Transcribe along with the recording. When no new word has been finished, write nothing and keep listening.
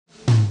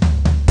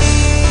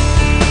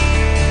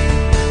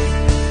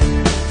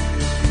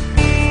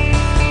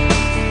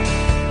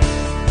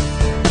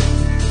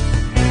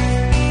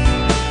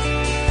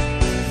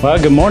Well,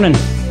 good morning.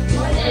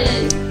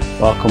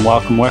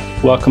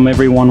 Welcome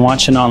everyone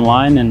watching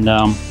online.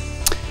 And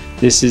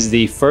this is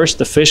the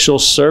first official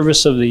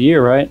service of the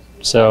year, right?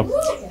 So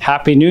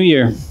Happy New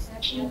Year.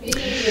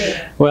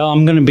 Well,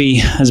 I'm going to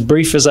be as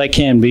brief as I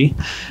can be.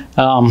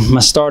 I'm going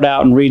to start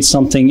out and read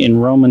something in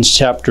Romans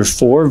chapter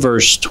 4,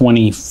 verse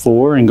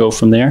 24, and go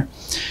from there.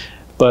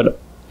 But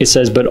it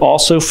says, "But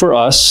also for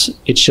us,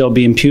 it shall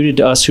be imputed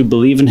to us who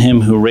believe in him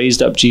who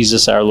raised up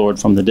Jesus our Lord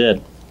from the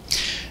dead,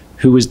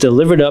 who was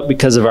delivered up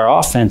because of our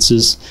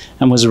offenses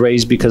and was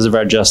raised because of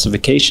our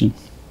justification.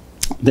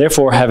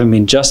 Therefore, having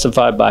been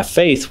justified by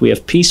faith, we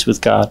have peace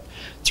with God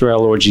through our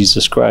Lord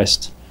Jesus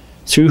Christ,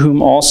 through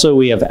whom also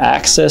we have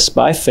access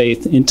by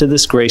faith into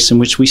this grace in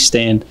which we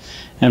stand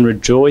and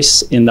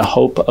rejoice in the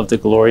hope of the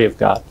glory of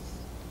God."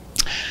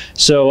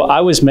 So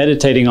I was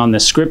meditating on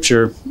this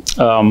scripture,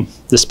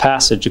 this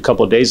passage a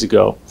couple of days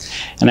ago.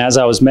 And as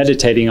I was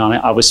meditating on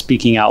it, I was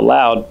speaking out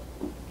loud.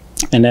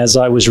 And as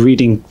I was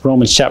reading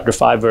Romans chapter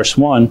 5, verse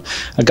 1,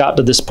 I got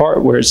to this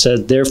part where it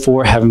said,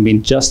 "Therefore, having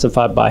been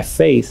justified by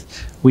faith,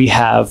 we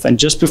have," and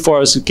just before I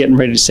was getting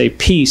ready to say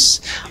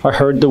peace, I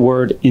heard the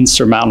word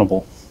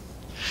insurmountable.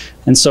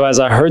 And so as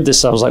I heard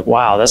this, I was like,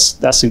 wow,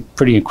 that's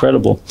pretty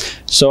incredible.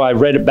 So I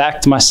read it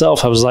back to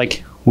myself. I was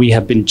like, we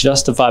have been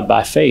justified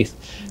by faith.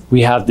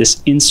 We have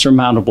this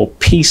insurmountable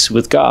peace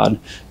with God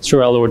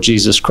through our Lord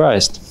Jesus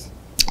Christ.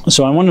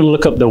 So I wanted to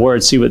look up the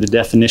word, see what the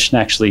definition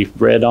actually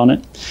read on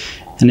it.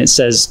 And it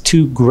says,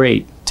 too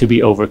great to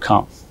be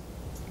overcome.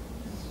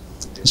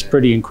 It's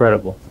pretty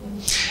incredible.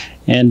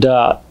 And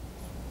a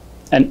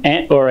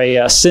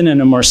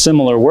synonym or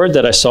similar word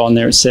that I saw in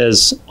there, it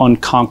says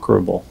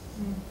unconquerable.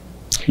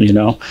 You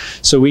know,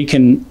 so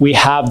we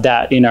have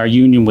that in our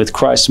union with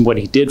Christ and what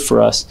he did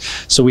for us.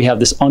 So we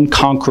have this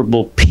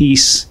unconquerable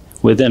peace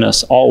within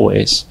us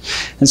always.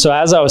 And so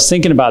as I was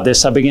thinking about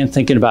this, I began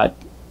thinking about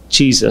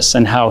Jesus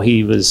and how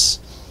he was,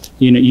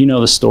 you know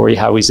the story,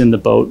 how he's in the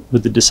boat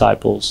with the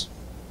disciples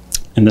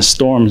and the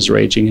storm is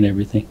raging and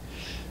everything.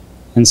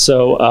 And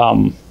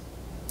so,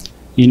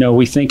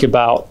 we think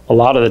about a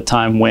lot of the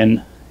time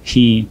when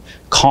he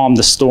calmed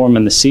the storm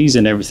and the seas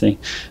and everything.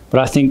 But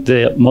I think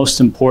the most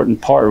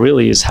important part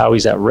really is how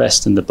he's at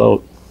rest in the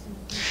boat.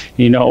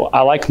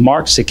 I like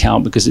Mark's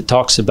account because it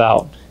talks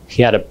about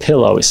he had a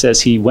pillow. It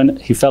says he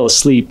fell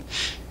asleep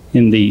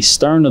in the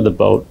stern of the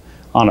boat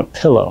on a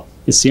pillow.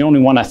 It's the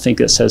only one I think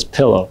that says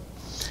pillow.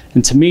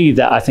 And to me,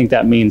 I think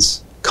that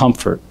means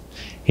comfort.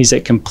 He's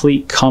at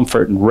complete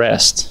comfort and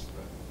rest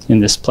in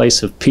this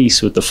place of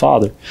peace with the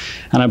Father.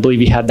 And I believe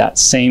he had that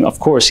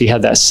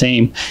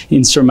same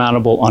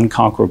insurmountable,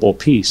 unconquerable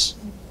peace.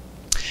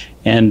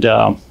 And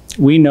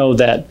we know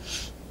that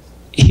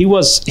he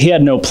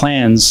had no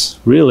plans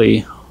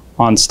really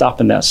on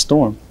stopping that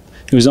storm.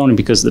 It was only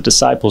because the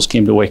disciples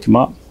came to wake him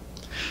up.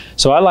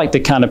 So I like to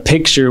kind of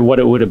picture what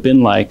it would have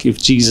been like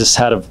if Jesus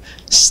had have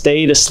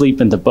stayed asleep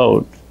in the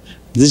boat.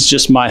 This is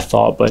just my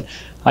thought, but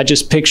I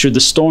just pictured the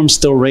storm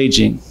still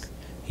raging.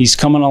 He's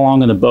coming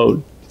along in the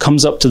boat,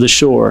 comes up to the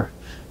shore.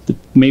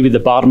 Maybe the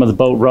bottom of the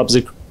boat rubs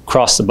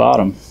across the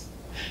bottom.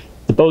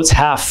 The boat's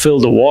half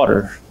filled with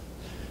water,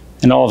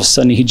 and all of a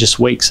sudden he just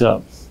wakes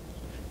up.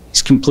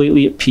 He's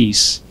completely at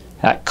peace,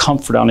 at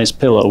comfort on his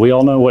pillow. We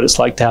all know what it's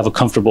like to have a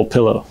comfortable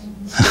pillow.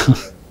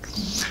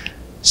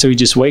 So he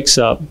just wakes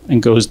up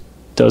and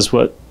does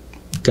what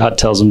God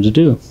tells him to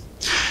do.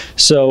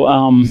 So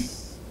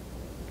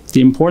the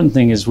important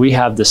thing is we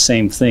have the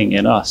same thing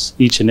in us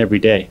each and every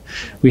day.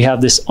 We have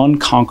this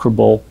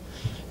unconquerable,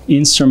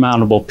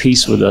 insurmountable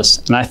peace with us.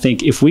 And I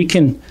think if we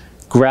can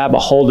grab a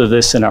hold of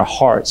this in our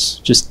hearts,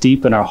 just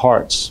deep in our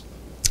hearts,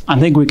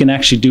 I think we can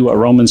actually do what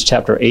Romans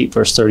chapter 8,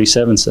 verse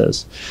 37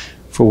 says.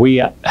 For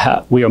we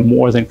are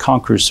more than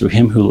conquerors through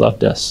him who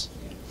loved us.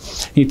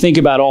 You think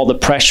about all the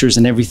pressures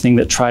and everything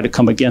that try to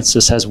come against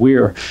us as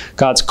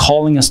God's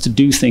calling us to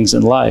do things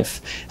in life.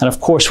 And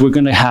of course, we're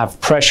going to have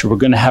pressure. We're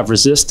going to have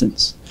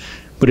resistance.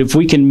 But if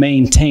we can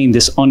maintain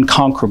this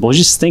unconquerable,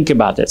 just think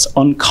about it, it's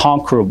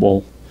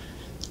unconquerable.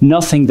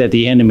 Nothing that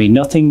the enemy,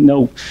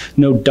 no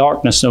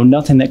darkness,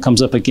 nothing that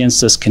comes up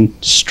against us can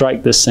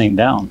strike this thing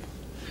down.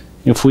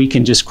 If we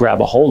can just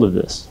grab a hold of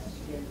this,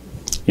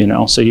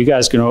 So you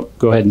guys can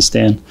go ahead and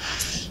stand.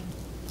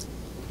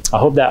 I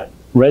hope that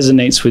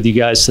resonates with you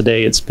guys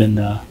today. It's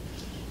been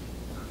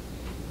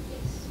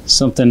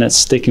something that's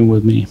sticking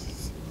with me.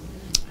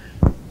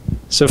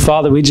 So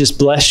Father, we just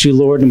bless you,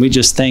 Lord, and we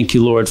just thank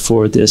you, Lord,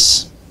 for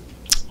this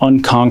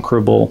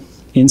unconquerable,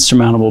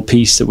 insurmountable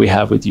peace that we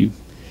have with you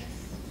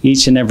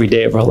each and every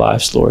day of our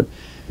lives, Lord.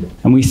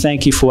 And we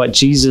thank you for what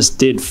Jesus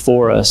did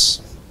for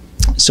us.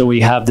 So we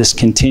have this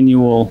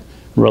continual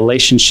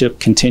relationship,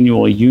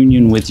 continual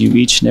union with you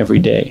each and every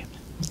day.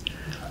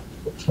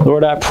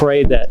 Lord, I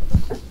pray that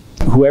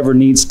whoever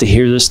needs to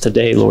hear this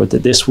today, Lord,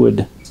 that this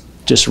would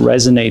just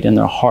resonate in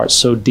their hearts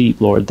so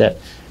deep, Lord, that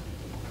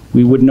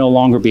we would no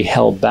longer be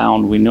held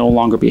bound. We no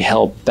longer be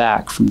held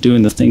back from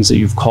doing the things that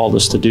you've called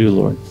us to do,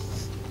 Lord.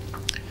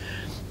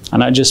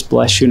 And I just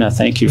bless you and I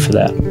thank you for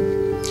that.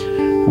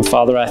 And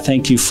Father, I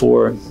thank you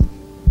for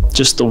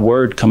just the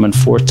word coming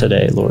forth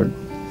today, Lord.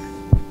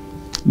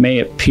 May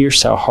it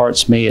pierce our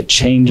hearts. May it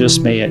change us.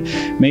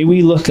 May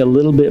we look a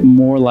little bit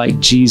more like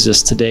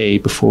Jesus today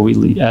before we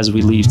leave, as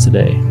we leave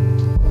today.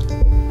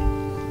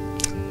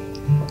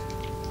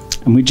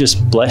 And we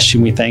just bless you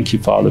and we thank you,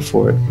 Father,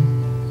 for it.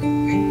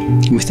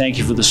 We thank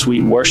you for the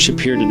sweet worship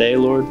here today,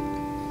 Lord.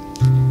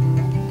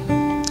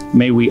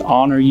 May we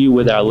honor you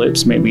with our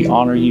lips. May we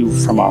honor you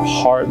from our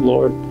heart,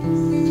 Lord.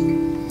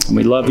 And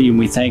we love you and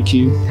we thank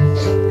you.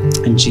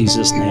 In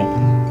Jesus' name,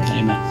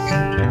 amen.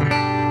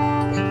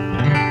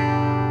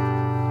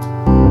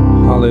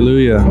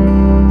 Hallelujah.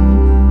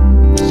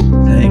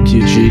 Thank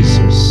you,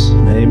 Jesus.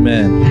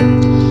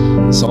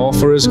 Amen. It's all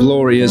for his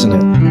glory, isn't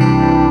it?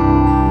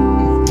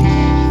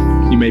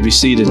 You may be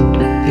seated.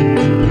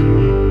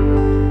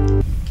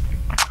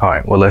 All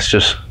right, well, let's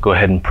just go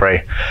ahead and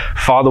pray.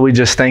 Father, we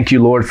just thank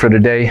you, Lord, for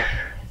today.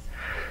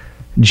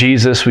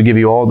 Jesus, we give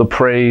you all the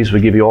praise.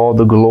 We give you all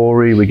the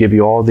glory. We give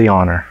you all the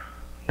honor,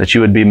 that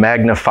you would be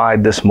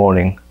magnified this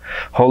morning.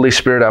 Holy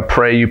Spirit, I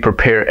pray you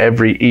prepare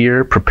every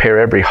ear, prepare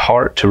every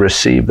heart to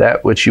receive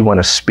that which you want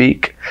to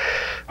speak.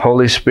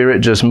 Holy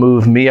Spirit, just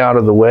move me out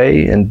of the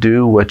way and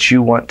do what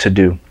you want to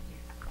do.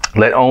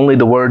 Let only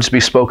the words be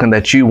spoken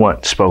that you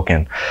want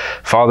spoken.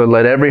 Father,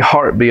 let every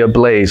heart be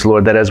ablaze,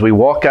 Lord, that as we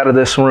walk out of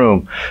this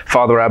room,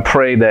 Father, I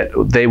pray that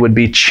they would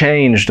be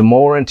changed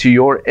more into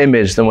your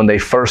image than when they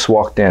first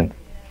walked in.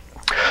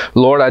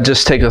 Lord, I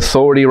just take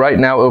authority right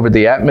now over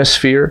the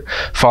atmosphere.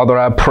 Father,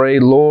 I pray,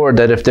 Lord,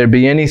 that if there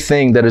be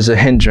anything that is a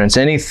hindrance,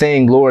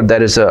 anything, Lord,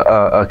 that is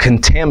a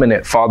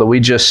contaminant, Father,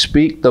 we just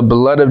speak the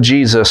blood of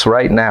Jesus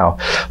right now,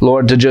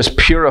 Lord, to just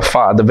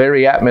purify the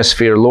very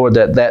atmosphere, Lord,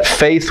 that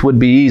faith would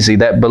be easy,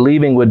 that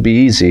believing would be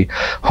easy.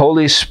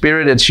 Holy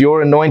Spirit, it's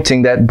your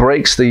anointing that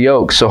breaks the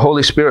yoke. So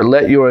Holy Spirit,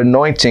 let your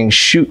anointing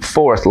shoot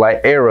forth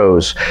like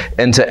arrows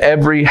into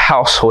every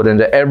household,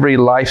 into every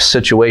life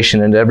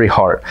situation, into every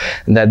heart,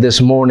 and that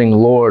this morning,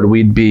 Lord,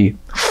 we'd be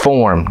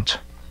formed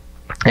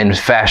and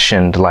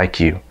fashioned like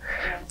you.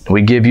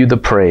 We give you the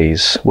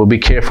praise. We'll be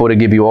careful to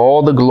give you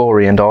all the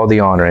glory and all the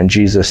honor in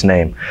Jesus'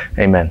 name.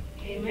 Amen.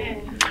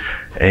 Amen.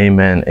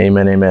 Amen.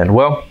 Amen. Amen.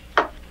 Well,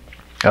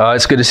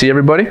 it's good to see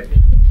everybody.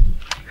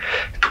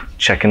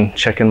 Checking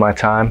my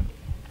time.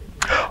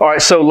 All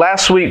right, so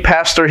last week,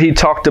 Pastor, he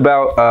talked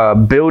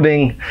about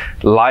building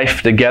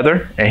life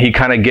together, and he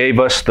kind of gave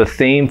us the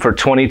theme for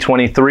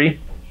 2023.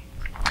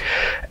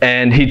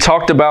 And he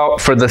talked about,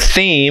 for the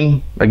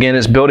theme, again,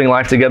 is building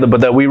life together,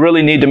 but that we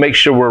really need to make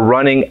sure we're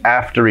running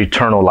after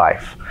eternal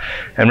life.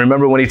 And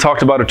remember, when he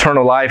talked about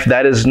eternal life,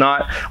 that is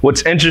not,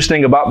 what's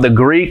interesting about the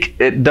Greek,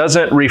 it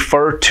doesn't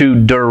refer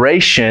to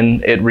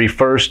duration, it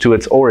refers to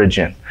its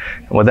origin.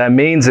 And what that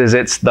means is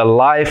it's the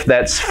life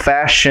that's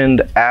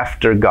fashioned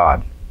after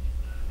God.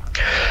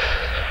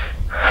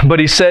 But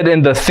he said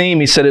in the theme,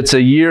 he said it's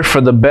a year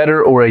for the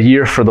better or a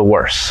year for the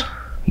worse.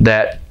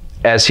 That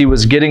as he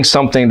was getting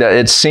something, that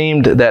it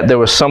seemed that there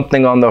was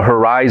something on the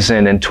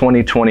horizon in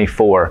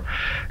 2024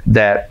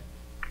 that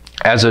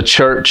as a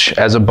church,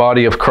 as a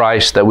body of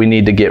Christ, that we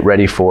need to get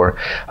ready for.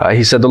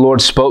 He said the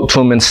Lord spoke to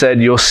him and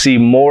said, you'll see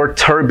more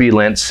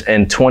turbulence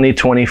in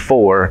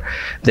 2024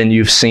 than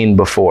you've seen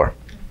before.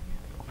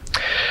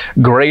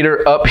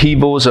 Greater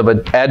upheavals of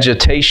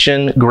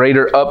agitation,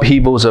 greater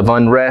upheavals of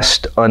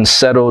unrest,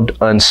 unsettled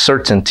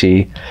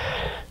uncertainty,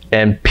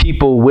 and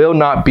people will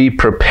not be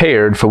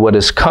prepared for what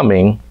is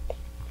coming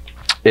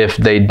if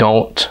they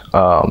don't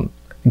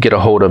get a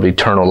hold of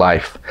eternal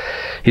life.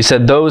 He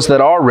said those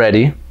that are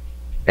ready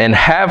and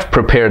have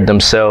prepared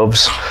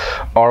themselves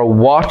are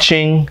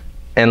watching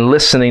and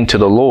listening to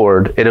the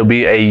Lord. It'll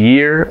be a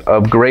year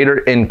of greater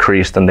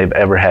increase than they've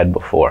ever had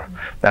before.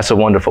 That's a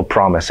wonderful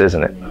promise,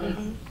 isn't it?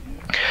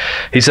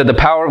 He said the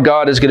power of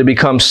God is going to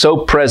become so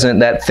present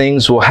that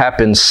things will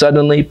happen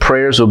suddenly,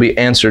 prayers will be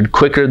answered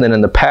quicker than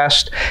in the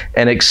past,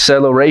 and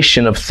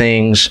acceleration of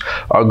things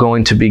are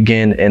going to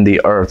begin in the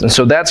earth. And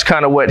so that's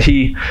kind of what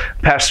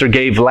Pastor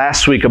gave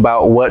last week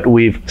about what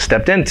we've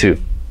stepped into.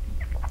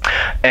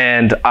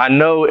 And I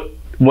know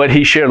what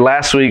he shared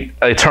last week,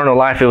 eternal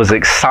life, it was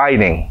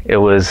exciting. It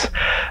was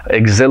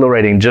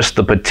exhilarating, just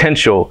the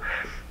potential.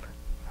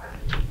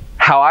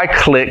 How I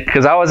clicked,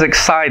 because I was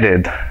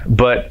excited,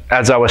 but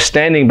as I was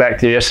standing back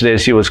there yesterday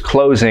as he was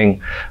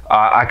closing,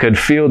 I could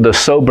feel the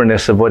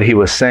soberness of what he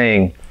was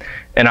saying.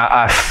 And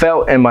I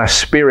felt in my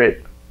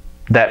spirit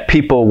that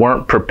people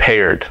weren't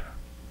prepared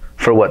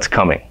for what's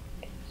coming.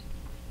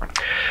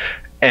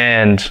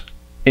 And,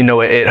 you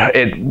know,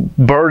 it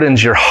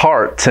burdens your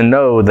heart to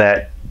know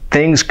that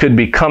things could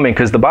be coming,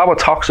 because the Bible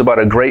talks about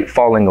a great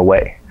falling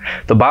away.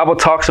 The Bible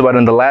talks about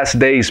in the last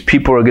days,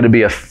 people are going to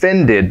be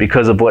offended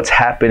because of what's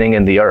happening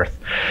in the earth.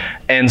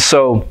 And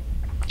so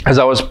as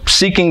I was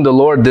seeking the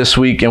Lord this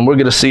week, and we're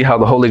going to see how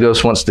the Holy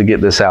Ghost wants to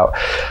get this out,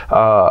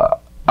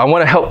 I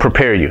want to help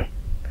prepare you.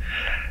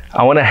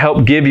 I want to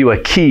help give you a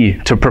key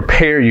to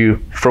prepare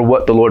you for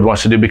what the Lord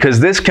wants to do,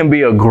 because this can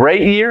be a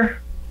great year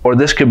or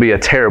this could be a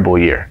terrible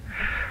year.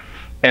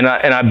 And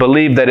I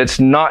believe that it's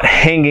not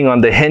hanging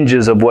on the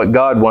hinges of what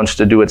God wants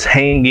to do. It's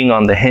hanging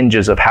on the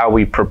hinges of how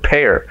we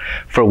prepare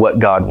for what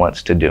God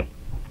wants to do.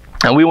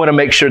 And we want to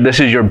make sure this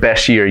is your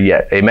best year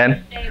yet.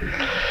 Amen?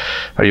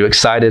 Are you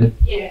excited?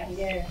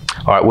 Yeah.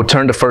 All right, we'll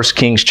turn to 1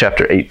 Kings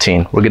chapter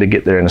 18. We're going to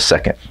get there in a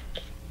second.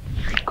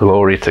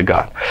 Glory to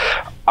God.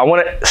 I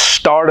want to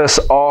start us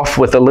off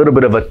with a little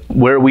bit of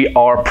where we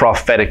are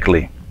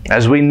prophetically.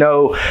 As we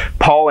know,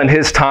 Paul in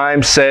his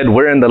time said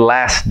we're in the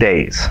last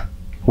days.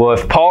 Well,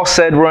 if Paul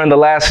said we're in the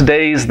last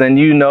days, then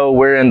you know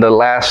we're in the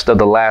last of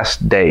the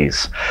last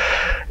days.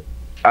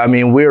 I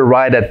mean, we're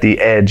right at the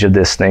edge of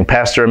this thing.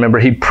 Pastor, remember,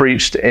 he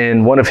preached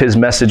in one of his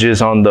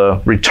messages on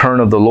the return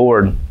of the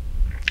Lord,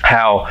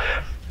 how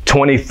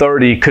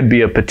 2030 could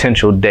be a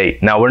potential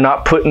date. Now, we're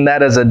not putting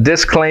that as a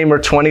disclaimer,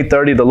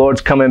 2030, the Lord's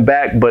coming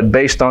back, but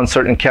based on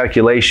certain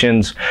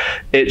calculations,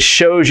 it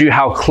shows you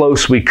how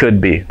close we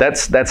could be.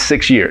 That's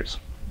 6 years.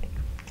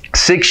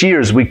 6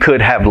 years we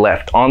could have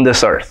left on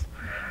this earth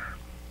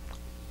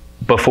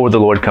before the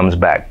Lord comes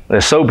back.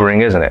 It's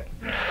sobering, isn't it?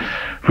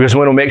 Because we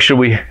want to make sure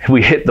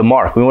we hit the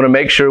mark. We want to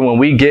make sure when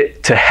we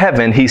get to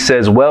heaven, he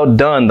says, well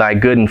done, thy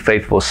good and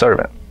faithful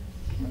servant.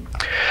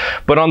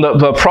 But on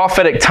the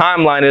prophetic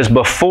timeline is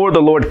before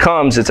the Lord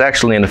comes, it's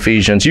actually in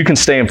Ephesians. You can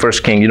stay in 1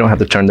 Kings, you don't have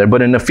to turn there.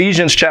 But in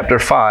Ephesians chapter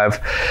 5,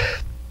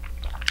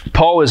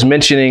 Paul is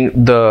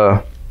mentioning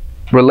the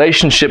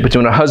relationship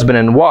between a husband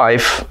and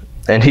wife.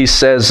 And he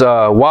says,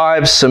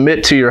 wives,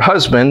 submit to your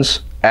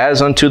husbands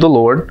as unto the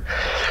Lord.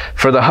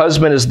 For the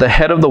husband is the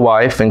head of the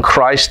wife, and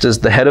Christ is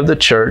the head of the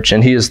church,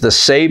 and he is the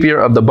Savior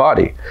of the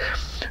body.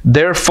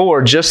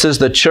 Therefore, just as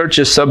the church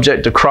is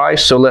subject to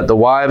Christ, so let the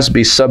wives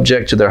be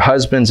subject to their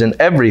husbands in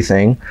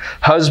everything.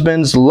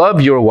 Husbands,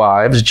 love your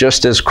wives,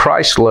 just as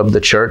Christ loved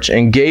the church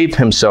and gave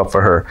himself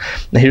for her.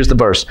 Now here's the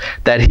verse.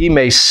 That he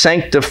may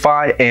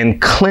sanctify and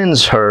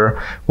cleanse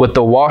her with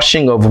the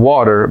washing of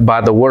water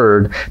by the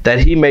word, that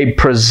he may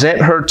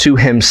present her to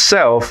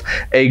himself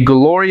a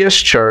glorious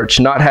church,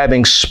 not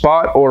having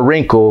spot or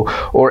wrinkle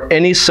or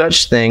any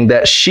such thing,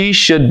 that she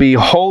should be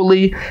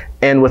holy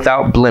and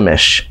without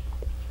blemish.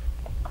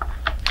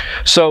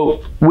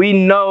 So we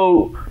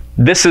know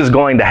this is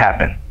going to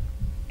happen.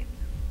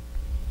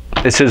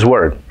 It's his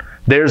word.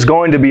 There's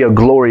going to be a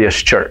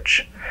glorious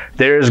church.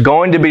 There's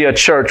going to be a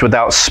church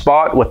without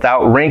spot,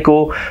 without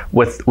wrinkle,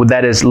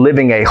 that is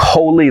living a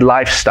holy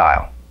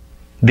lifestyle.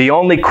 The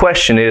only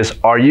question is,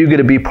 are you going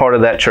to be part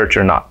of that church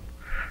or not?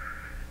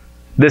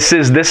 This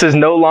is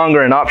no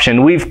longer an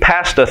option. We've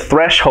passed a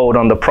threshold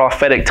on the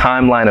prophetic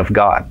timeline of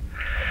God.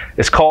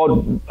 It's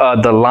called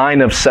the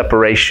line of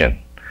separation.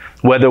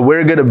 Whether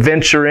we're going to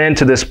venture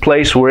into this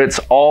place where it's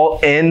all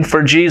in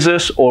for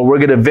Jesus, or we're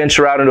going to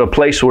venture out into a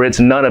place where it's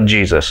none of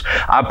Jesus.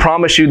 I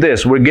promise you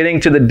this, we're getting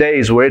to the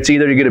days where it's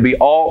either you're going to be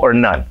all or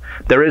none.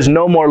 There is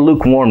no more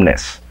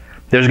lukewarmness.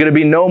 There's going to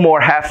be no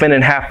more half in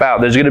and half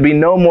out. There's going to be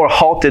no more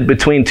halted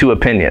between two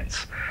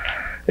opinions.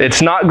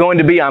 It's not going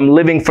to be I'm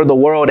living for the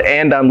world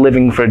and I'm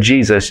living for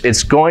Jesus.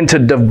 It's going to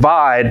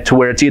divide to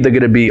where it's either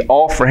going to be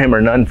all for him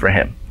or none for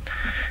him.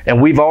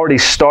 And we've already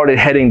started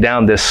heading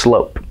down this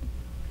slope.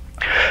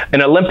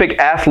 An Olympic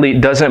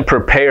athlete doesn't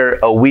prepare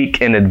a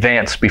week in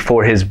advance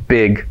before his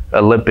big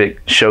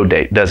Olympic show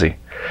date, does he?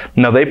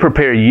 No, they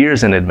prepare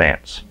years in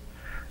advance.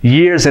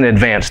 Years in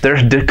advance.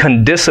 They're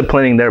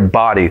disciplining their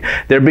body.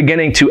 They're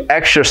beginning to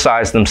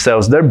exercise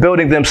themselves. They're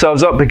building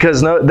themselves up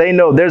because they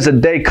know there's a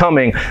day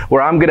coming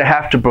where I'm going to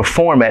have to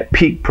perform at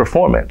peak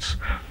performance.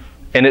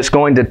 And it's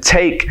going to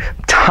take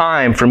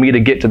time for me to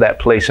get to that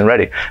place and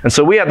ready. And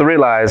so we have to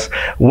realize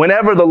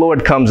whenever the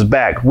Lord comes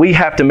back, we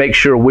have to make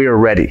sure we're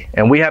ready.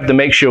 And we have to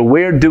make sure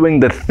we're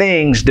doing the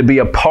things to be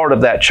a part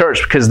of that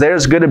church, because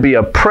there's going to be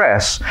a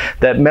press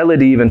that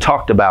Melody even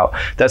talked about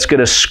that's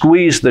going to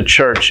squeeze the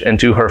church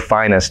into her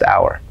finest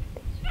hour.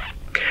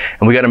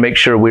 And we got to make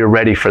sure we're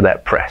ready for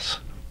that press.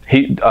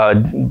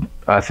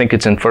 I think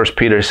it's in 1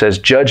 Peter, it says,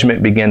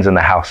 judgment begins in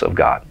the house of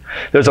God.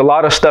 There's a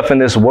lot of stuff in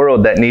this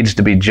world that needs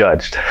to be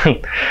judged.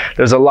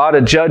 There's a lot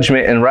of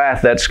judgment and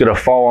wrath that's going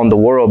to fall on the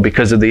world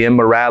because of the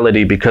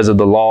immorality, because of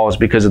the laws,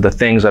 because of the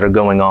things that are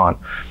going on.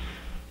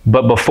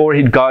 But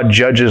before God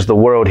judges the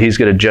world, he's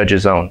going to judge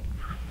his own.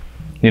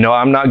 You know,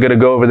 I'm not going to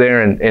go over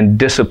there and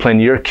discipline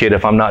your kid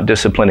if I'm not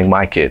disciplining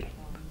my kid.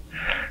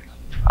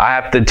 I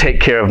have to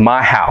take care of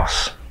my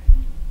house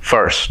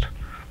first.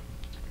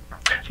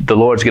 The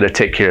Lord's going to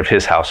take care of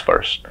his house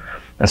first.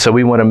 And so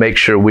we want to make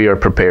sure we are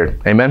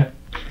prepared. Amen?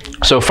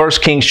 So 1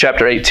 Kings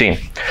chapter 18.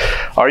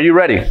 Are you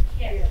ready?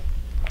 Yes.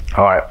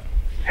 All right.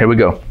 Here we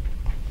go.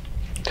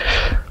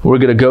 We're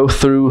going to go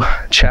through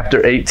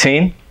chapter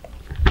 18.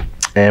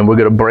 And we're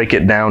going to break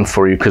it down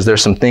for you because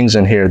there's some things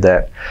in here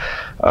that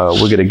we're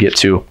going to get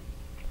to.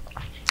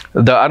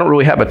 I don't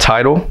really have a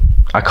title.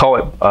 I call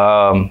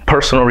it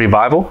personal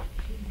revival.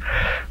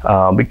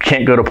 We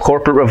can't go to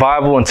corporate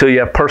revival until you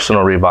have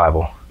personal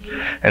revival.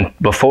 And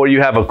before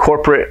you have a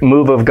corporate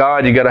move of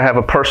God, you got to have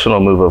a personal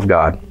move of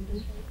God.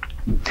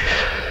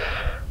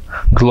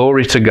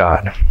 Glory to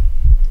God.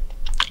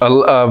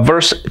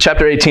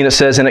 Chapter 18, it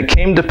says, and it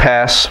came to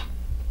pass,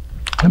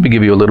 let me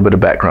give you a little bit of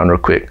background real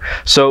quick.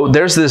 So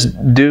there's this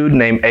dude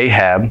named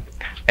Ahab,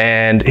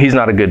 And he's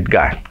not a good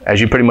guy. As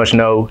you pretty much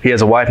know, he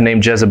has a wife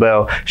named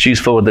Jezebel. She's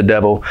full of the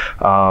devil.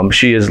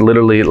 She is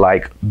literally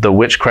like the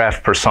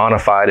witchcraft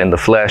personified in the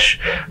flesh.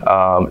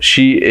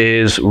 She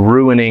is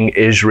ruining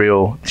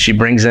Israel. She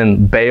brings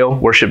in Baal,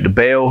 worship to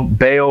Baal.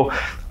 Baal,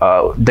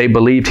 they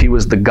believed he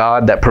was the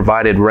god that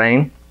provided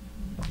rain.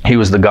 He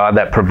was the God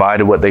that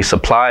provided what they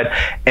supplied.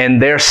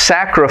 And their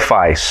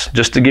sacrifice,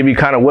 just to give you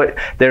kind of what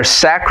their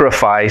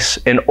sacrifice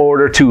in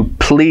order to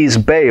please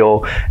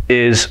Baal,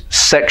 is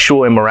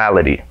sexual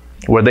immorality,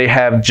 where they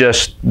have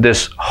just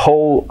this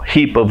whole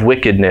heap of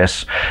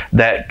wickedness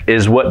that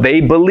is what they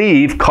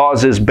believe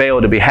causes Baal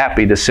to be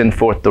happy to send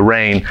forth the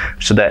rain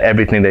so that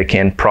everything they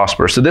can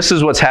prosper. So this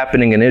is what's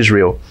happening in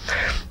Israel.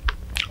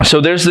 So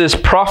there's this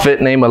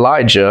prophet named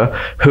Elijah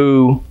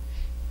who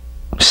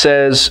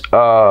says,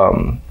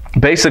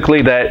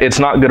 basically that it's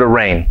not going to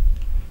rain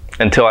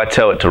until I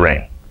tell it to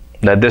rain.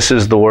 That this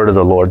is the word of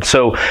the Lord.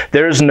 So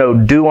there's no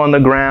dew on the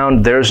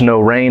ground. There's no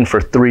rain for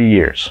 3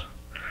 years.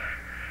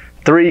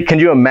 Can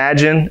you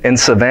imagine in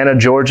Savannah,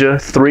 Georgia,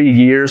 3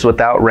 years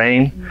without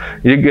rain?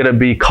 You're going to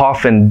be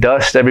coughing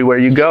dust everywhere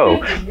you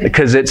go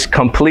because it's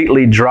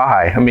completely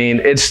dry. I mean,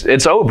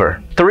 it's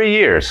over. 3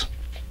 years,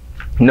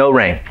 no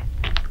rain.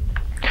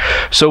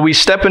 So we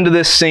step into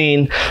this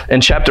scene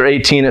in chapter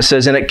 18. It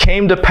says, "And it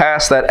came to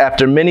pass that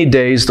after many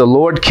days the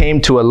Lord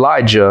came to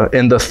Elijah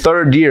in the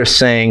 3rd year,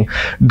 saying,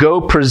 Go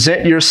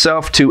present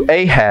yourself to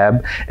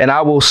Ahab, and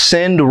I will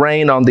send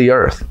rain on the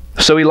earth.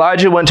 So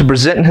Elijah went to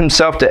present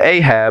himself to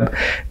Ahab,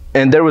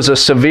 and there was a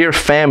severe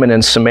famine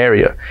in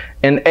Samaria.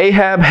 And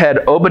Ahab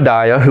had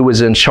Obadiah, who was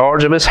in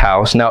charge of his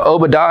house. Now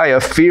Obadiah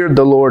feared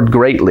the Lord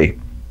greatly.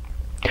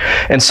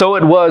 And so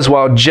it was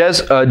while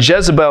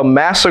Jezebel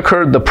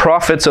massacred the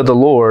prophets of the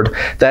Lord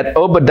that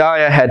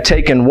Obadiah had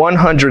taken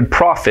 100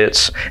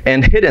 prophets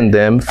and hidden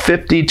them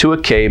 50 to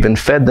a cave and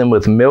fed them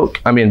with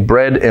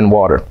bread and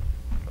water.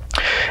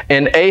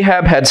 And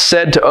Ahab had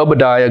said to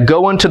Obadiah,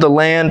 Go into the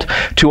land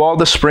to all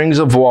the springs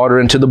of water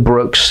and to the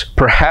brooks.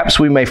 Perhaps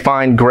we may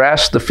find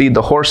grass to feed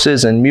the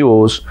horses and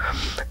mules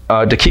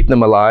to keep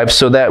them alive,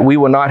 so that we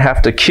will not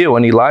have to kill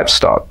any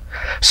livestock.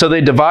 So they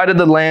divided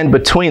the land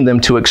between them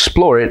to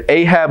explore it.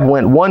 Ahab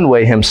went one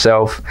way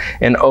himself,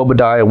 and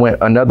Obadiah went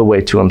another way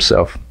to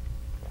himself."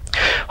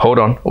 Hold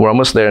on, we're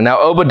almost there.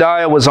 "Now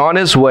Obadiah was on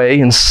his way,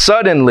 and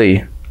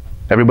suddenly,"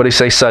 everybody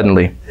say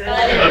suddenly,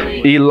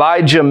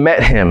 "Elijah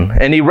met him,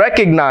 and he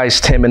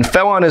recognized him and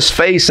fell on his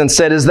face and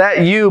said, 'Is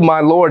that you,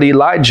 my lord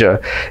Elijah?'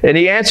 And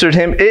he answered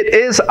him, 'It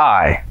is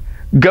I.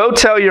 Go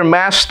tell your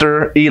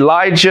master,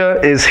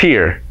 Elijah is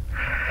here.'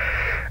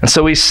 And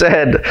so he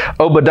said,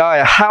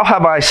 'Obadiah, how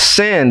have I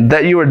sinned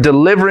that you are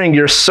delivering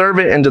your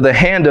servant into the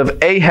hand of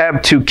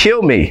Ahab to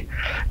kill me?'"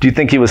 Do you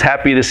think he was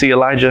happy to see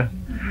Elijah?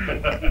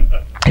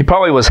 He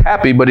probably was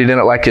happy, but he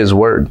didn't like his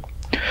word.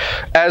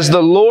 "As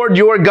the Lord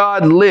your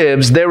God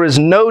lives, there is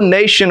no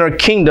nation or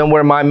kingdom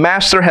where my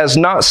master has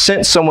not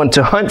sent someone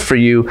to hunt for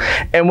you.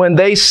 And when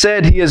they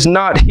said he is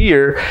not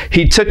here,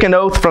 he took an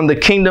oath from the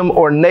kingdom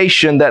or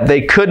nation that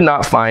they could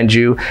not find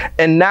you.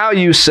 And now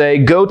you say,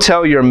 Go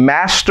tell your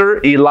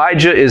master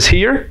Elijah is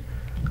here?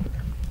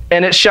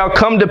 And it shall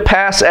come to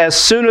pass as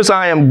soon as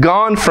I am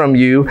gone from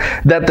you,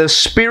 that the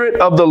Spirit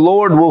of the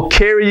Lord will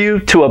carry you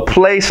to a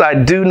place I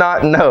do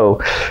not know.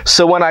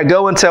 So when I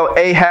go and tell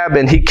Ahab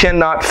and he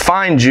cannot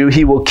find you,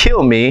 he will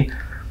kill me.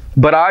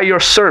 But I, your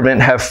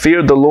servant, have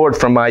feared the Lord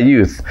from my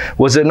youth.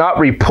 Was it not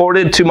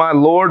reported to my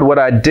Lord what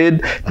I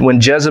did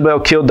when Jezebel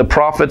killed the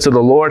prophets of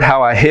the Lord,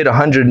 how I hid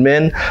 100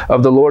 men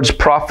of the Lord's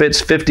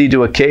prophets, 50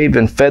 to a cave,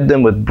 and fed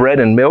them with bread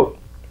and milk?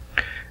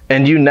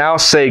 And you now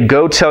say,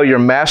 Go tell your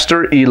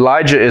master,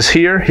 Elijah is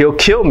here. He'll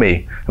kill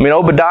me." I mean,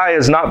 Obadiah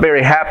is not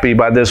very happy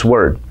by this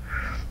word.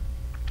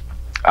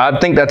 I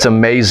think that's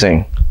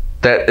amazing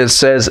that it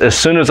says, as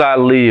soon as I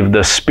leave,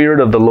 the Spirit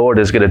of the Lord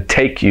is going to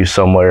take you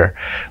somewhere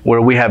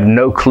where we have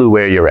no clue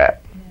where you're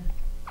at.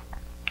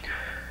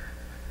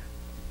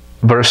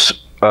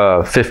 Verse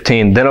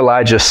 15, "Then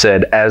Elijah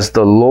said, As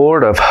the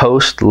Lord of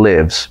hosts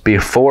lives,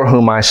 before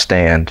whom I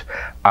stand,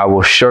 I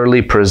will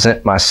surely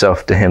present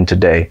myself to him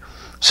today."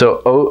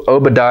 So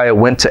Obadiah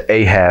went to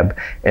Ahab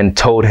and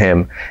told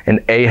him,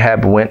 and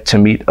Ahab went to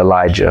meet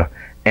Elijah.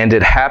 And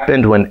it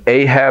happened when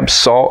Ahab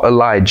saw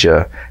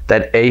Elijah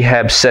that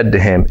Ahab said to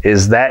him,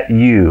 "Is that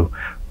you,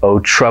 O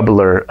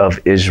troubler of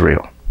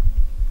Israel?"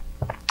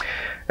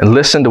 And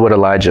listen to what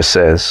Elijah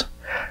says.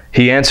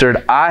 He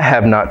answered, "I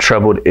have not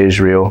troubled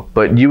Israel,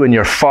 but you and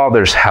your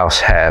father's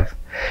house have,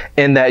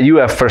 in that you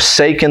have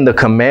forsaken the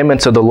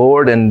commandments of the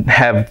Lord and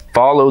have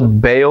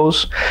followed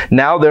Baals.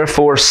 Now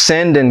therefore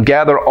send and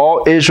gather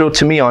all Israel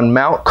to me on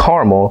Mount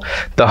Carmel,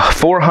 the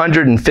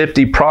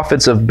 450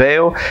 prophets of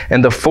Baal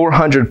and the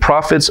 400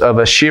 prophets of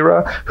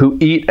Asherah who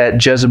eat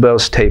at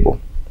Jezebel's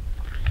table."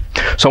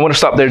 So I want to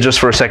stop there just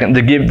for a second.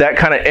 That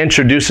kind of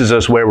introduces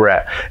us where we're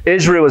at.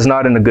 Israel is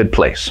not in a good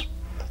place.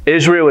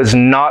 Israel is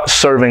not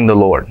serving the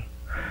Lord.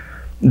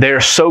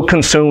 They're so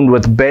consumed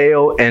with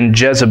Baal and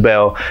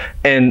Jezebel,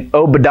 and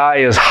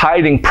Obadiah is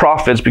hiding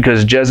prophets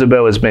because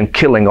Jezebel has been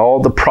killing all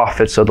the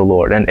prophets of the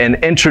Lord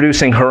and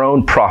introducing her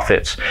own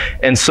prophets.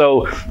 And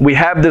so we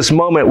have this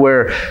moment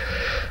where,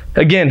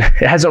 again,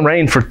 it hasn't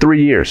rained for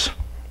 3 years.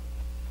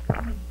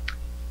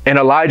 And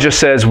Elijah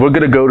says, we're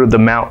going to go to the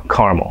Mount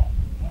Carmel.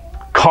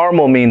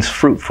 Carmel means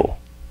fruitful.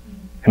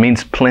 It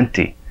means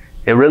plenty.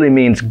 It really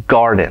means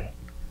garden.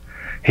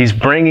 He's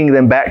bringing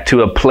them back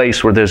to a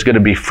place where there's going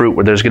to be fruit,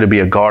 where there's going to be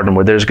a garden,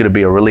 where there's going to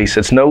be a release.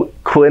 It's no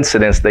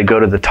coincidence they go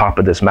to the top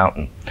of this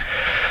mountain.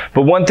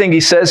 But one thing he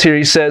says here,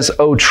 he says,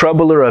 "O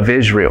troubler of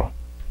Israel."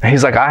 And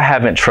he's like, I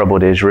haven't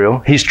troubled Israel.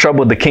 He's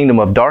troubled the kingdom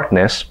of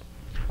darkness.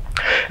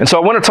 And so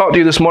I want to talk to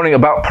you this morning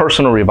about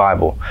personal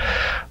revival.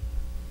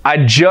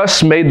 I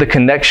just made the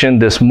connection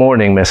this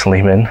morning, Miss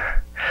Lehman,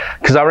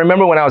 because I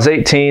remember when I was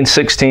 18,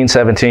 16,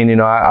 17,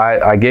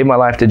 I gave my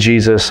life to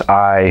Jesus.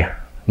 I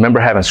remember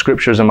having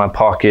scriptures in my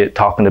pocket,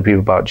 talking to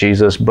people about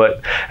Jesus.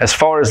 But as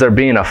far as there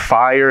being a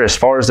fire, as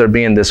far as there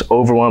being this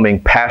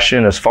overwhelming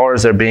passion, as far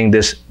as there being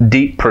this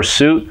deep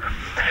pursuit,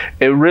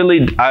 it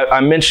really, I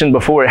mentioned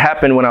before, it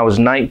happened when I was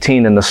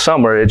 19 in the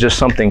summer. It just,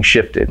 something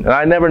shifted. And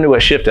I never knew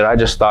it shifted. I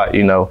just thought,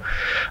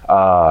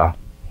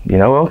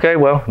 okay,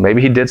 well,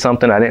 maybe he did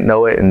something. I didn't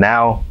know it. And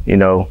now,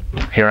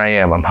 here I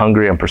am. I'm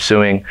hungry. I'm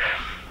pursuing.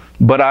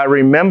 But I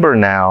remember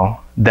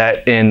now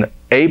that in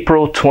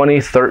April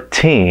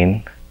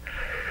 2013,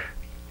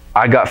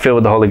 I got filled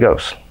with the Holy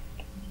Ghost.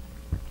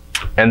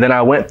 And then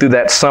I went through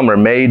that summer,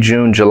 May,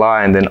 June,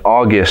 July, and then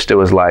August, it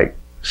was like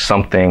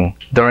something,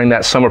 during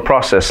that summer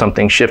process,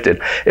 something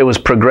shifted. It was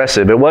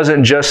progressive. It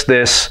wasn't just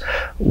this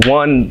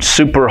one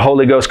super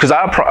Holy Ghost, because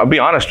I'll be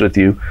honest with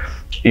you,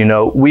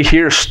 we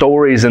hear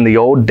stories in the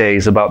old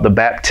days about the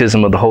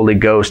baptism of the Holy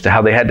Ghost,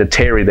 how they had to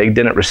tarry. They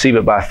didn't receive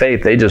it by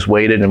faith. They just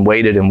waited and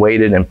waited and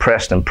waited and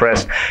pressed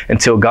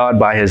until God,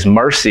 by his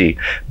mercy,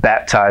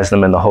 baptized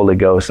them in the Holy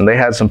Ghost. And they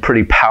had some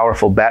pretty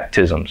powerful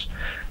baptisms.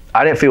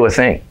 I didn't feel a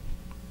thing.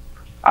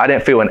 I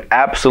didn't feel an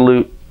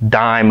absolute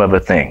dime of a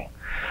thing.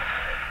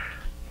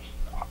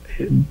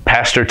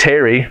 Pastor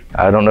Terry,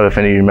 I don't know if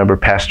any of you remember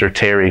Pastor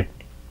Terry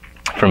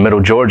from Middle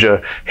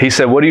Georgia, he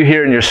said, what do you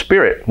hear in your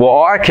spirit? Well,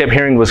 all I kept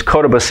hearing was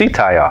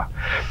Kodabasitaya.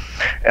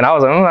 And I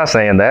was like, I'm not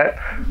saying that.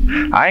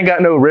 I ain't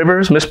got no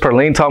rivers. Miss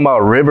Perline talking about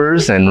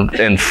rivers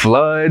and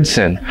floods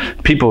and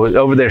people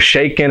over there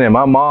shaking. And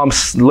my mom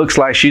looks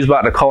like she's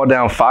about to call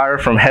down fire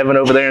from heaven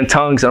over there in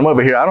tongues. And I'm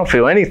over here, I don't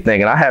feel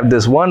anything. And I have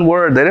this one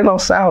word that it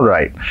don't sound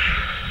right.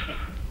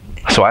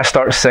 So I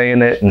start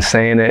saying it.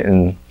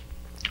 And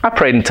I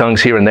prayed in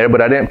tongues here and there,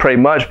 but I didn't pray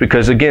much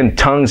because, again,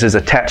 tongues is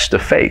attached to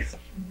faith.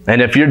 And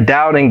if you're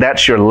doubting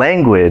that's your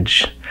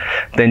language,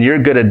 then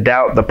you're going to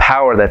doubt the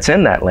power that's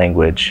in that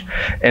language.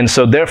 And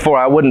so therefore,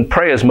 I wouldn't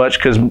pray as much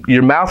because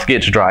your mouth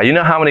gets dry. You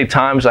know how many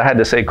times I had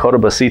to say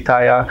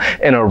Kodabasitaya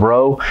in a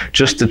row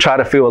just to try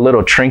to feel a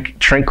little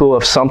trinkle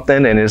of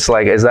something? And it's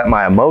like, is that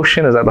my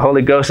emotion? Is that the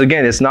Holy Ghost?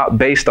 Again, it's not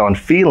based on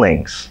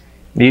feelings.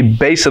 You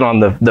base it on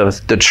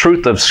the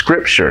truth of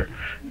Scripture.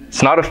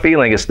 It's not a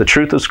feeling. It's the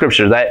truth of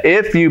Scripture that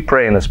if you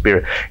pray in the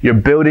Spirit, you're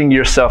building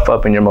yourself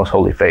up in your most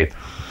holy faith.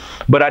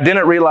 But I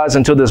didn't realize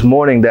until this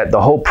morning that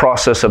the whole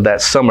process of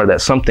that summer,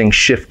 that something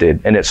shifted,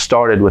 and it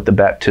started with the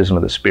baptism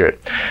of the Spirit.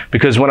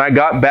 Because when I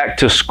got back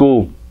to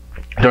school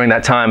during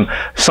that time,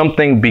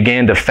 something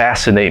began to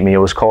fascinate me. It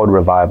was called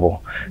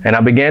revival. And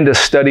I began to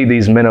study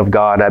these men of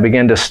God. I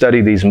began to study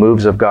these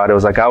moves of God. It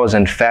was like I was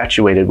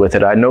infatuated with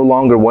it. I no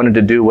longer wanted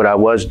to do what I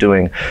was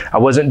doing. I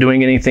wasn't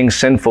doing anything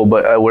sinful,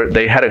 but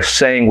they had a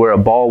saying, where a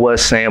ball was,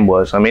 Sam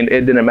was. I mean,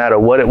 it didn't matter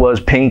what it was,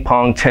 ping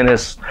pong,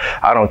 tennis,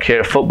 I don't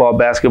care, football,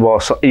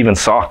 basketball, even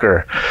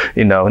soccer.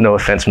 No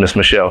offense, Miss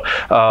Michelle.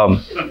 I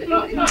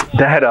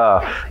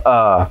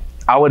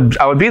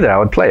would be there. I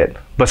would play it.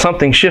 But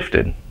something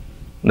shifted.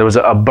 There was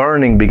a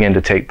burning began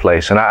to take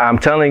place. And I'm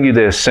telling you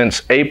this,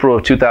 since April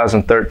of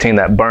 2013,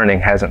 that burning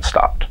hasn't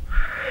stopped.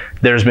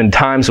 There's been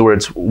times where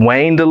it's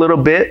waned a little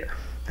bit.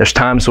 There's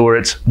times where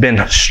it's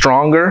been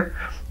stronger,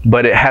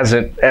 but it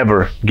hasn't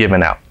ever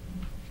given out.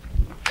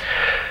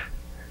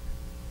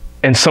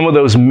 And some of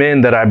those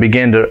men that I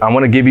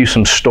want to give you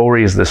some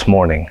stories this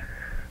morning.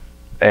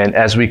 And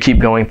as we keep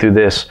going through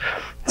this,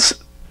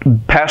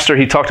 Pastor,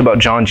 he talked about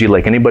John G.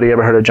 Lake. Anybody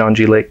ever heard of John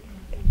G. Lake?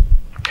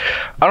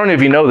 I don't know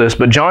if you know this,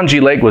 but John G.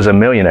 Lake was a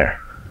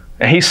millionaire.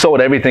 And he sold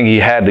everything he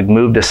had to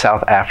move to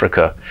South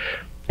Africa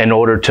in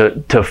order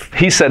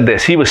he said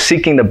this, he was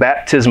seeking the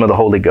baptism of the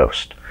Holy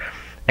Ghost.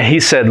 And he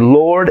said,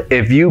 Lord,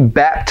 if you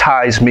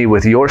baptize me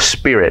with your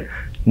Spirit,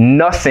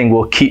 nothing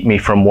will keep me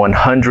from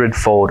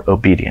 100-fold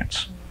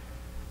obedience.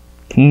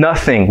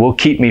 Nothing will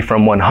keep me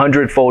from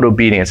 100-fold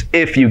obedience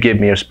if you give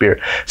me your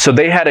Spirit. So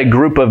they had a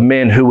group of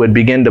men who would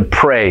begin to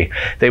pray.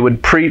 They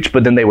would preach,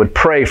 but then they would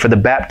pray for the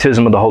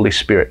baptism of the Holy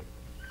Spirit.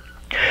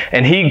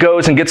 And he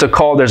goes and gets a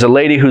call. There's a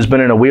lady who's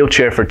been in a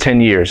wheelchair for 10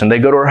 years, and they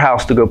go to her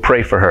house to go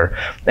pray for her.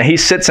 And he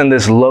sits in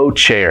this low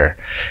chair.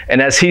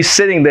 And as he's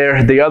sitting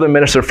there, the other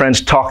minister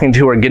friends talking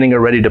to her, getting her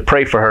ready to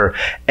pray for her.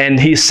 And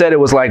he said it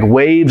was like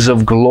waves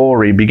of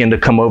glory begin to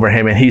come over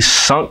him. And he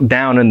sunk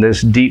down in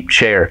this deep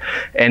chair,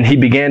 and he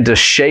began to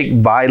shake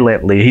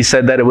violently. He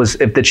said that it was,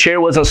 if the chair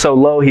wasn't so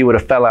low, he would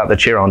have fell out the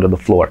chair onto the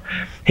floor.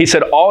 He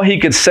said all he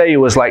could say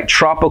was like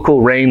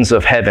tropical rains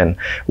of heaven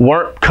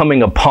weren't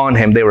coming upon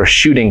him. They were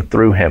shooting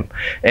through him.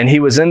 And he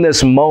was in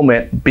this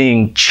moment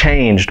being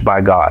changed by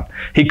God.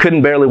 He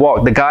couldn't barely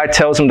walk. The guy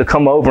tells him to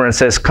come over and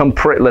says, come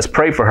pray, let's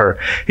pray for her.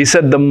 He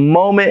said the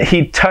moment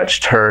he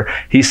touched her,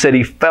 he said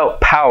he felt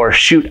power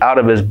shoot out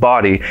of his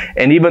body.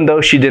 And even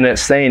though she didn't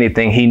say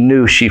anything, he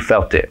knew she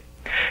felt it.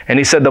 And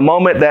he said the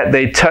moment that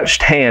they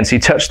touched hands, he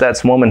touched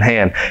that woman's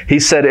hand, he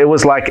said it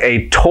was like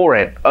a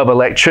torrent of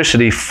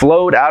electricity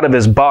flowed out of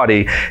his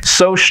body,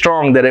 so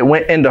strong that it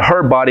went into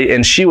her body,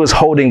 and she was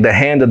holding the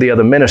hand of the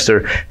other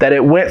minister, that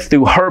it went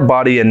through her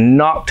body and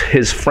knocked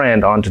his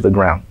friend onto the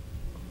ground.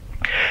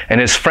 And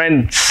his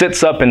friend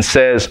sits up and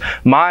says,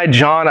 "My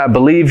John, I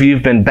believe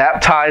you've been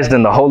baptized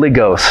in the Holy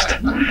Ghost."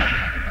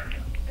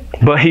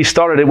 But he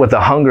started it with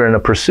a hunger and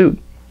a pursuit.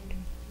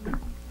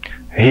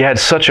 He had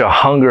such a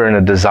hunger and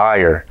a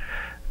desire,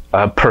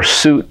 a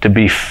pursuit to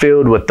be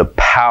filled with the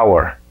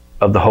power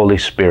of the Holy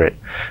Spirit,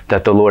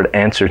 that the Lord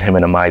answered him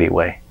in a mighty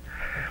way.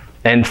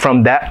 And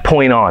from that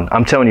point on,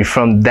 I'm telling you,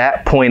 from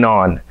that point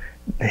on,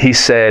 he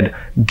said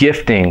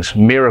giftings,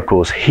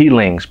 miracles,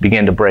 healings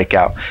began to break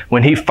out.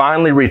 When he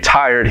finally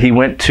retired, he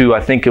went to,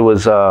 I think it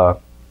was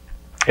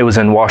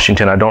in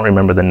Washington. I don't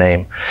remember the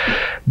name,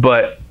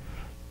 but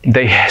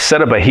they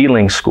set up a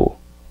healing school.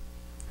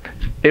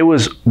 It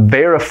was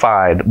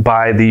verified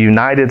by the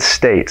United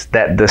States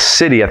that the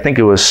city, I think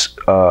it was,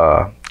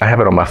 I have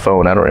it on my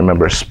phone, I don't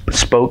remember,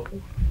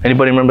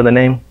 anybody remember the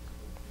name?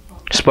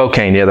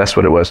 Spokane, yeah, that's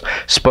what it was.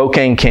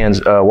 Spokane,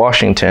 Kansas,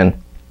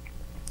 Washington.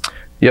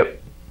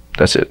 Yep,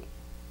 that's it,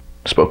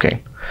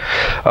 Spokane.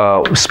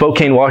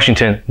 Spokane,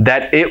 Washington,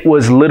 that it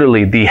was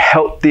literally the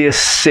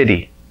healthiest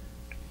city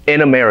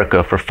in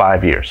America for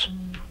 5 years.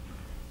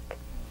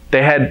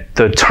 They had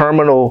the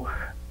terminal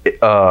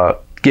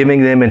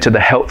giving them into the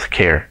health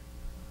care.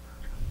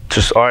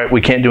 Just, all right, we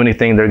can't do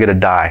anything, they're going to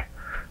die.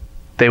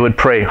 They would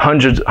pray,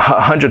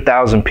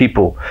 100,000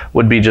 people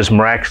would be just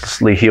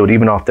miraculously healed,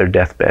 even off their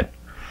deathbed.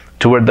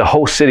 To where the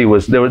whole city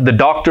was, the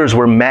doctors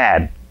were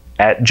mad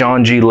at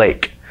John G.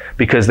 Lake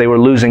because they were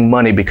losing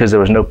money because there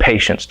was no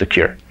patients to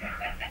cure.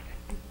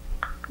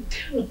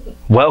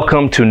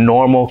 Welcome to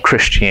normal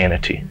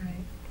Christianity.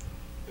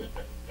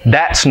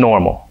 That's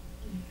normal.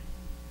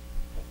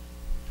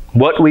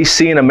 What we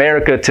see in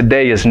America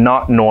today is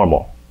not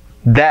normal.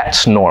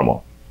 That's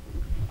normal.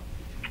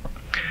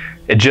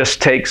 It just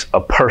takes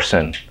a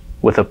person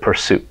with a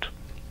pursuit.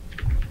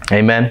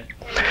 Amen.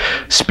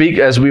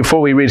 Before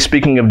we read,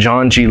 speaking of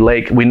John G.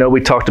 Lake, we know we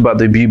talked about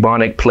the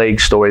bubonic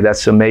plague story.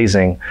 That's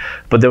amazing.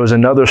 But there was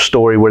another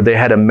story where they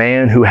had a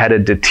man who had a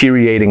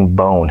deteriorating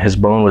bone. His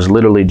bone was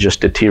literally just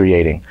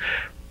deteriorating.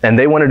 And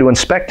they wanted to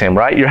inspect him,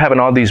 right? You're having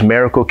all these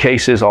miracle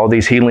cases, all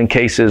these healing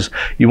cases.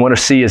 You want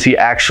to see, is he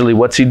actually,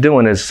 what's he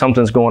doing? Is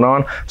something's going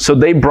on? So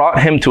they brought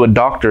him to a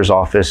doctor's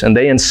office and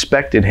they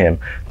inspected him.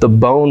 The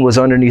bone was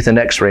underneath an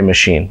x-ray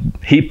machine.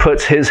 He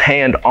puts his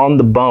hand on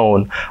the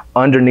bone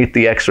underneath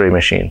the x-ray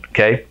machine,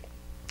 okay?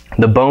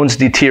 The bone's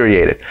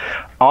deteriorated.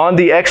 On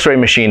the x-ray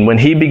machine, when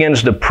he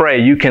begins to pray,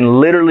 you can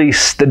literally,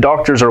 the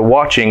doctors are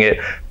watching it,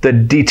 the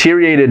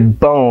deteriorated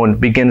bone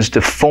begins to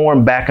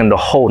form back into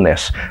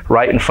wholeness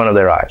right in front of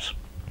their eyes.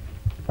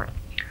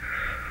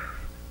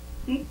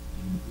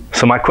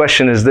 So my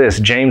question is this,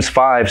 James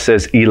 5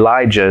 says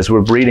Elijah, as we're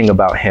reading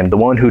about him, the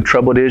one who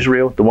troubled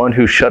Israel, the one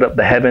who shut up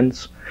the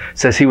heavens,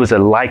 says he was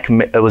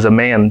a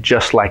man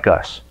just like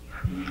us.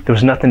 There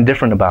was nothing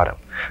different about him.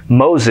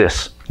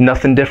 Moses,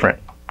 nothing different.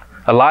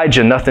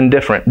 Elijah, nothing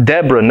different.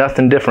 Deborah,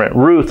 nothing different.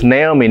 Ruth,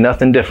 Naomi,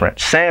 nothing different.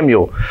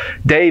 Samuel,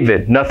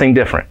 David, nothing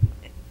different.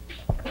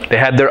 They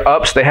had their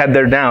ups, they had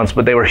their downs,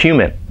 but they were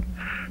human.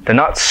 They're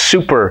not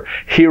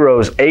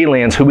superheroes,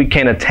 aliens who we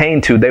can't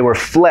attain to. They were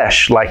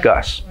flesh like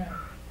us.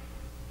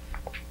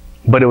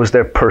 But it was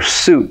their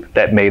pursuit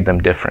that made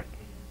them different.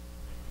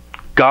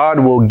 God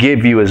will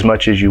give you as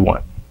much as you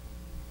want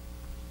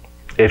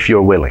if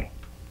you're willing.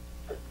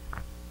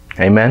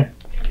 Amen?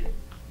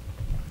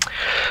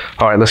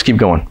 All right, let's keep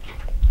going.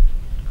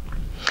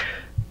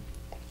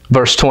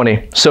 Verse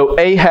 20, so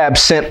Ahab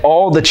sent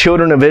all the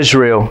children of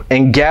Israel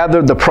and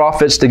gathered the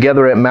prophets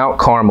together at Mount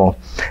Carmel.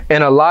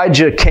 And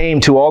Elijah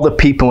came to all the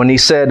people and he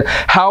said,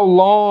 how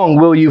long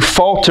will you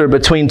falter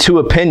between two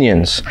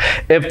opinions?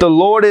 If the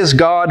Lord is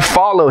God,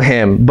 follow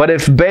him. But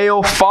if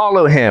Baal,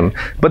 follow him.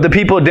 But the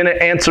people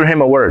didn't answer him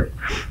a word.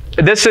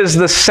 This is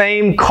the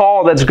same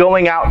call that's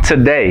going out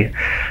today.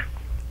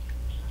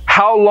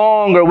 How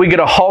long are we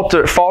going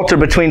to falter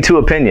between two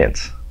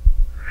opinions?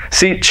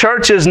 See,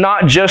 church is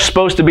not just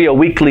supposed to be a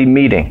weekly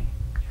meeting.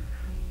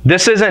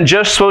 This isn't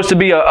just supposed to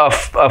be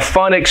a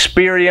fun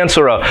experience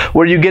or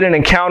where you get an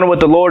encounter with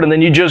the Lord and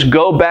then you just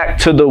go back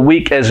to the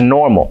week as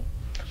normal.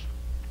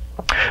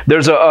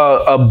 There's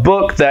a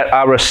book that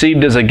I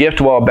received as a gift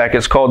a while back.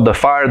 It's called The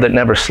Fire That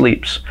Never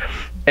Sleeps.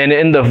 And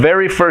in the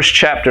very first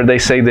chapter, they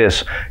say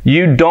this: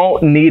 you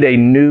don't need a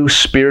new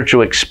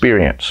spiritual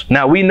experience.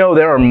 Now, we know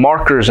there are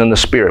markers in the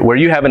Spirit where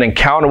you have an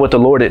encounter with the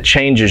Lord, it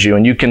changes you,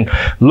 and you can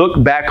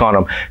look back on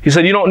them. He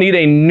said you don't need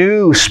a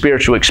new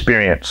spiritual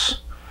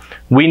experience.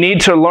 We need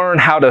to learn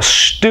how to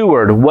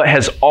steward what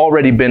has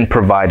already been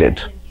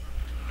provided.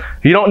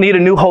 You don't need a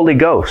new Holy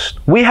Ghost.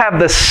 We have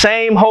the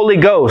same Holy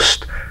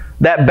Ghost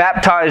that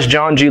baptized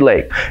John G.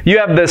 Lake. You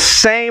have the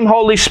same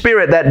Holy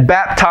Spirit that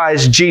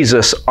baptized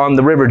Jesus on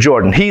the River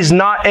Jordan. He's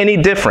not any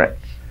different.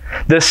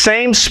 The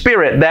same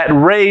Spirit that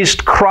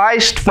raised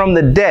Christ from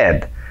the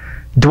dead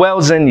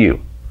dwells in you.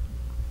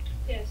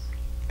 Yes.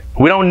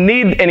 We don't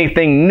need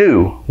anything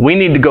new. We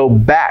need to go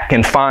back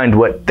and find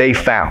what they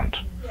found,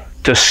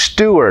 to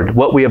steward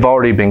what we have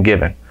already been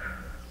given.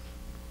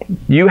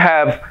 You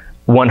have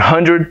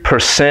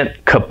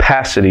 100%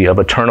 capacity of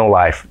eternal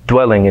life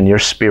dwelling in your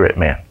spirit,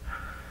 man.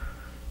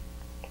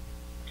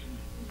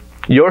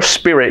 Your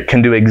spirit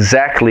can do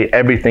exactly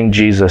everything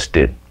Jesus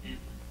did.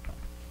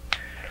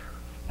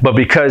 But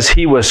because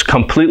he was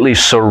completely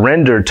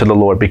surrendered to the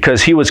Lord,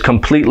 because he was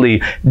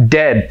completely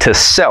dead to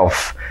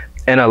self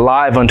and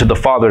alive unto the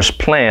Father's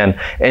plan,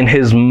 and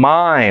his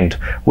mind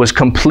was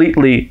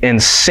completely in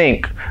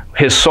sync,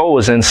 his soul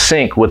was in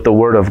sync with the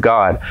Word of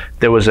God,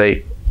 there was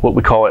what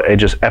we call a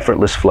just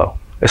effortless flow.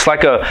 It's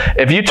like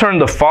if you turn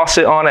the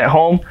faucet on at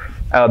home,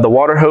 the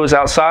water hose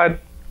outside,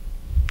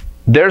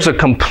 there's a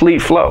complete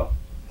flow.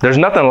 There's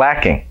nothing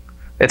lacking.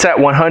 It's at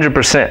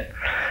 100%.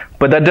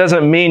 But that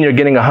doesn't mean you're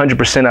getting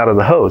 100% out of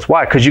the hose.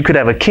 Why? Because you could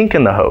have a kink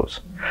in the hose.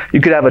 You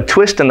could have a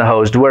twist in the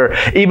hose where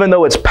even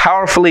though it's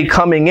powerfully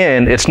coming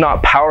in, it's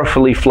not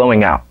powerfully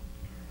flowing out.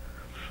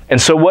 And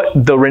so what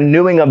the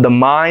renewing of the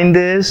mind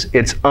is,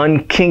 it's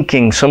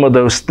unkinking some of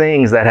those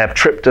things that have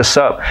tripped us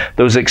up,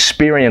 those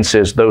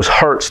experiences, those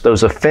hurts,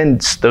 those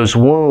offenses, those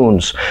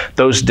wounds,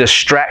 those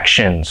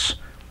distractions.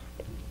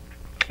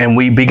 And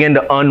we begin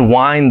to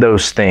unwind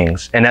those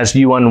things. And as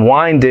you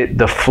unwind it,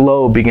 the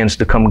flow begins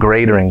to come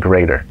greater and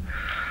greater.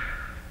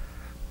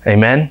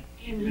 Amen?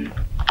 Amen.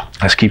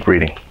 Let's keep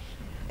reading.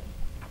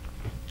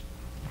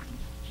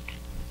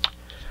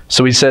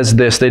 So he says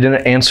this: they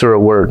didn't answer a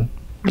word.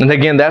 And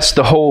again, that's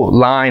the whole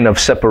line of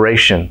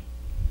separation.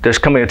 There's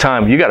coming a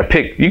time you got to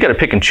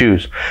pick and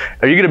choose.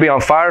 Are you going to be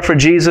on fire for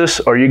Jesus,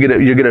 or you're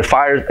going to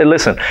fire? And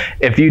listen,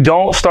 if you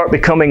don't start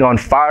becoming on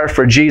fire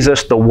for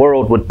Jesus, the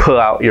world would put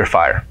out your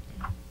fire.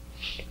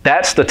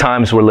 That's the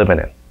times we're living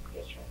in.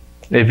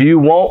 If you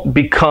won't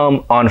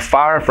become on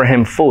fire for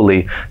him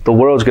fully, the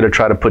world's going to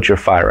try to put your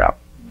fire out.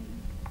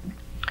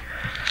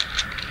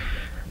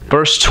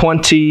 Verse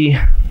 22.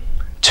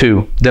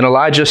 Then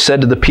Elijah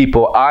said to the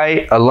people,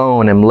 I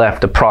alone am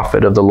left a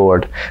prophet of the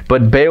Lord,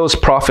 but Baal's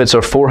prophets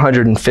are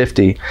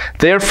 450.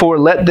 Therefore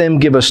let them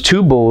give us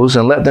 2 bulls,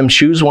 and let them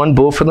choose 1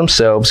 bull for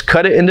themselves,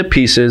 cut it into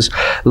pieces,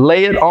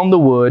 lay it on the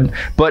wood,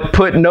 but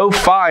put no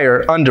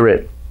fire under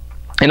it.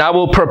 And I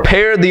will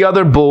prepare the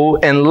other bull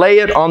and lay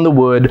it on the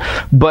wood,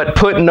 but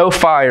put no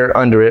fire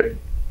under it.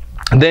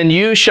 Then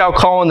you shall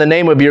call on the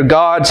name of your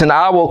gods, and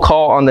I will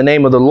call on the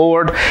name of the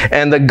Lord,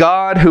 and the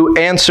God who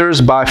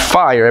answers by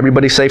fire.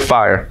 Everybody say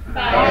fire.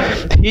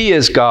 Fire. He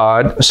is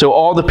God. So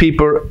all the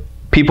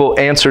people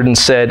answered and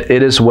said,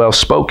 it is well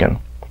spoken.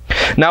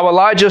 Now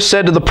Elijah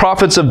said to the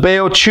prophets of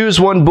Baal, choose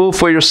 1 bull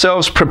for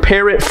yourselves,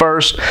 prepare it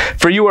first,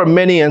 for you are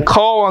many, and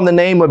call on the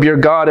name of your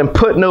God, and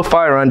put no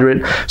fire under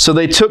it. So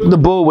they took the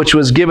bull which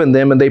was given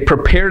them, and they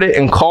prepared it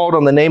and called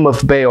on the name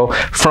of Baal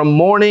from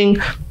morning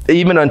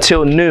even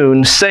until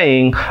noon,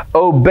 saying,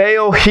 O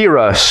Baal, hear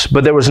us.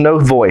 But there was no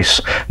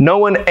voice. No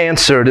one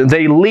answered.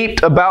 They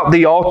leaped about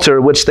the altar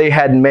which they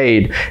had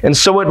made. And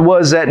so it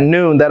was at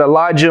noon that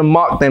Elijah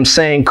mocked them,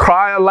 saying,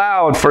 cry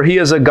aloud, for he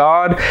is a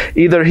god.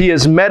 Either he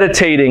is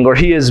meditating, or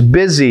he is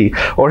busy,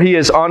 or he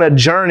is on a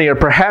journey, or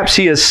perhaps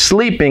he is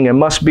sleeping and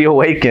must be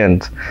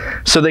awakened.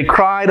 So they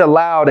cried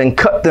aloud and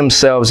cut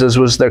themselves, as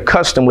was their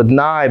custom, with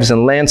knives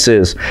and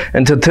lances,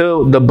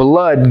 until the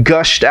blood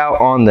gushed out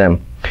on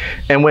them.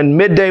 And when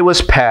midday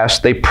was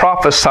past, they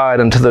prophesied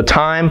until the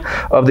time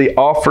of the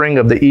offering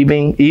of the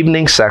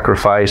evening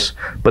sacrifice,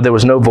 but there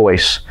was no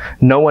voice.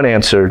 No one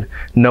answered.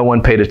 No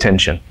one paid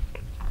attention.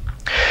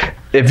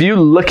 If you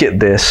look at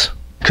this,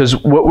 because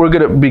what we're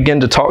going to begin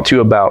to talk to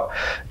you about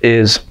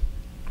is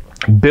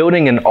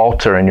building an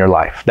altar in your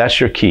life. That's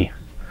your key.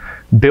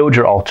 Build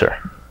your altar.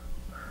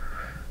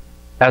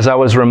 As I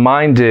was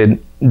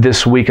reminded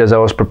this week, as I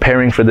was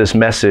preparing for this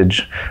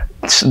message,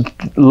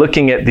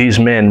 looking at these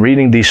men,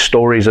 reading these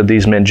stories of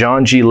these men,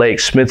 John G. Lake,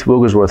 Smith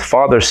Wigglesworth,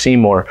 Father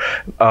Seymour,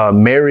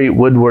 Mary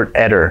Woodward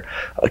Etter,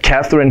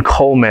 Catherine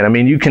Coleman. I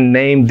mean, you can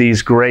name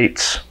these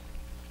greats.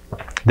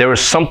 There was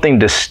something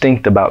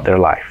distinct about their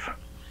life.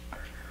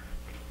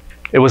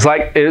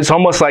 It's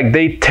almost like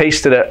they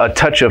tasted a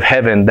touch of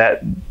heaven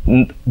that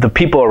the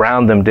people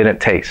around them didn't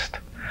taste.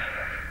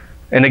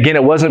 And again,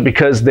 it wasn't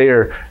because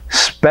they're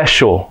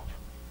special.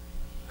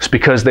 It's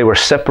because they were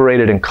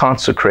separated and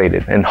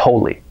consecrated and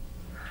holy.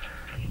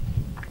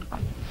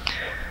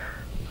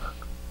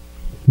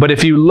 But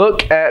if you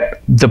look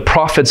at the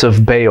prophets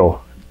of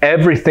Baal,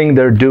 everything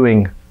they're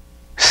doing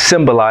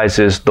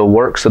symbolizes the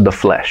works of the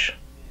flesh.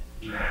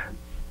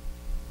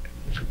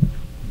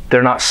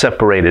 They're not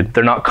separated.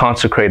 They're not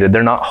consecrated.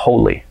 They're not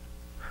holy.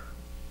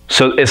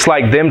 So it's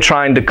like them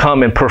trying to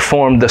come and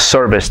perform the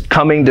service,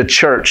 coming to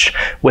church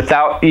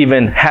without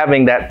even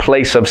having that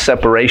place of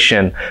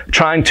separation,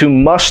 trying to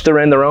muster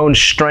in their own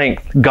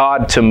strength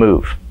God to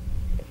move.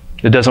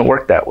 It doesn't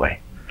work that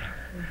way.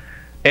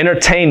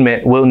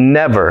 Entertainment will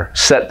never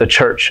set the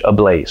church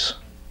ablaze.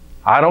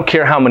 I don't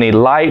care how many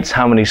lights,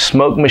 how many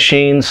smoke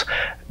machines,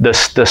 the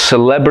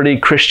celebrity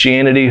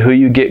Christianity, who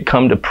you get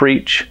come to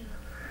preach.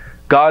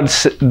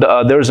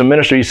 There's a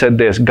minister, he said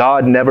this: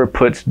 God never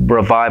puts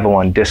revival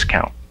on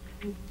discount.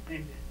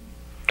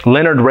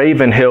 Leonard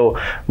Ravenhill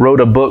wrote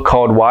a book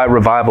called Why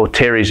Revival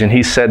Tarries, and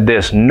he said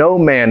this: no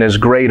man is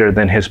greater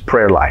than his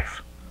prayer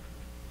life.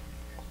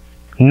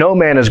 No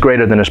man is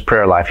greater than his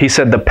prayer life. He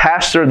said the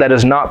pastor that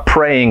is not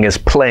praying is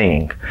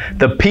playing.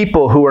 The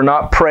people who are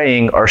not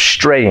praying are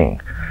straying.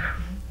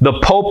 The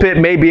pulpit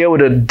may be able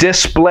to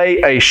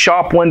display a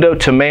shop window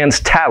to man's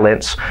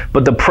talents,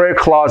 but the prayer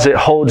closet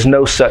holds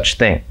no such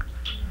thing.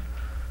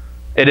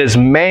 It is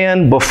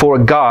man before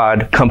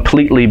God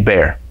completely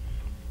bare.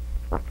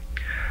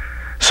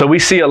 So we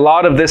see a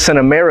lot of this in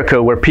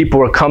America where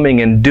people are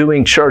coming and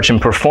doing church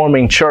and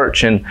performing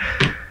church.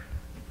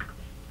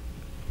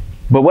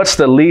 But what's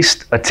the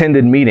least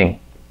attended meeting?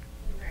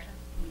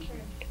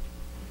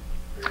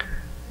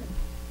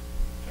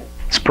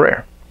 It's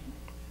prayer.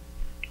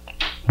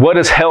 What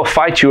does hell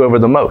fight you over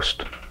the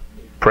most?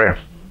 Prayer.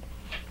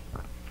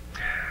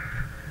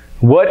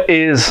 What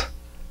is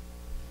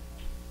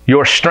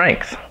your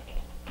strength?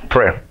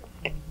 Prayer.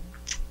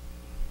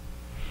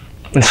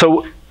 And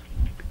so,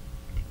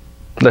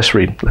 let's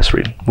read.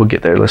 We'll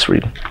get there. Let's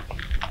read.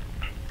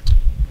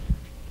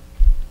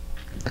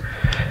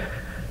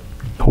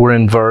 We're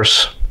in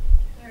verse.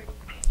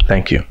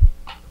 Thank you.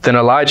 Then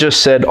Elijah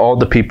said, all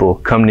the people,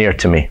 come near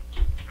to me.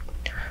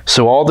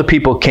 So all the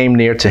people came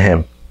near to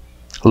him.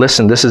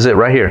 Listen, this is it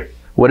right here.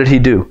 What did he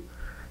do?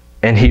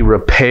 And he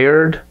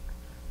repaired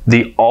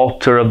the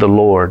altar of the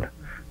Lord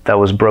that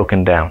was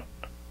broken down.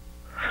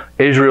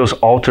 Israel's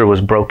altar was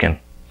broken.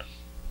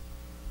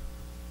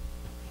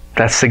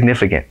 That's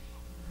significant.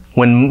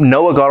 When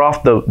Noah got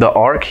off the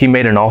ark, he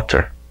made an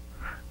altar.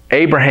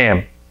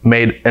 Abraham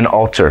made an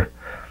altar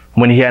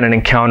when he had an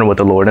encounter with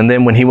the Lord. And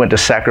then when he went to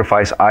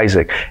sacrifice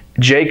Isaac,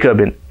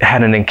 Jacob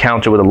had an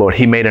encounter with the Lord.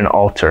 He made an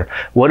altar.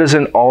 What does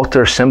an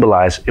altar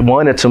symbolize?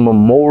 One, it's a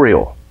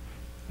memorial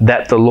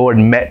that the Lord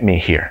met me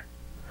here.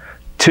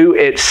 Two,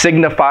 it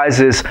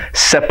signifies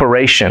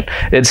separation.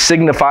 It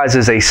signifies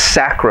a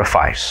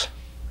sacrifice.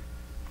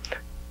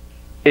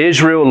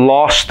 Israel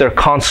lost their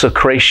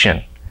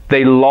consecration.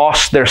 They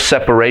lost their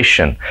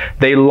separation.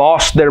 They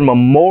lost their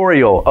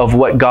memorial of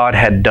what God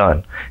had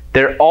done.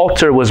 Their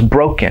altar was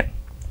broken.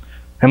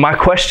 And my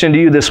question to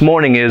you this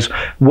morning is,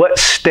 what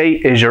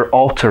state is your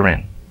altar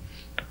in?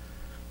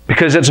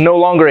 Because it's no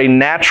longer a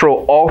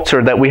natural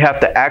altar that we have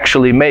to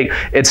actually make.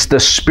 It's the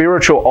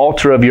spiritual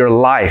altar of your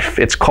life.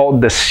 It's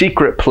called the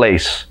secret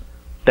place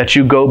that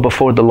you go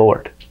before the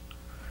Lord.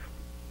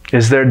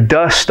 Is there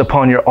dust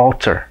upon your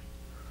altar?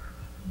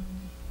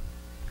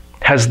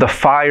 Has the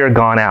fire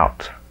gone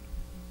out?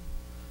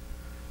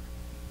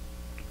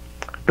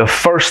 The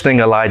first thing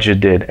Elijah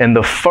did, and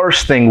the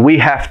first thing we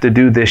have to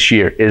do this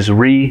year, is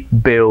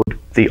rebuild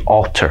the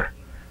altar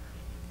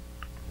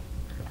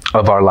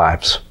of our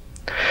lives.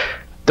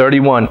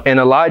 31, and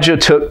Elijah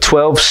took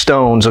 12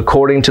 stones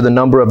according to the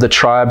number of the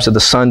tribes of the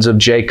sons of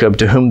Jacob,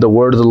 to whom the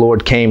word of the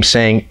Lord came,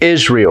 saying,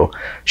 Israel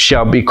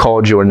shall be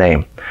called your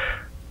name.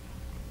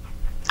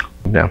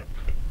 Yeah.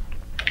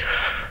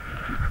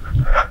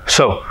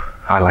 So,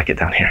 I like it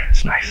down here.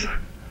 It's nice.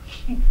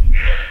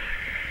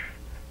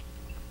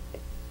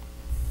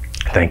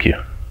 Thank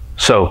you.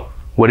 So,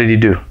 what did he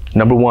do?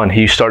 Number one,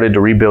 he started to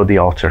rebuild the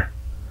altar.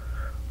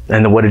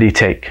 And then what did he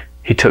take?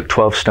 He took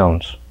 12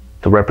 stones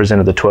that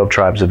represented the 12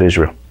 tribes of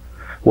Israel.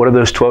 What are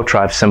those 12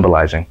 tribes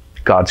symbolizing?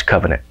 God's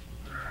covenant.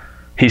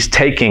 He's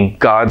taking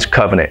God's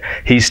covenant.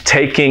 He's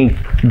taking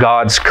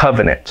God's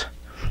covenant.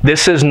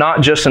 This is not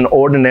just an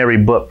ordinary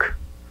book.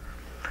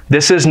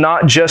 This is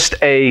not just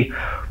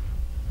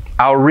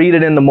I'll read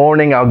it in the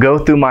morning, I'll go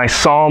through my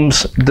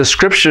Psalms. The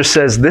scripture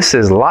says this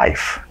is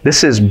life.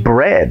 This is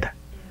bread.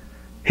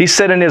 He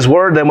said in his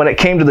word that when it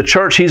came to the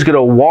church, he's going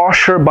to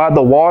wash her by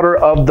the water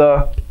of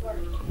the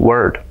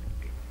word.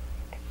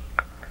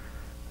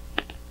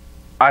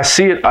 I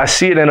see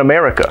it in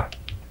America.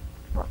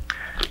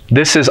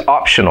 This is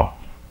optional.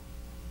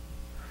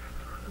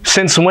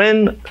 Since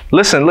when?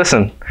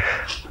 Listen.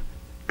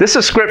 This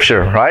is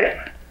scripture,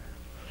 right?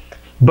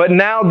 But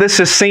now this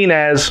is seen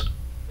as,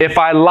 if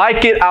I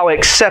like it, I'll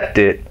accept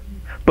it.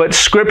 But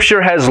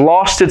scripture has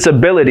lost its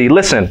ability,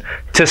 listen,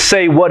 to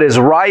say what is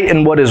right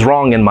and what is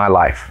wrong in my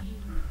life.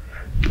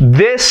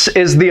 This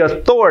is the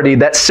authority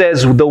that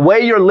says the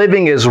way you're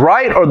living is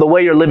right or the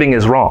way you're living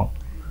is wrong.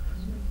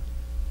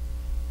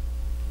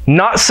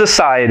 Not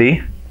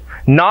society,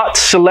 not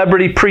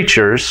celebrity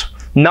preachers,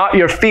 not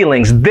your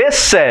feelings. This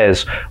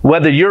says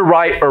whether you're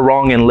right or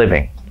wrong in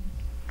living.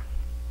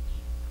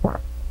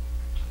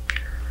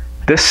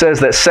 This says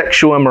that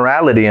sexual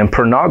immorality and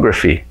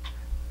pornography,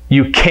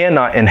 you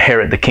cannot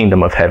inherit the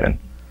kingdom of heaven.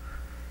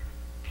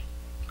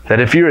 That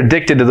if you're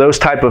addicted to those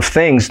type of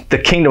things, the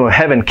kingdom of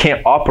heaven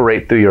can't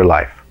operate through your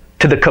life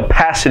to the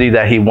capacity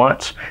that he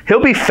wants.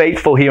 He'll be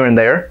faithful here and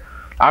there.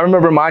 I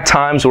remember my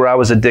times where I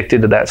was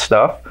addicted to that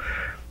stuff.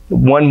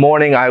 One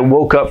morning I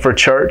woke up for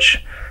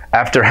church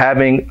after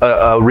having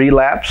a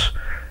relapse,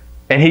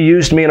 and he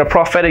used me in a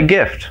prophetic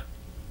gift.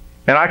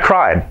 And I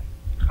cried.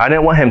 I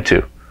didn't want him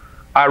to.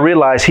 I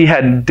realized he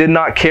did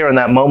not care in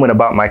that moment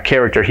about my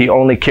character. He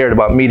only cared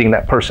about meeting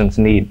that person's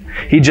need.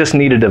 He just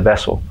needed a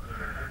vessel.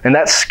 And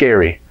that's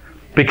scary,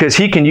 because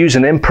he can use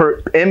an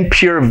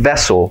impure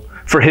vessel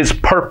for his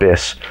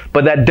purpose,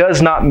 but that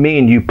does not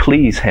mean you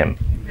please him.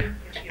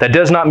 That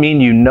does not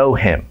mean you know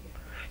him.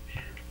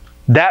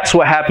 That's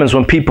what happens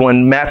when people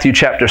in Matthew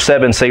chapter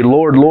 7 say,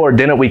 Lord, Lord,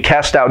 didn't we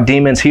cast out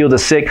demons, heal the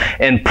sick,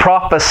 and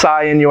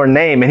prophesy in your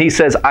name? And he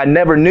says, I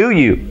never knew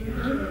you.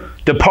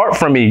 Depart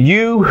from me,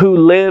 you who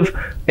live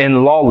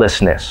in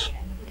lawlessness.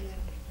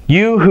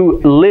 You who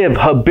live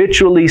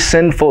habitually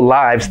sinful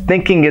lives,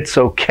 thinking it's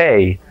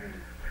okay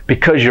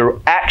because your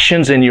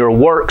actions and your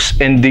works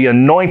and the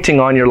anointing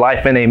on your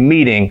life in a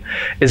meeting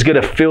is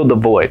going to fill the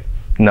void.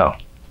 No.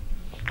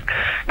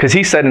 Because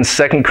he said in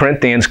 2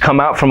 Corinthians, come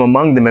out from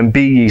among them and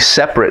be ye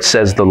separate,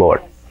 says the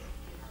Lord.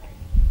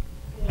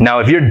 Now,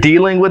 if you're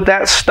dealing with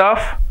that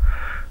stuff,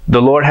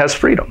 the Lord has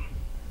freedom.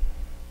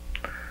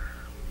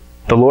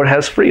 The Lord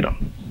has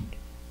freedom.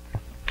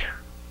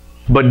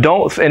 But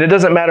and it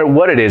doesn't matter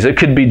what it is. It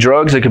could be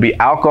drugs, it could be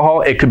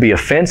alcohol, it could be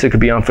offense, it could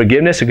be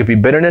unforgiveness, it could be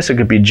bitterness, it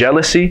could be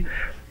jealousy,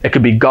 it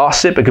could be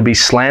gossip, it could be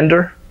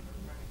slander.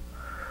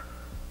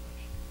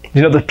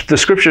 You know, the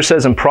scripture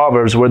says in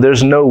Proverbs, where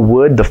there's no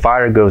wood, the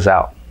fire goes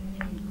out.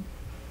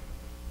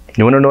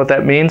 You want to know what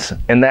that means?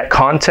 In that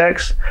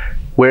context,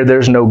 where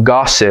there's no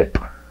gossip,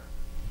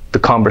 the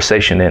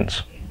conversation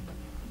ends.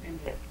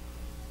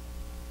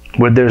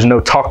 Where there's no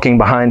talking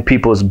behind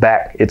people's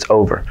back, it's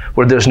over.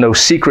 Where there's no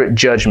secret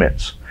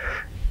judgments.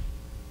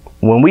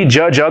 When we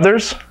judge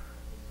others,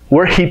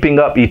 we're heaping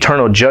up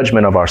eternal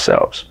judgment of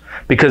ourselves.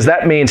 Because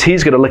that means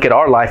he's going to look at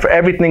our life. For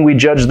everything we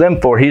judge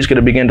them for, he's going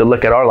to begin to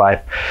look at our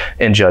life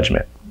in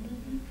judgment.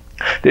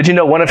 Did you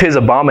know one of his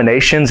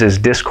abominations is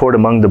discord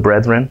among the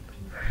brethren?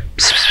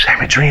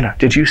 Madrina,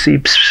 did you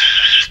see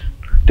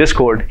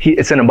discord?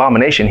 It's an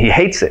abomination. He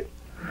hates it.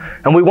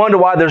 And we wonder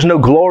why there's no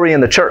glory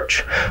in the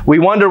church. We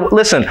wonder,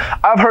 listen,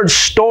 I've heard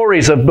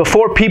stories of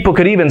before people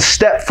could even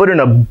step foot in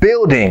a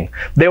building,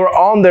 they were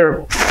on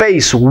their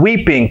face,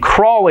 weeping,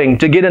 crawling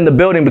to get in the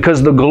building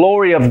because the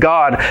glory of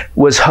God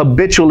was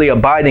habitually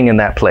abiding in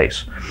that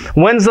place.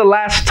 When's the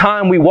last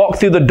time we walked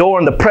through the door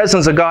and the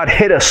presence of God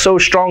hit us so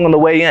strong on the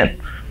way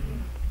in?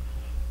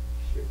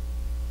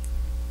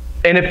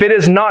 And if it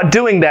is not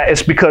doing that,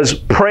 it's because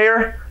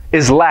prayer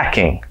is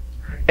lacking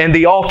and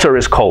the altar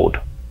is cold.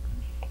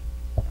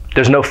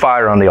 There's no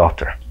fire on the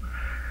altar.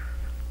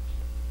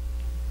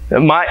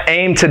 My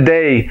aim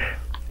today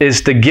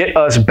is to get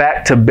us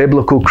back to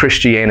biblical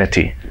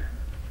Christianity.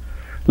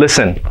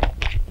 Listen,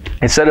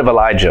 instead of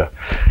Elijah,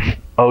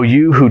 oh,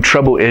 you who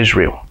trouble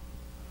Israel.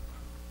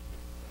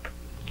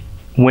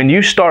 When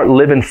you start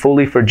living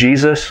fully for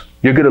Jesus,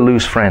 you're going to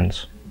lose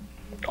friends.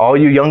 All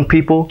you young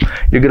people,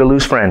 you're going to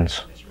lose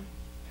friends.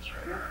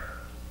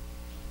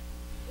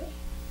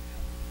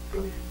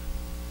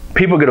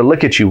 People are going to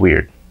look at you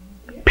weird.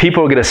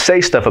 People are going to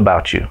say stuff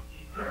about you.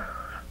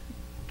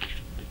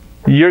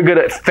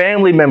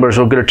 Family members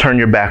are going to turn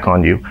your back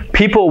on you.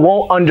 People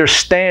won't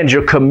understand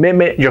your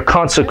commitment, your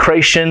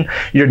consecration,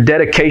 your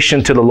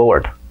dedication to the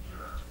Lord.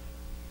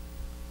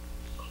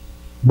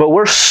 But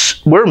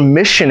we're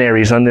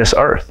missionaries on this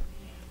earth.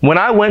 When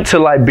I went to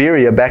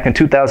Liberia back in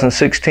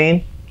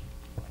 2016,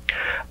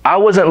 I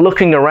wasn't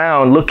looking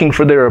around looking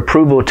for their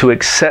approval to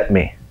accept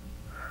me.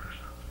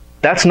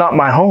 That's not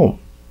my home.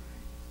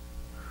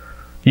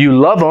 You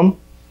love them.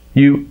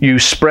 You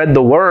spread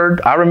the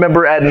word. I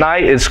remember at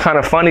night, it's kind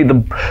of funny,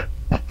 the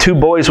two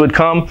boys would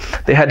come,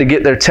 they had to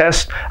get their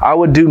test. I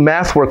would do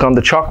math work on the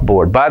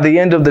chalkboard. By the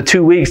end of the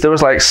 2 weeks, there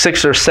was like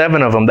 6 or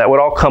 7 of them that would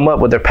all come up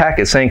with their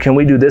packet saying, can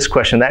we do this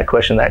question, that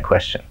question, that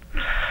question?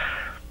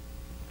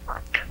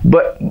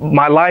 But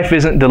my life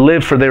isn't to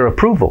live for their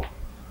approval.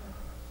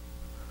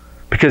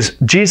 Because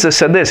Jesus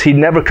said this, he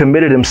never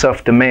committed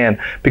himself to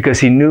man because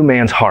he knew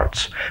man's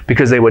hearts.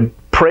 Because they would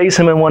praise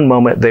him in one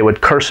moment, they would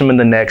curse him in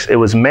the next. It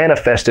was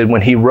manifested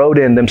when he wrote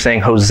in them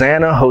saying,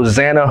 Hosanna,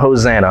 Hosanna,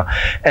 Hosanna.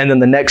 And then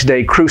the next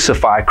day,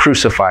 crucify,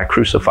 crucify,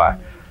 crucify.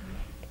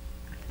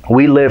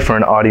 We live for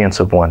an audience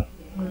of one.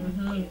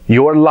 Mm-hmm.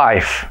 Your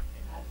life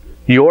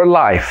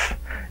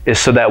is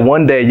so that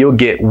one day you'll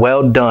get,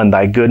 well done,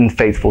 thy good and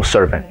faithful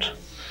servant.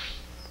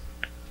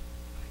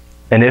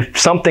 And if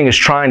something is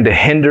trying to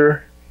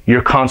hinder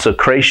your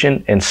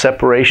consecration and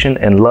separation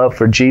and love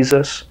for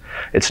Jesus,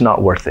 it's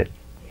not worth it.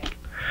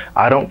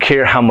 I don't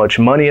care how much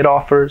money it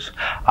offers.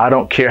 I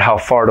don't care how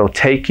far it'll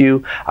take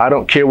you. I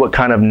don't care what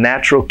kind of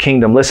natural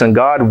kingdom. Listen,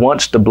 God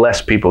wants to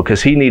bless people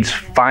because he needs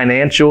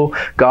financial,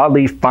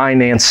 godly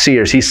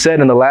financiers. He said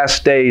in the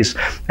last days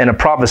in a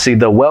prophecy,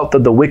 the wealth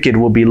of the wicked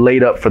will be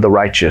laid up for the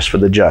righteous, for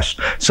the just.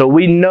 So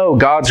we know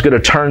God's going to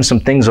turn some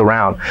things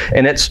around.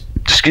 And it's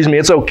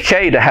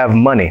okay to have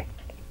money.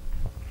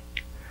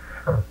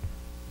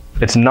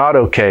 It's not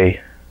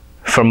okay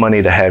for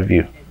money to have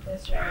you,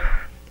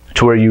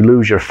 to where you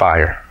lose your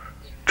fire,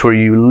 to where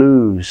you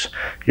lose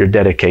your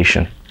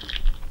dedication.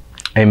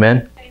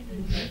 Amen?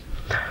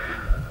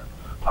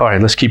 All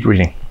right, let's keep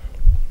reading.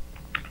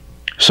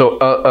 So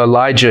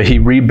Elijah, he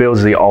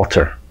rebuilds the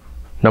altar.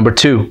 Number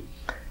 2,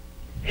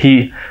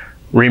 he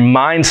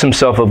reminds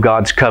himself of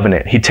God's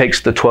covenant. He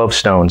takes the 12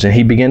 stones and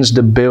he begins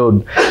to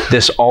build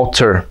this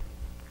altar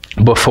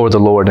before the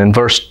Lord. In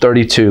verse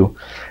 32,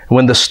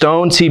 when the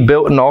stones, he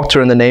built an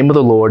altar in the name of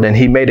the Lord, and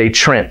he made a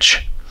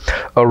trench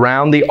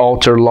around the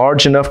altar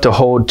large enough to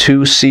hold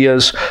 2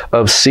 seahs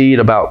of seed,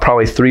 about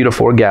probably 3 to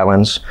 4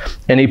 gallons.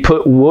 And he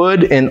put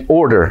wood in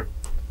order.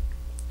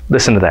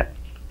 Listen to that.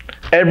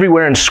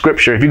 Everywhere in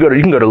Scripture, if you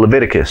can go to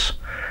Leviticus.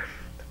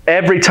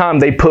 Every time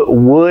they put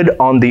wood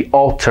on the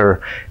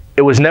altar,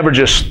 it was never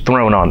just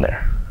thrown on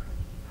there.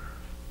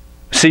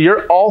 See,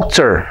 your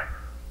altar,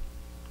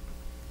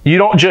 you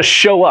don't just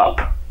show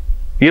up.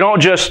 You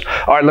don't just,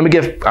 all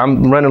right,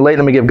 I'm running late,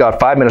 let me give God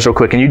 5 minutes real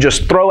quick. And you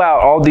just throw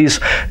out all these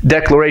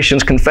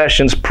declarations,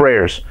 confessions,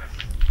 prayers.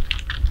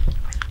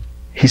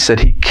 He said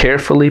he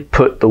carefully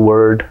put the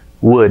word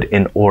wood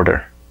in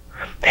order.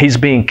 He's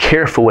being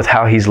careful with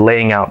how he's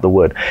laying out the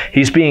wood.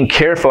 He's being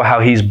careful how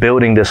he's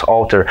building this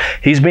altar.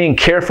 He's being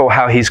careful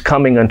how he's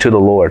coming unto the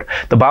Lord.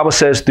 The Bible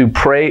says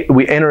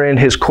we enter in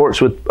his courts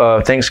with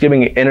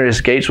thanksgiving, enter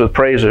his gates with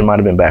praise. Or it might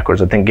have been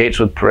backwards. I think gates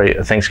with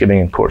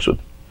thanksgiving and courts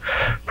with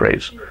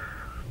praise.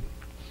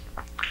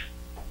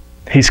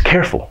 He's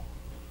careful.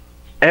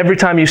 Every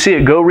time you see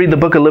it, go read the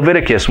book of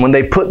Leviticus. When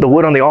they put the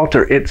wood on the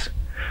altar,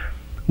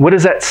 what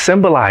is that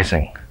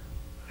symbolizing?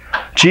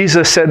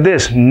 Jesus said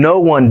this,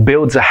 no one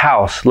builds a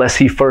house lest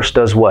he first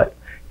does what?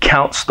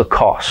 Counts the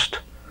cost.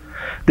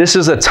 This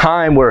is a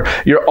time where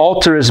your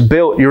altar is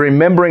built. You're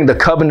remembering the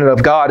covenant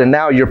of God, and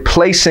now you're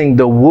placing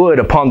the wood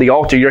upon the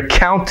altar. You're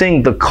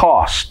counting the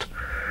cost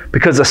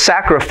because a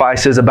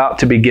sacrifice is about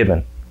to be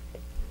given.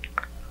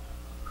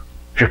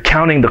 You're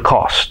counting the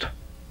cost.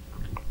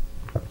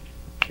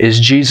 Is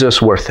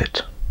Jesus worth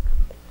it?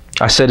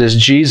 I said, is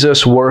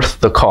Jesus worth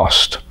the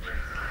cost?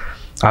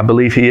 I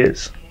believe he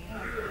is.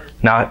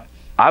 Now,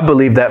 I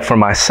believe that for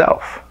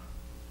myself,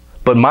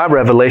 but my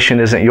revelation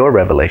isn't your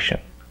revelation.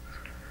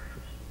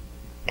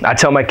 I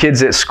tell my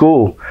kids at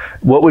school,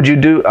 what would you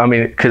do? I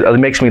mean, 'cause it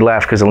makes me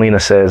laugh because Alina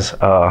says,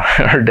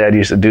 her dad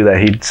used to do that.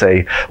 He'd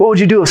say, what would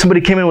you do if somebody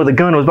came in with a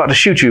gun and was about to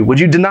shoot you? Would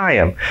you deny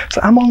him?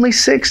 So, I'm only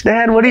 6,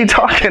 Dad. What are you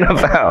talking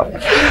about?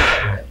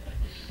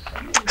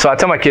 So I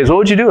tell my kids, what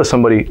would you do if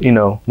somebody,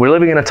 we're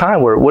living in a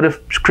time where what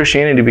if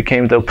Christianity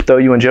became to throw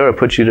you in jail or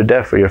put you to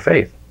death for your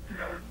faith?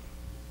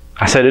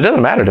 I said, it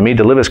doesn't matter to me.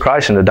 To live as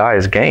Christ and to die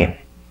is gain.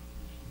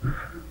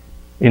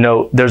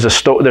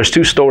 There's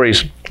 2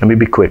 stories. Let me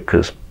be quick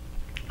because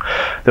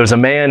there's a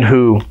man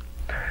who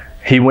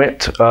he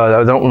went,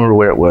 I don't remember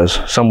where it was,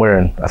 somewhere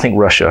in, I think,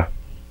 Russia.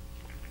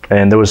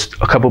 And there was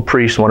a couple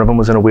priests. One of them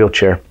was in a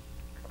wheelchair.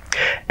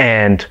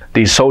 And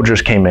these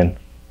soldiers came in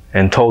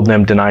and told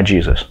them, deny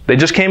Jesus. They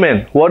just came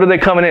in. What are they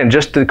coming in?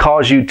 Just to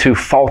cause you to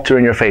falter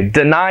in your faith.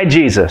 Deny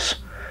Jesus.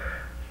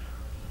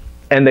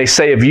 And they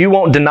say, if you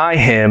won't deny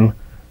him,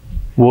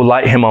 we'll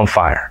light him on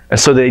fire. And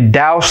so they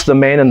douse the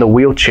man in the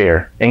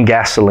wheelchair in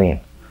gasoline.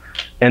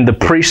 And the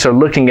priests are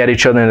looking at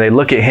each other, and they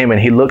look at him, and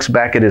he looks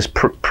back at his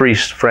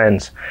priest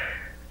friends.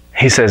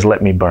 He says,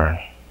 let me burn.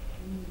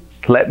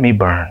 Let me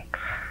burn.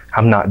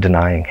 I'm not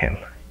denying him.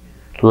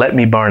 Let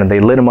me burn. And they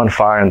lit him on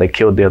fire, and they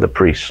killed the other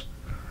priests.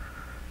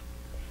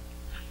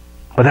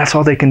 But that's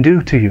all they can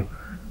do to you.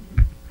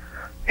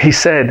 He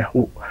said,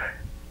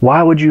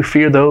 why would you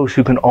fear those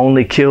who can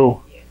only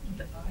kill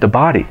the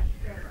body?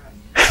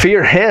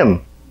 Fear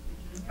him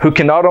who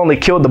can not only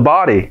kill the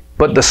body,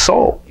 but the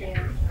soul.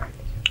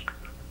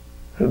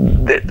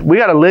 We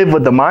got to live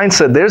with the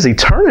mindset there's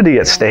eternity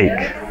at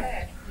stake.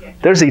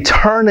 There's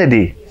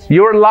eternity.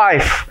 Your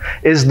life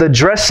is the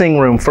dressing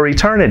room for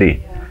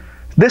eternity.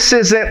 This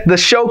isn't the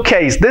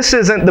showcase. This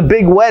isn't the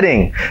big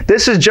wedding.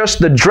 This is just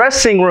the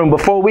dressing room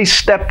before we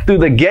step through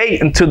the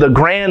gate into the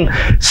grand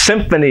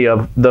symphony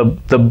of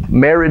the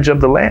marriage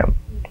of the Lamb.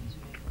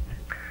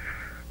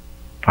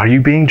 Are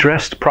you being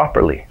dressed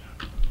properly?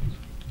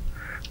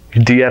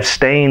 Do you have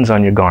stains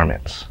on your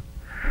garments?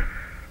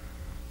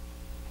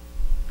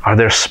 Are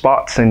there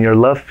spots in your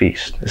love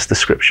feast, as the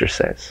scripture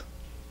says?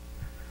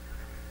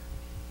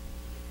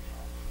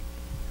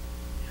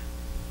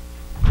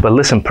 But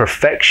listen,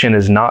 perfection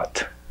is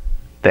not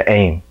the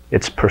aim.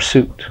 It's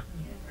pursuit.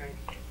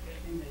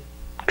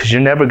 Because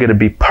you're never going to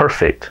be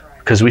perfect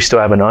because we still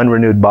have an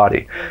unrenewed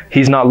body.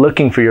 He's not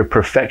looking for your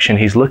perfection.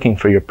 He's looking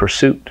for your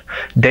pursuit.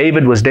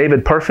 Was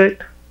David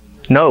perfect?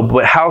 No,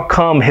 but how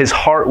come his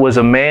heart was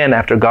a man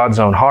after God's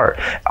own heart?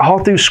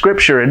 All through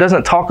Scripture, it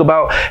doesn't talk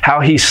about how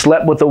he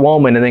slept with a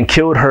woman and then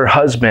killed her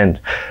husband.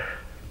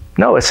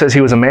 No, it says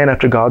he was a man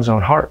after God's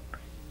own heart.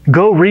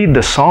 Go read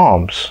the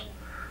Psalms.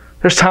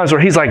 There's times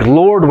where he's like,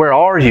 Lord, where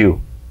are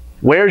you?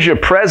 Where's your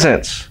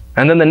presence?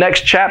 And then the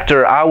next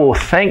chapter, I will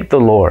thank the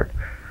Lord.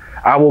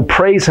 I will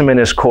praise him in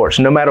his courts,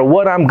 no matter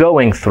what I'm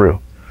going through.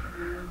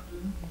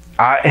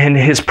 And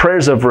his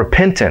prayers of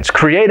repentance,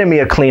 create in me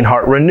a clean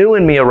heart, renew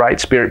in me a right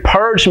spirit,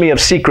 purge me of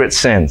secret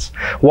sins,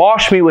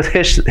 wash me with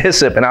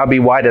hyssop, and I'll be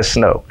white as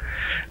snow.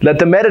 Let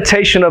the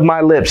meditation of my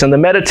lips and the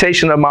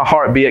meditation of my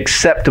heart be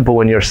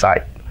acceptable in your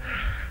sight.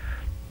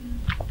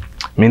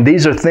 I mean,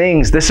 these are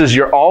things, this is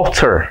your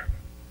altar.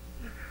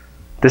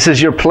 This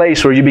is your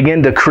place where you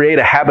begin to create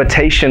a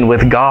habitation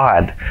with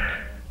God.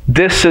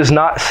 This is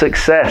not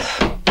success.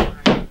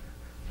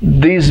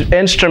 These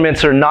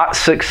instruments are not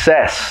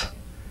success.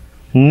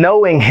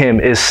 Knowing him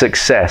is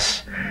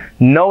success.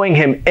 Knowing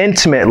him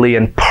intimately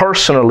and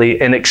personally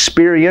and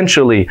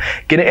experientially.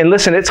 And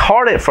listen, it's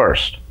hard at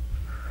first.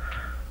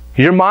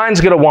 Your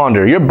mind's going to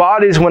wander. Your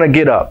body's going to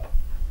get up.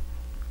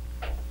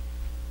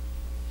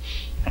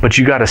 But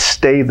you got to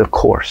stay the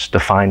course to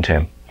find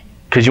him.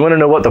 Because you want to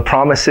know what the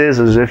promise is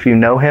if you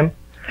know him?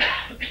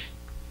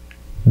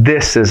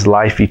 This is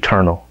life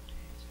eternal,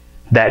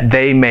 that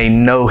they may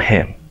know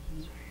him.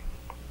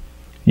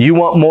 You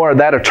want more of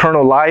that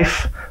eternal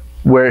life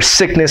where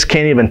sickness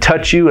can't even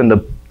touch you and the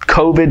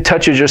COVID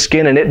touches your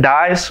skin and it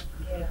dies?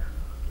 Yeah.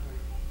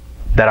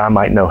 That I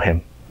might know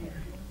him.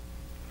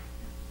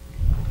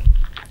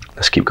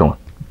 Let's keep going.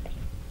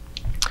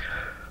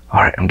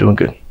 All right, I'm doing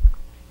good.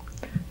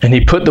 And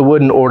he put the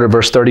wood in order,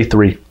 verse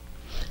 33,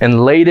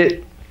 and laid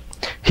it.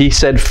 He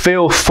said,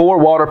 fill 4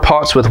 water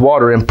pots with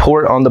water and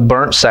pour it on the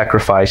burnt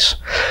sacrifice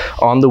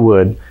on the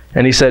wood.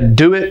 And he said,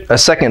 do it a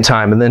second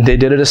time. And then they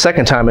did it a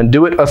second time, and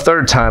do it a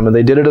third time. And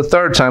they did it a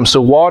third time.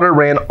 So water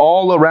ran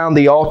all around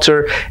the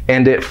altar,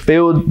 and it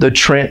filled the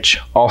trench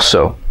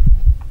also.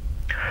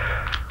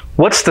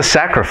 What's the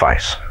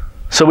sacrifice?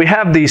 So we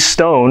have these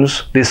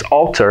stones, this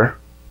altar,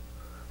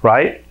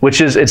 right?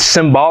 It's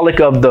symbolic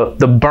of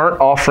the burnt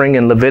offering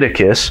in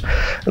Leviticus.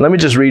 And let me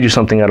just read you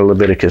something out of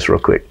Leviticus real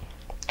quick.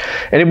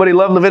 Anybody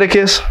love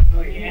Leviticus?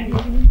 Oh,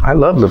 yeah. I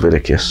love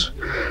Leviticus.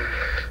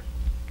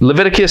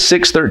 Leviticus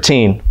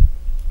 6:13.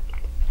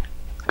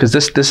 Because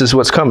this is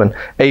what's coming.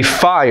 A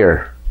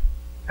fire.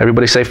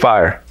 Everybody say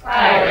fire.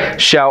 Fire.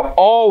 Shall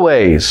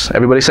always,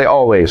 everybody say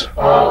always,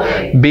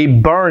 be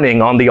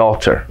burning on the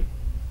altar.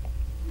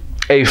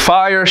 A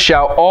fire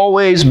shall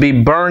always be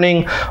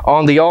burning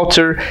on the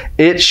altar.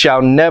 It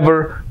shall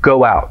never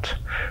go out.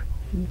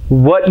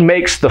 What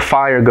makes the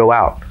fire go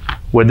out?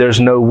 Where there's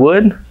no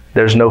wood,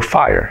 there's no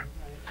fire.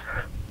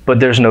 But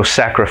there's no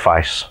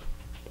sacrifice.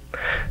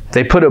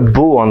 They put a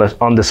bull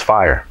on this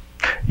fire.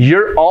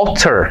 Your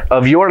altar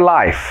of your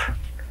life,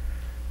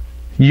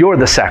 you're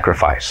the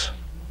sacrifice.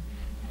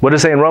 What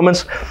does it say in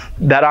Romans?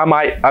 That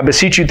I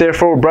beseech you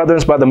therefore, brethren,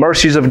 by the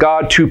mercies of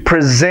God, to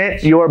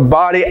present your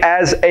body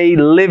as a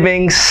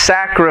living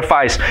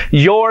sacrifice.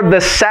 You're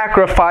the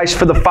sacrifice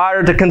for the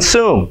fire to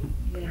consume.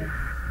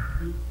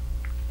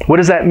 What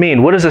does that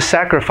mean? What is a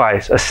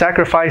sacrifice? A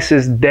sacrifice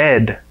is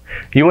dead.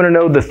 You want to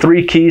know the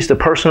 3 keys to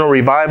personal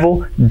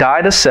revival?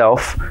 Die to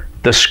self,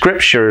 the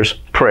Scriptures,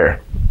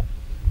 prayer.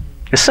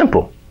 It's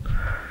simple.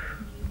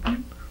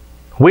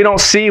 We don't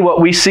see what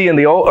we see on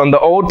the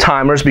old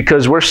timers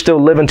because we're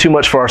still living too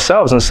much for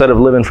ourselves instead of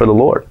living for the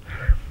Lord.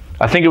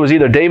 I think it was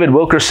either David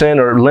Wilkerson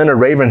or Leonard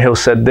Ravenhill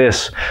said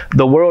this: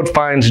 the world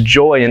finds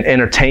joy in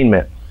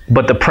entertainment,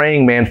 but the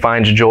praying man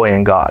finds joy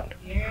in God.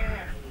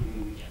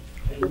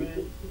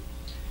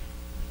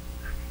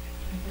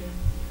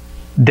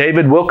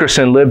 David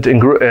Wilkerson lived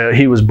in,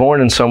 he was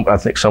born in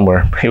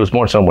somewhere. He was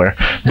born somewhere.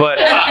 But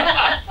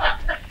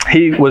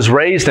he was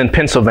raised in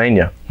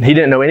Pennsylvania. He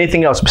didn't know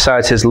anything else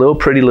besides his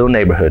pretty little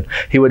neighborhood.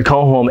 He would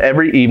come home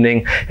every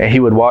evening and he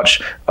would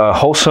watch a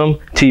wholesome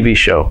TV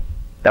show.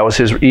 That was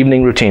his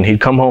evening routine. He'd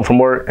come home from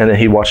work and then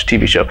he'd watch a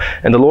TV show.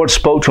 And the Lord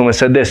spoke to him and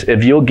said this: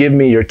 if you'll give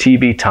me your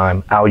TV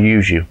time, I'll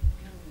use you.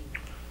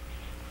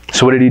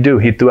 So what did he do?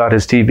 He threw out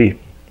his TV.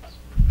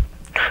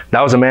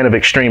 That was a man of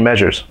extreme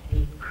measures.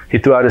 He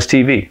threw out his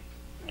TV.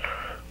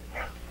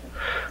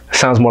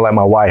 Sounds more like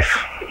my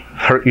wife.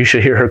 You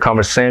should hear her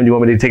conversation. Sam, do you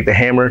want me to take the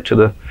hammer to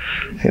the,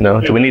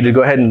 do we need to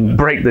go ahead and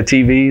break the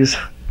TVs?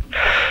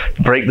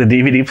 Break the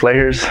DVD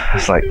players?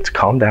 It's like,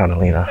 calm down,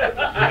 Alina.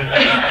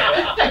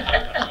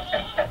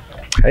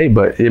 Hey,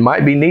 but it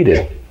might be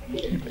needed.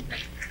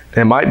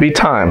 It might be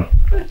time.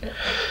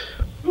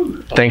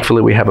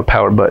 Thankfully, we have a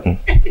power button.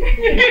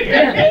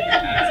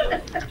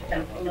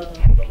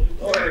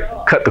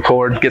 cut the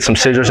cord, get some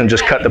scissors and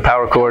just cut the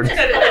power cord.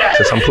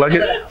 Just unplug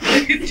it.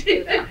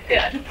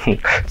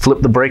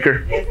 Flip the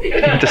breaker.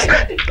 Just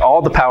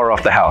all the power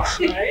off the house.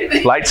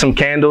 Light some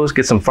candles,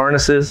 get some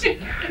furnaces.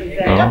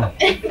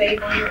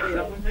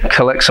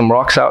 Collect some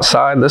rocks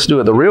outside. Let's do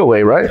it the real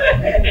way, right?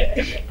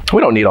 We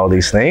don't need all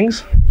these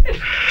things.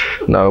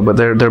 No, but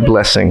they're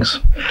blessings.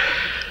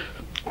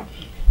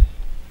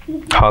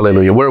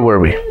 Hallelujah. Where were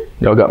we?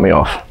 Y'all got me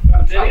off.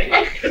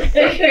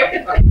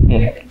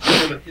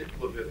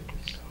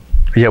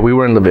 Yeah, we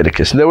were in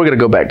Leviticus. Then we're going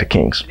to go back to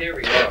Kings.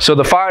 So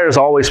the fire is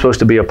always supposed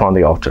to be upon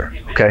the altar,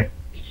 okay?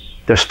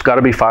 There's got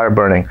to be fire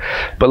burning.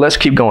 But let's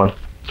keep going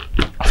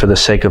for the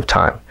sake of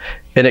time.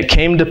 And it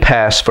came to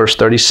pass, verse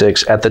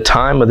 36, at the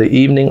time of the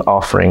evening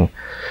offering,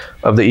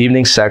 of the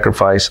evening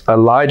sacrifice,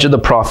 Elijah the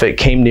prophet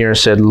came near and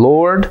said,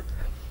 Lord,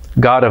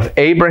 God of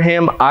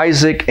Abraham,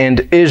 Isaac,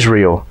 and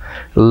Israel,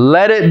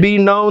 let it be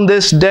known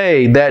this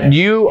day that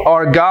you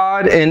are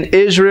God in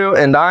Israel,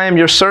 and I am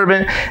your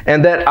servant,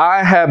 and that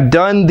I have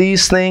done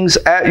these things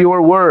at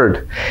your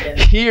word.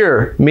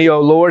 Hear me,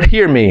 O Lord,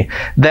 hear me,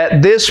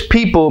 that this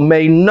people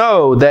may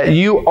know that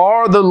you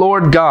are the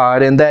Lord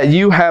God, and that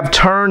you have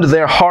turned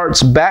their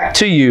hearts back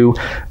to you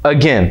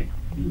again.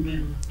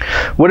 Amen.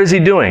 What is he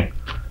doing?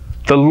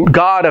 The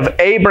God of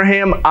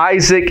Abraham,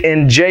 Isaac,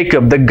 and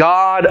Jacob, the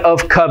God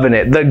of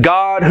covenant, the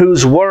God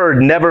whose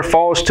word never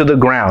falls to the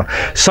ground.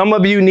 Some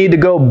of you need to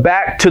go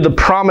back to the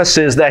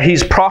promises that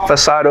he's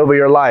prophesied over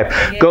your life.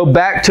 Yeah. Go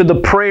back to the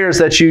prayers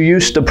that you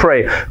used to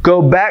pray.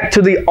 Go back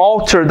to the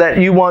altar that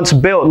you once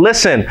built.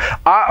 Listen,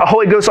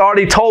 Holy Ghost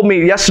already told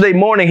me yesterday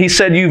morning, he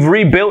said, you've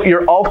rebuilt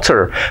your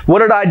altar. What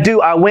did I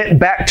do? I went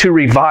back to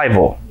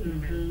revival.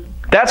 Mm-hmm.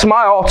 That's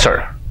my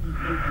altar.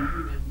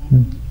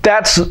 Mm-hmm.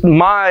 That's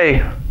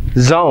my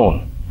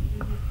zone.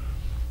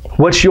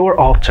 What's your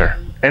altar?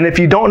 And if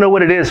you don't know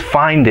what it is,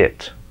 find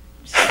it.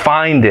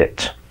 Find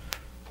it.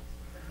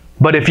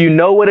 But if you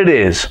know what it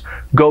is,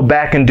 go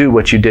back and do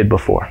what you did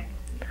before.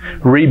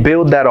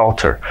 Rebuild that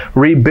altar.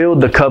 Rebuild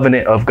the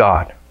covenant of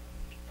God.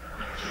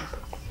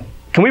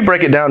 Can we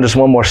break it down just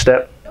one more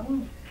step?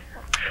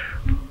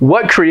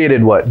 What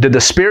created what? Did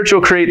the spiritual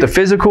create the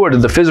physical, or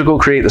did the physical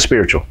create the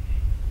spiritual?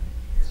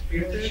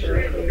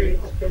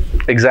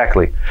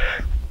 Exactly.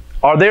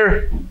 Are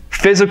there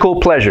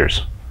physical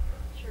pleasures?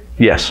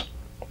 Yes.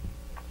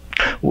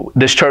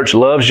 This church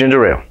loves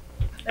ginger ale.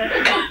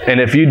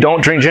 And if you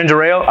don't drink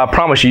ginger ale, I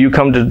promise you, you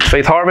come to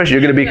Faith Harvest, you're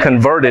going to be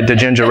converted to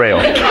ginger ale.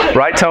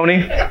 Right,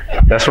 Tony?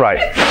 That's right.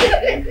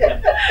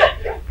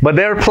 But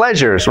there are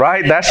pleasures,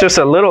 right? That's just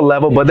a little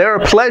level, but there are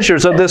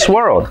pleasures of this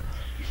world.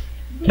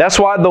 That's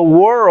why the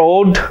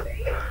world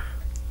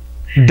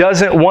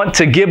doesn't want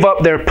to give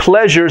up their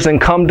pleasures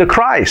and come to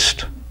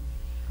Christ.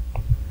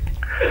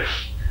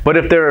 But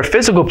if there are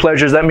physical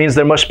pleasures, that means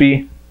there must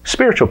be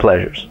spiritual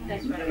pleasures.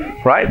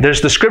 That's right?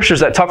 There's the scriptures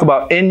that talk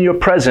about in your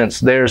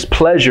presence, there's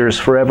pleasures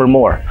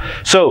forevermore.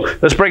 So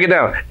let's break it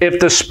down. If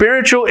the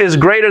spiritual is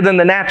greater than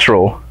the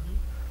natural,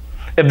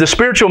 if the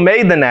spiritual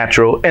made the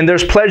natural, and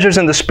there's pleasures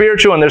in the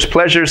spiritual and there's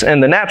pleasures in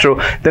the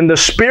natural, then the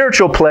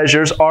spiritual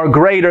pleasures are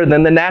greater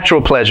than the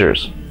natural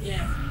pleasures.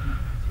 Yeah.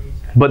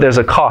 But there's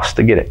a cost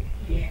to get it.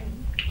 Yeah.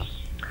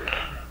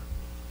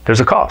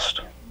 There's a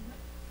cost.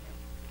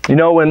 You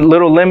know, when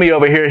little Lemmy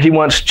over here, he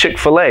wants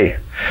Chick-fil-A.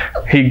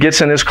 He gets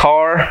in his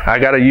car. I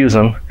got to use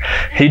him.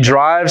 He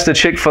drives to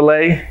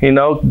Chick-fil-A, you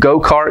know,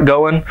 go-kart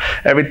going,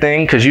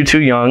 everything, because you're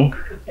too young.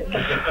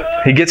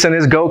 He gets in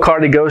his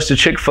go-kart. He goes to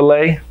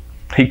Chick-fil-A.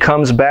 He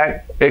comes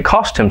back. It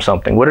cost him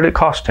something. What did it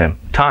cost him?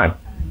 Time.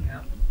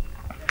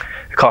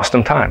 It cost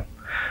him time.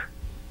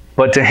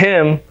 But to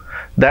him,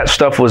 that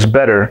stuff was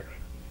better.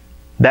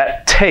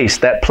 That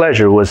taste, that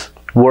pleasure was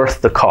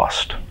worth the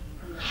cost.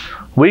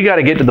 We got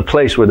to get to the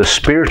place where the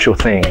spiritual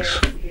things.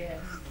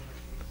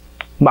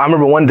 I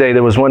remember one day,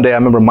 I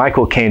remember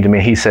Michael came to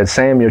me. He said,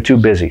 Sam, you're too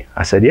busy.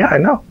 I said, yeah, I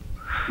know.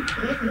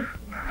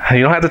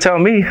 You don't have to tell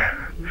me.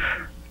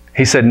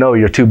 He said, no,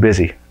 you're too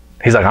busy.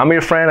 He's like, I'm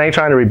your friend. I ain't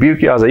trying to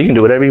rebuke you. I was like, you can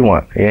do whatever you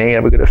want. You ain't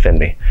ever going to offend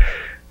me.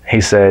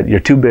 He said, you're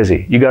too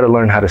busy. You got to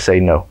learn how to say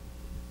no.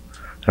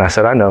 And I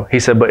said, I know. He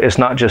said, but it's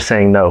not just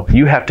saying no.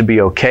 You have to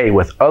be okay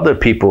with other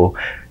people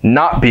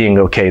not being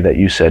okay that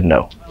you said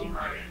no.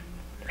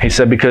 He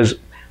said, because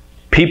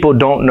people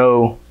don't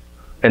know,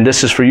 and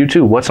this is for you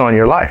too, what's on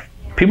your life.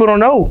 People don't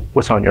know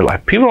what's on your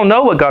life. People don't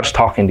know what God's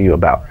talking to you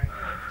about.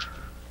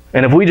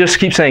 And if we just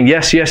keep saying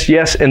yes, yes,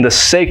 yes, in the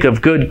sake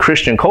of good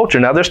Christian culture,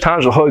 now there's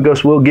times the Holy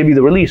Ghost will give you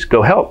the release.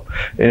 Go help.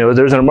 You know, if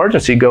there's an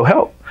emergency, go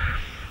help.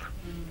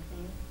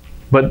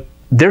 But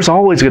there's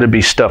always going to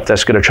be stuff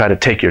that's going to try to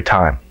take your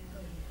time.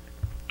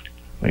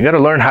 You got to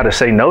learn how to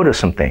say no to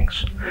some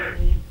things.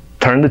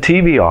 Turn the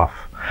TV off.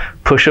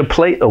 Push a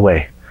plate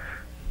away.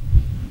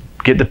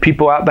 Get the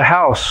people out the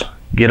house.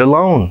 Get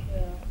alone.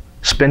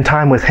 Spend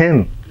time with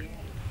Him.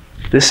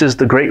 This is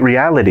the great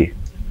reality.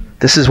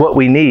 This is what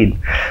we need.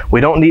 We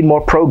don't need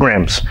more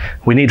programs.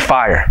 We need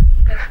fire.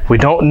 We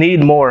don't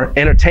need more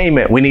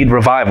entertainment. We need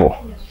revival.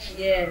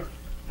 Yes.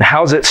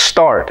 How does it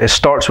start? It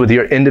starts with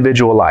your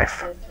individual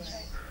life.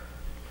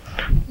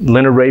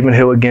 Leonard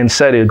Ravenhill again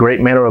said, a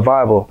great man of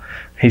revival.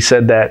 He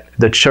said that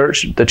the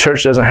church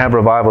doesn't have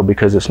revival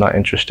because it's not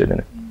interested in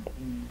it.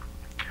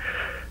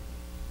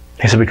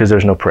 He said, because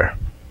there's no prayer.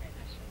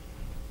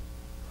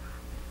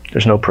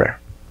 There's no prayer.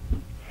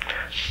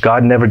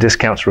 God never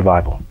discounts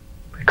revival.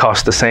 It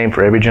costs the same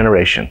for every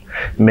generation.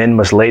 Men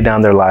must lay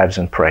down their lives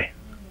and pray.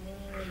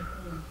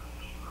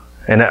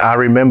 And I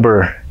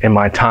remember in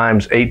my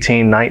times,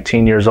 18,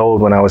 19 years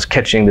old, when I was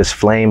catching this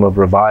flame of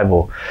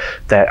revival,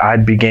 that I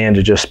began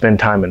to just spend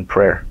time in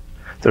prayer.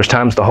 There's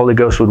times the Holy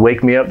Ghost would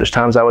wake me up. There's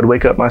times I would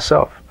wake up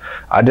myself.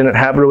 I didn't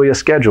have really a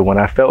schedule. When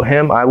I felt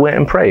Him, I went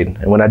and prayed.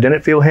 And when I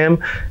didn't feel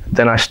Him,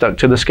 then I stuck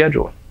to the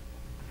schedule.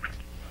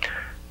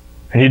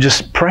 And you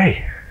just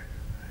pray.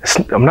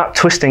 I'm not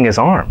twisting His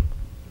arm.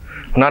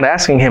 I'm not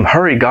asking Him,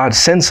 hurry, God,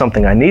 send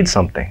something. I need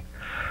something.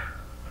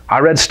 I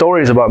read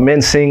stories about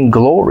men seeing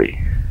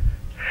glory.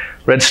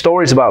 Read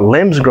stories about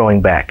limbs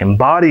growing back and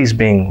bodies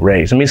being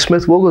raised. I mean,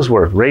 Smith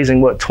Wigglesworth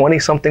raising,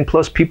 20-something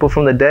plus people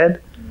from the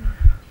dead?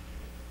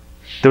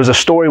 There was a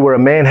story where a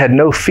man had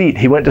no feet.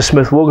 He went to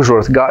Smith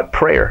Wigglesworth, got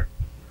prayer.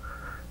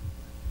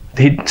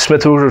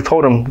 Smith Wigglesworth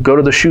told him, go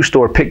to the shoe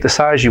store, pick the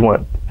size you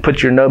want,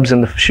 put your nubs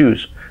in the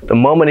shoes. The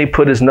moment he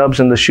put his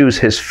nubs in the shoes,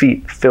 his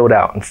feet filled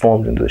out and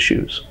formed into the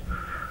shoes.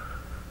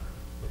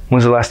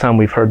 When's the last time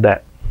we've heard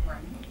that?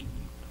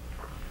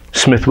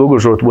 Smith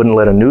Wigglesworth wouldn't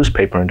let a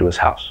newspaper into his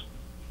house.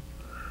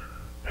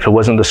 If it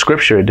wasn't the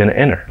scripture, it didn't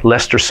enter.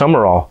 Lester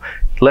Summerall,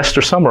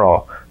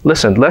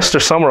 listen, Lester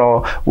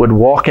Summerall would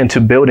walk into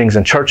buildings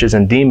and churches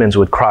and demons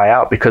would cry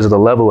out because of the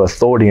level of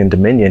authority and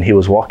dominion he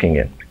was walking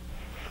in.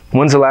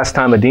 When's the last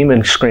time a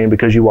demon screamed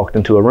because you walked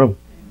into a room?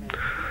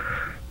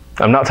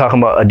 I'm not talking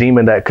about a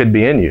demon that could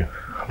be in you.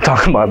 I'm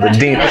talking about the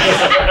demon.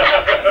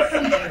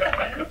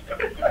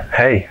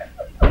 Hey,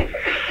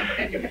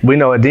 we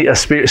know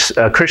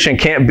a Christian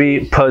can't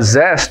be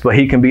possessed, but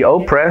he can be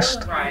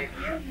oppressed.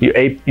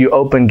 You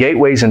open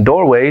gateways and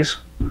doorways.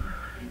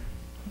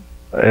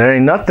 There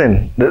ain't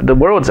nothing. The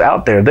world's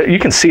out there. You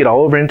can see it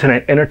all over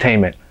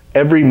entertainment.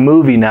 Every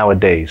movie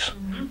nowadays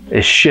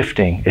is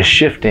shifting.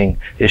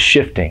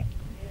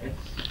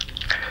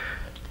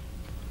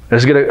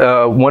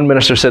 One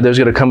minister said there's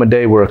going to come a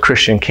day where a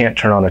Christian can't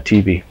turn on a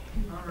TV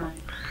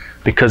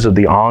because of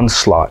the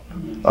onslaught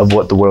of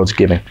what the world's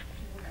giving.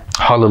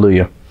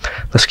 Hallelujah.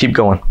 Let's keep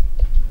going.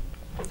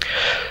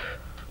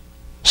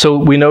 So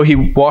we know he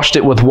washed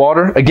it with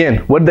water. Again,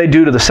 what did they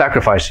do to the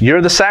sacrifice?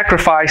 You're the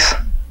sacrifice.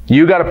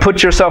 You got to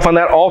put yourself on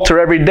that altar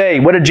every day.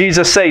 What did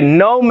Jesus say?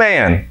 No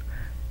man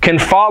can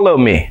follow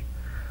me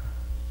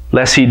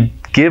lest he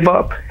give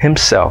up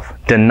himself,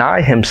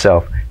 deny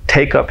himself,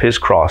 take up his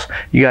cross.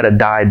 You got to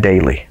die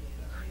daily.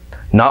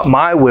 Not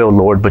my will,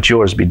 Lord, but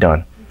yours be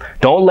done.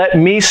 Don't let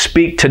me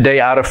speak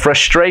today out of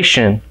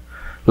frustration.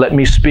 Let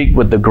me speak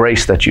with the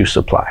grace that you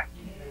supply.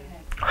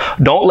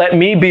 Don't let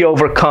me be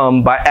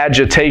overcome by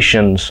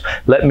agitations.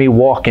 Let me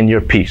walk in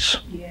your peace.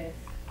 Yes.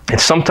 And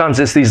sometimes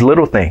it's these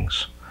little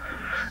things.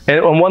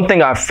 And one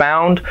thing I've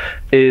found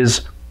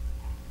is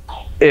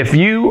if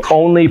you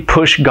only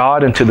push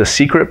God into the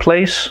secret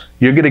place,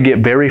 you're going to get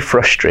very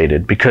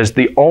frustrated because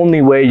the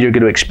only way you're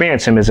going to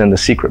experience Him is in the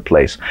secret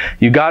place.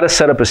 You got to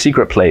set up a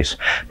secret place,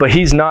 but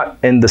He's not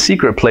in the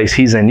secret place.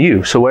 He's in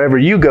you. So wherever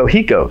you go,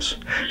 He goes.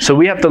 So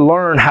we have to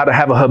learn how to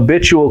have a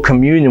habitual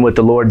communion with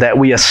the Lord that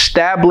we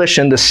establish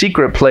in the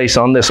secret place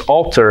on this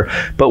altar,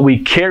 but we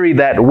carry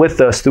that with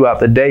us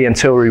throughout the day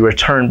until we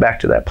return back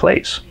to that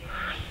place.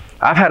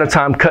 I've had a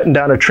time cutting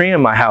down a tree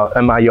in my house,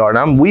 in my yard.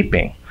 I'm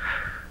weeping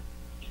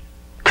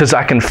because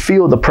I can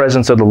feel the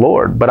presence of the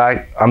Lord, but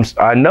I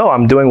know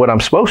I'm doing what I'm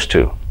supposed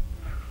to.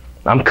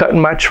 I'm cutting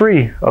my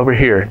tree over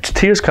here.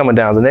 Tears coming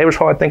down. The neighbors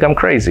probably think I'm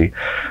crazy.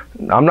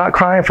 I'm not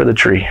crying for the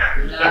tree.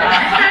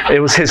 It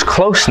was His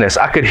closeness.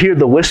 I could hear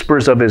the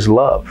whispers of His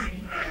love.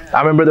 I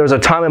remember there was a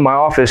time in my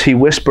office He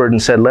whispered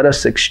and said, let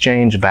us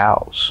exchange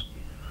vows.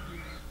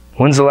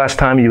 When's the last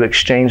time you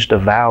exchanged a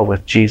vow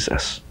with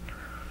Jesus?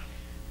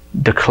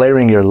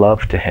 Declaring your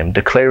love to Him,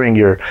 declaring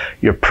your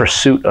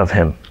pursuit of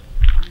Him.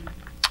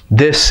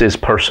 This is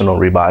personal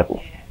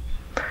revival.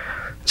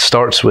 It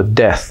starts with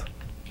death.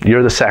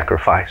 You're the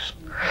sacrifice.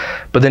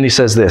 But then he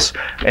says this,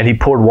 and he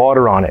poured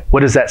water on it.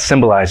 What is that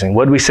symbolizing?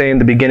 What did we say in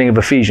the beginning of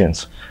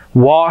Ephesians?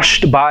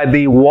 Washed by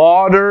the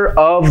water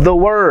of the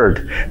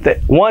word.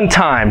 That 1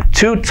 time,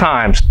 2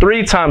 times,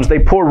 3 times they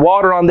poured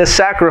water on this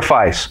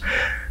sacrifice.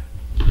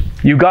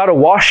 You got to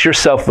wash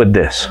yourself with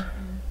this.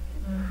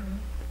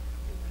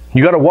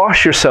 You got to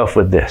wash yourself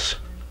with this.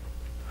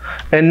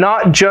 And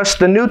not just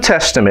the New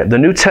Testament. The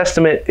New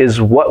Testament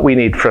is what we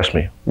need. Trust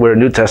me, we're a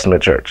New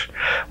Testament church.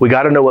 We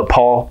got to know what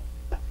Paul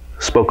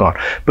spoke on.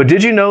 But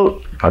did you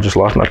know, I just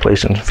lost my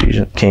place in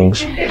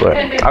Kings,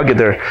 but I'll get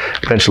there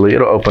eventually.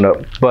 It'll open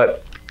up.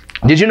 But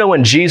did you know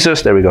when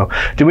Jesus, there we go.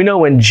 Do we know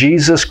when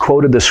Jesus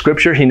quoted the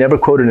scripture, He never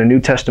quoted a New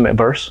Testament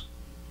verse?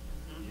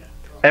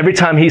 Every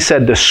time He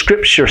said the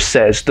scripture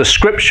says,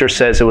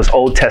 it was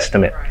Old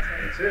Testament.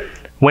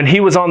 When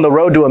He was on the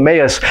road to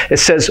Emmaus, it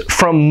says,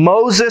 from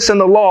Moses and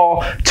the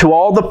law to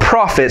all the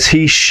prophets,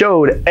 He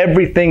showed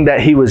everything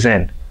that He was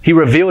in. He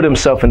revealed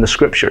himself in the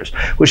scriptures,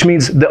 which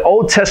means the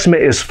Old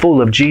Testament is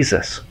full of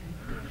Jesus.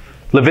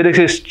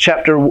 Leviticus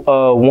chapter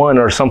 1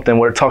 or something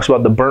where it talks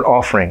about the burnt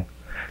offering.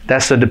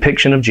 That's the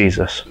depiction of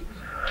Jesus.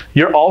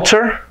 Your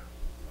altar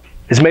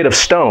is made of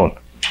stone.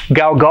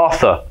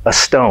 Golgotha, a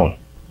stone.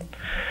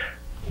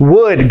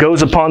 Wood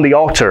goes upon the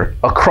altar.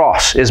 A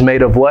cross is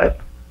made of what?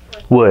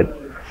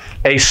 Wood.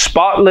 A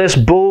spotless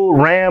bull,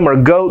 ram,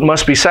 or goat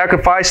must be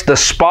sacrificed, the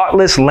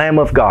spotless Lamb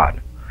of God.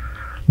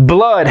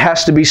 Blood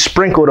has to be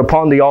sprinkled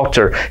upon the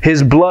altar.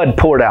 His blood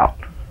poured out.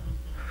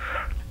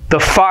 The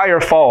fire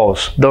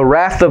falls. The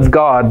wrath of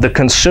God, the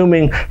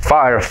consuming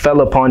fire,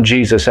 fell upon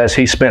Jesus as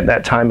he spent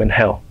that time in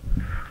hell.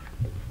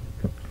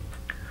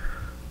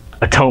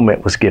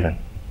 Atonement was given.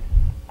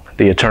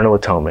 The eternal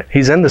atonement.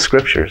 He's in the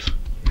scriptures.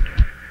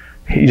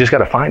 You just got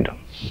to find him.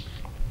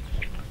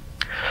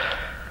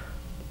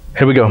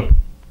 Here we go.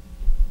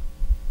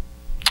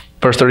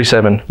 Verse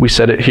 37. We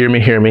said it. Hear me,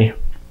 hear me.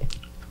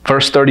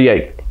 Verse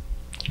 38.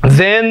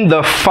 Then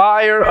the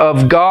fire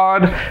of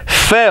God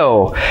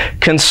fell,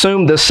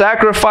 consumed the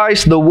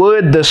sacrifice, the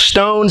wood, the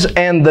stones,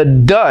 and the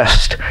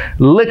dust,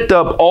 licked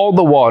up all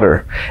the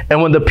water.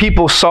 And when the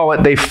people saw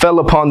it, they fell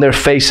upon their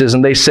faces,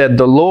 and they said,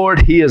 "The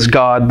Lord, He is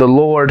God. The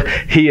Lord,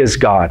 He is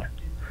God."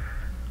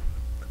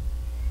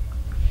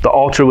 The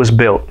altar was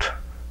built.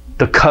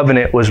 The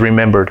covenant was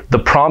remembered. The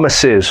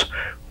promises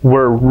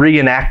were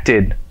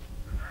reenacted.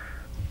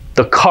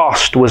 The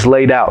cost was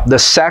laid out. The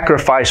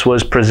sacrifice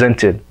was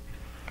presented.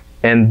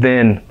 And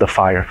then the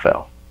fire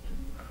fell.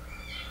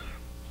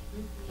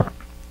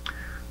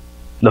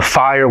 The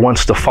fire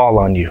wants to fall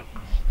on you.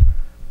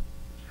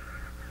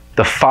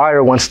 The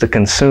fire wants to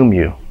consume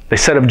you. They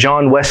said of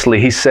John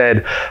Wesley, he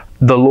said,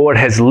 "The Lord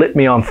has lit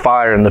me on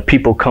fire and the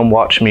people come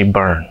watch me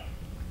burn."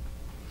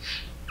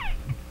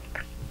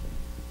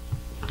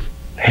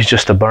 He's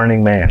just a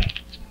burning man,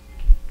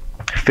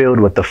 filled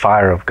with the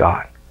fire of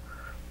God.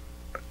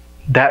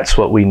 That's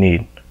what we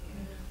need.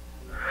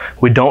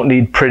 We don't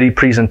need pretty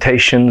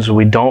presentations.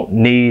 We don't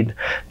need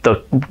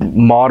the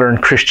modern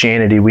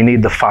Christianity. We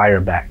need the fire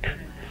back.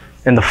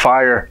 And the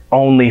fire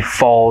only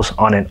falls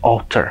on an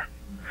altar.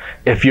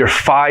 If your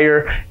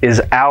fire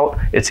is out,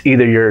 it's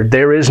either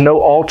there is no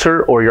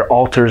altar or your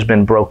altar has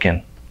been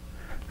broken.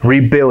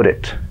 Rebuild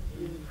it.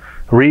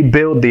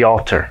 Rebuild the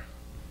altar.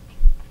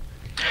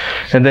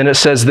 And then it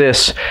says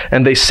this,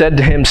 "And they said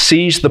to him,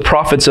 'Seize the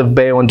prophets of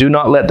Baal and do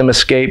not let them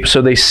escape.'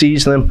 So they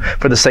seized them."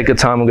 For the sake of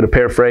time, I'm going to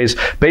paraphrase.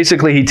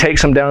 Basically, he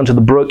takes them down to the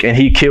brook and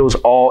he kills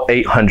all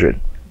 800.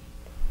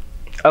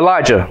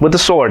 Elijah, with the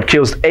sword,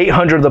 kills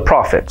 800 of the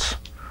prophets.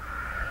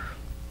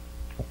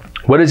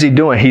 What is he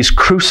doing? He's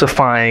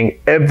crucifying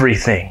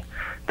everything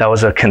that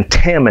was a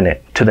contaminant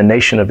to the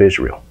nation of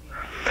Israel.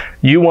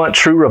 You want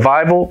true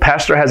revival?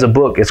 Pastor has a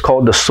book. It's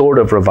called The Sword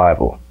of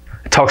Revival.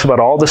 It talks about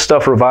all the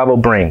stuff revival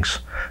brings.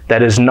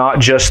 That is not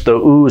just the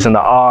oohs and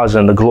the ahs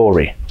and the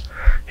glory.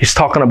 He's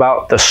talking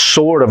about the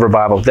sword of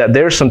revival, that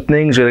there's some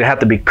things that have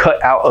to be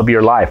cut out of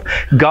your life.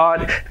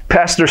 God,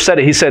 Pastor said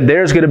it, he said,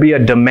 there's going to be a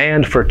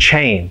demand for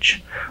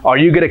change. Are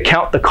you going to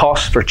count the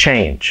cost for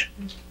change?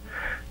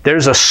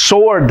 There's a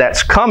sword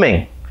that's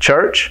coming,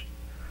 church.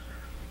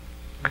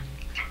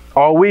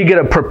 Are we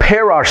going to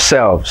prepare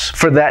ourselves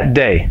for that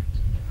day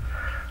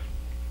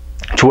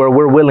to where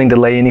we're willing to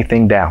lay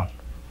anything down?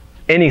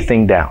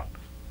 Anything down.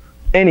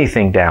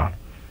 Anything down.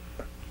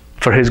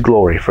 For His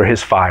glory, for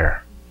His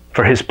fire,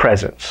 for His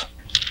presence.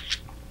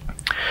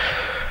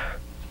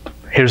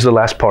 Here's the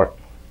last part.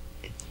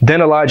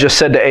 Then Elijah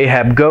said to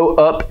Ahab, "Go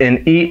up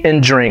and eat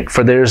and drink,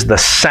 for there's the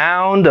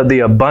sound of the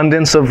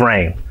abundance of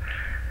rain."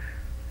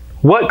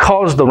 What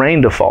caused the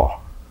rain to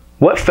fall?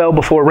 What fell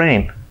before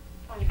rain?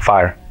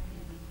 Fire.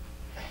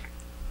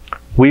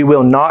 We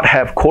will not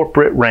have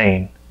corporate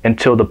rain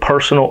until the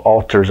personal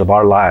altars of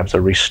our lives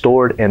are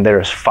restored and there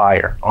is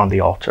fire on the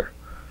altar.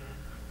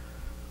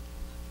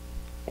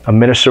 A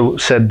minister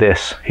said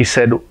this. He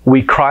said,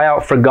 "We cry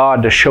out for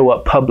God to show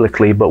up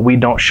publicly, but we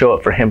don't show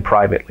up for Him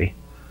privately."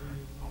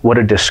 What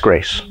a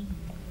disgrace.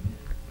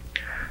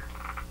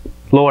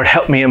 Lord,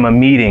 help me in my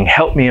meeting.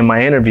 Help me in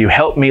my interview.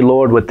 Help me,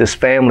 Lord, with this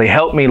family.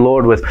 Help me,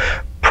 Lord, with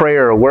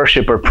prayer or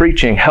worship or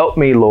preaching. Help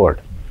me, Lord.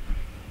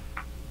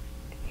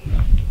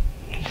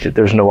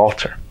 There's no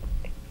altar.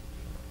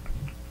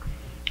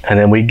 And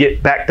then we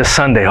get back to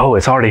Sunday. Oh,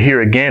 it's already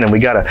here again. And we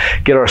got to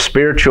get our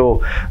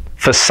spiritual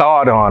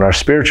facade on, our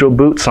spiritual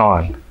boots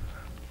on.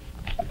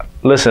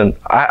 Listen,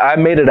 I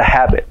made it a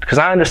habit because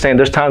I understand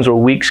there's times where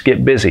weeks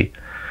get busy.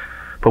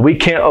 But we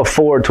can't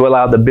afford to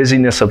allow the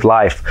busyness of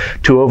life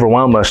to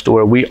overwhelm us to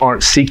where we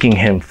aren't seeking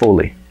Him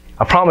fully.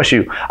 I promise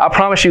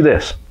you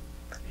this.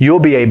 You'll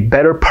be a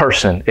better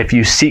person if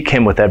you seek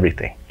Him with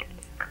everything.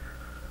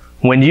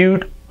 When you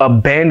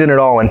abandon it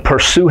all and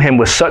pursue Him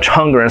with such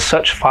hunger and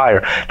such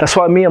fire. That's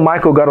why me and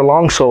Michael got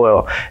along so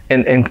well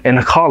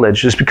in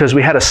college, just because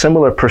we had a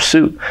similar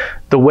pursuit.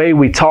 The way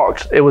we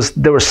talked, there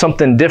was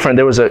something different.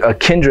 There was a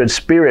kindred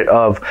spirit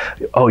of,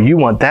 oh, you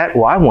want that?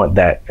 Well, I want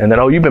that. And then,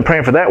 oh, you've been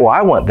praying for that? Well,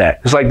 I want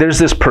that. It's like there's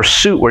this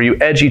pursuit where you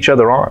edge each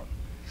other on.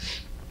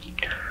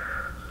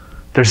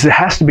 There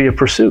has to be a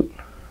pursuit.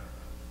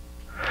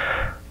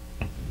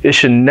 It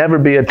should never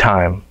be a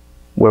time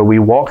where we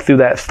walk through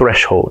that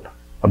threshold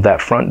of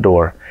that front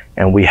door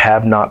and we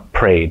have not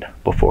prayed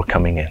before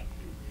coming in.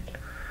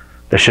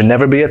 There should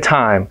never be a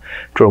time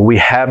where we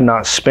have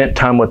not spent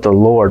time with the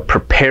Lord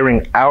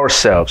preparing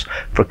ourselves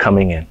for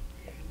coming in.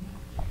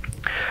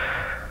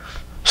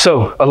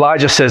 So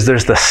Elijah says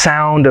there's the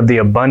sound of the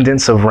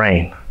abundance of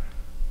rain.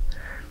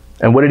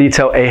 And what did he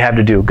tell Ahab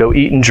to do? Go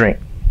eat and drink.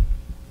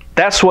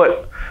 That's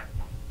what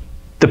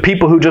the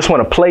people who just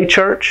want to play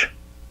church,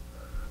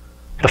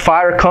 the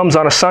fire comes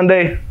on a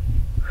Sunday,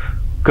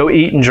 go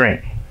eat and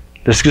drink.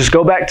 Just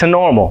go back to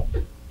normal.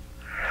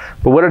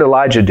 But what did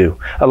Elijah do?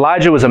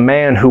 Elijah was a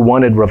man who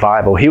wanted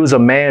revival. He was a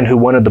man who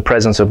wanted the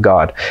presence of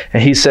God.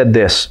 And he said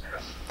this,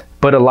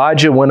 but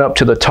Elijah went up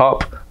to the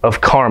top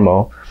of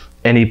Carmel,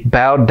 and he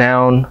bowed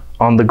down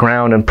on the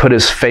ground and put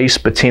his face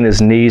between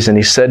his knees. And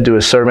he said to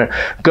his servant,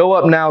 go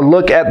up now,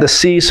 look at the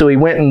sea. So he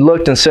went and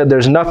looked and said,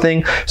 there's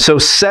nothing. So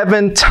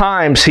 7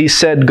 times he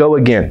said, go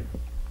again.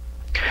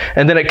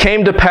 And then it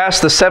came to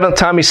pass the 7th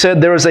time he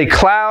said, there is a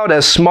cloud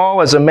as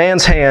small as a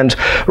man's hand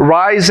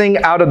rising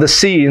out of the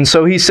sea. And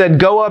so he said,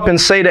 go up and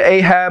say to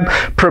Ahab,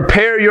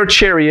 prepare your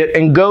chariot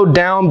and go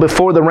down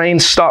before the rain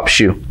stops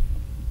you.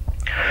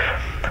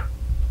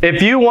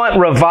 If you want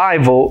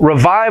revival,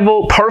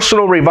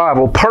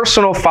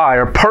 personal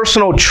fire,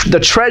 the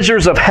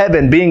treasures of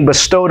heaven being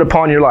bestowed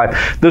upon your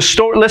life.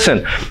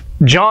 Listen,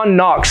 John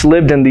Knox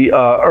lived in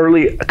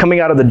the coming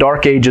out of the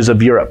dark ages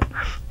of Europe.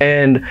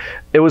 And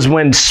it was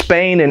when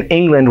Spain and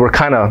England were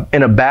kind of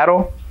in a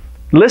battle.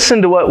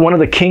 Listen to what one of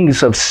the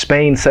kings of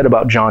Spain said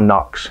about John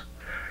Knox.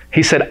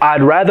 He said,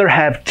 I'd rather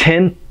have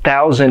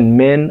 10,000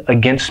 men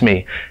against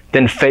me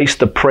than face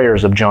the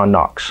prayers of John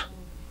Knox.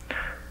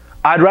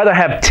 I'd rather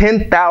have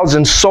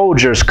 10,000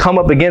 soldiers come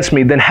up against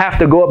me than have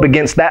to go up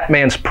against that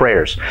man's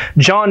prayers.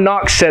 John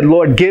Knox said,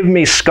 Lord, give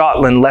me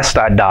Scotland lest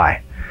I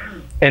die.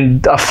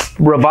 And a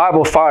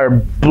revival fire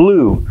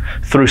blew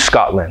through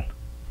Scotland.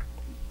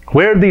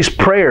 Where are these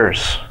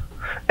prayers?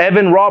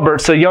 Evan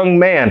Roberts, a young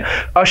man,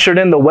 ushered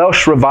in the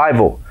Welsh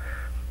revival.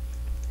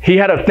 He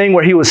had a thing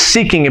where he was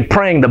seeking and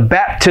praying the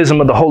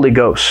baptism of the Holy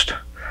Ghost.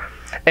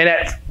 And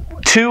at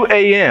 1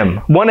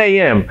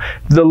 a.m.,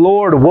 the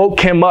Lord woke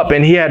him up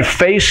and he had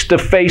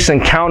face-to-face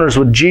encounters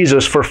with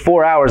Jesus for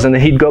 4 hours, and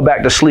then he'd go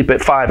back to sleep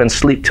at 5 and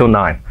sleep till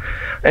 9.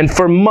 And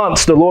for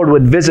months, the Lord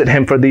would visit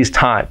him for these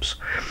times.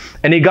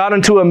 And he got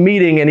into a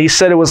meeting and he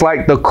said it was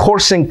like the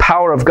coursing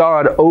power of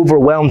God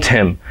overwhelmed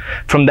him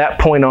from that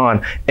point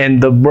on.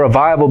 And the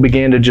revival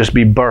began to just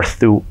be birthed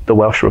through the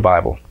Welsh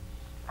revival.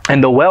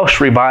 And the Welsh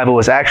revival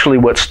is actually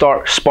what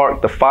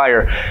sparked the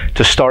fire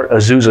to start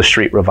Azusa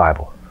Street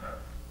revival.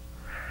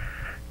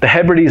 The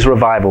Hebrides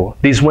revival,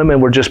 these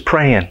women were just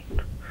praying.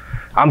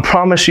 I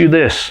promise you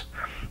this,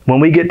 when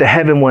we get to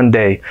heaven one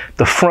day,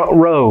 the front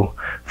row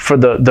for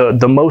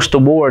the most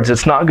awards,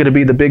 it's not going to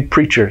be the big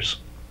preachers.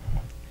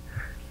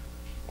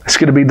 It's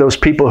going to be those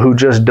people who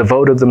just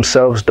devoted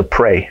themselves to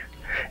pray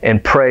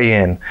and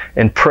pray in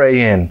and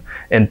pray in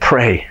and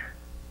pray.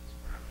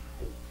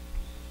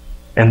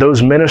 And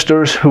those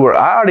ministers who are,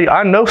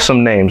 I know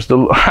some names.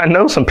 I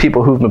know some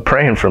people who've been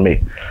praying for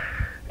me.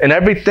 And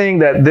everything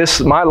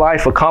that my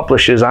life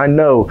accomplishes, I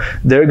know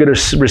they're going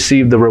to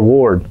receive the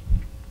reward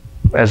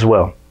as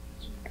well.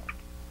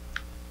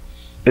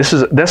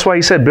 That's why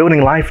he said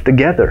building life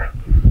together.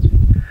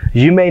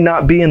 You may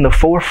not be in the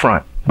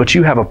forefront, but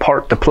you have a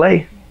part to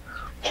play.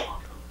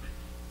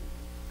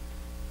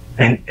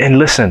 And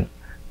listen,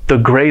 the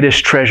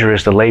greatest treasure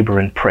is to labor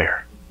in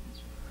prayer.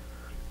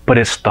 But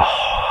it's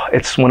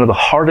one of the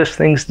hardest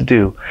things to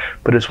do,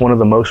 but it's one of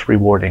the most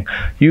rewarding.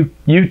 You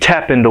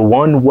tap into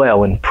one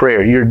well in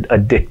prayer, you're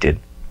addicted.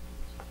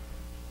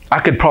 I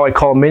could probably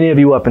call many of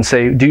you up and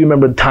say, do you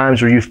remember the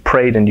times where you've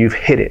prayed and you've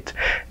hit it?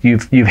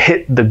 You've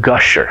hit the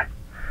gusher.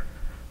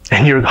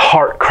 And your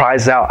heart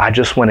cries out, I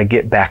just want to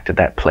get back to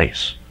that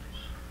place.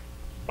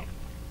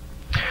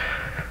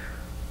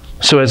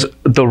 So as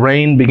the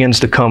rain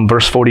begins to come,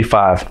 verse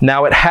 45,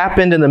 now it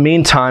happened in the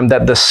meantime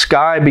that the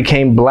sky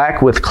became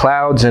black with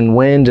clouds and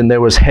wind, and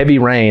there was heavy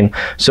rain.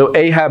 So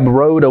Ahab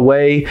rode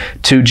away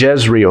to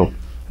Jezreel.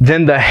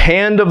 Then the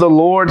hand of the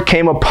Lord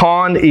came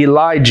upon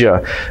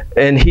Elijah,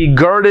 and he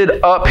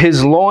girded up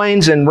his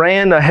loins and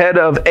ran ahead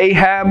of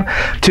Ahab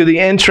to the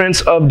entrance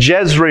of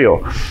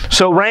Jezreel.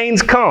 So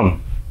rain's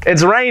come.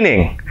 It's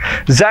raining.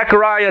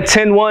 Zechariah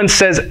 10:1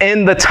 says,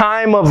 in the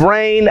time of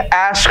rain,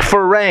 ask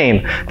for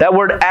rain. That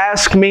word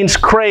ask means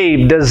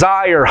crave,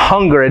 desire,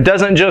 hunger. It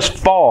doesn't just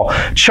fall.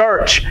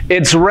 Church,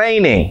 it's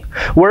raining.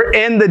 We're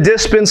in the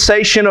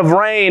dispensation of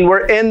rain.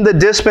 We're in the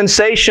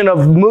dispensation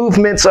of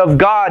movements of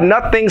God.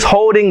 Nothing's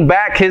holding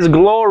back His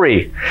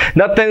glory.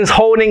 Nothing's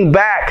holding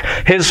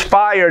back His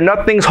fire.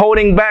 Nothing's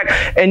holding back.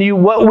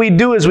 And what we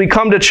do is we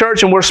come to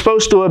church and we're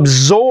supposed to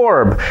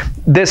absorb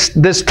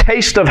this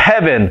taste of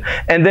heaven,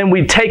 and then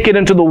we take it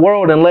into the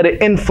world and let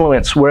it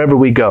influence wherever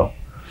we go.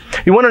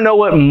 You want to know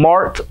what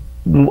marked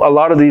a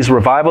lot of these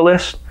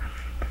revivalists?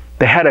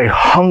 They had a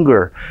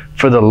hunger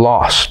for the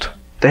lost.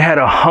 They had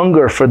a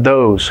hunger for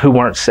those who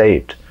weren't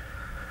saved.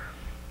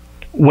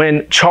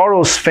 When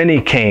Charles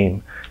Finney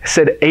came, it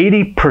said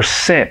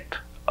 80%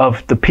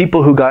 of the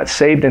people who got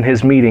saved in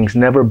his meetings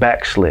never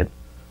backslid.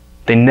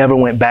 They never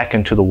went back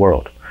into the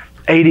world.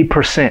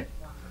 80%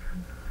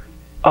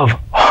 of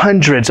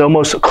hundreds,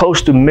 almost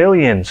close to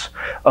millions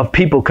of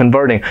people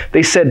converting.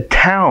 They said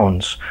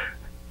towns,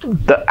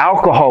 the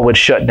alcohol would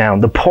shut down,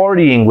 the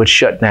partying would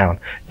shut down,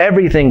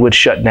 everything would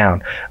shut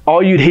down.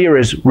 All you'd hear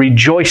is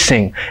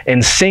rejoicing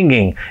and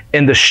singing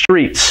in the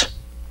streets.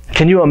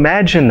 Can you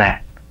imagine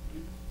that?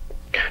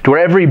 To where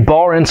every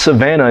bar in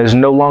Savannah is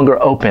no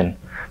longer open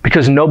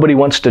because nobody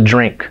wants to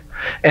drink,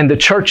 and the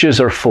churches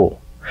are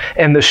full,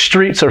 and the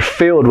streets are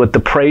filled with the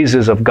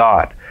praises of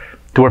God.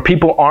 To where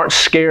people aren't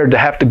scared to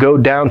have to go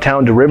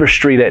downtown to River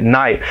Street at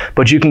night,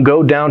 but you can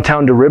go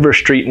downtown to River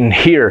Street and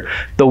hear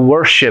the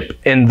worship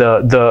and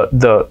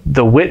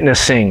the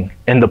witnessing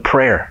and the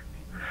prayer.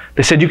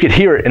 They said you could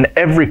hear it in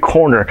every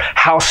corner,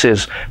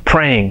 houses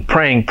praying,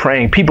 praying,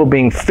 praying, people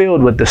being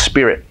filled with the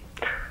Spirit.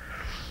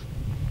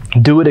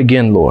 Do it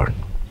again, Lord.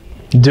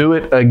 Do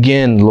it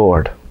again,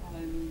 Lord.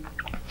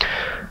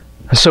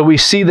 So we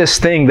see this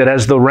thing that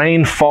as the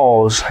rain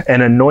falls, an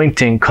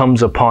anointing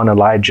comes upon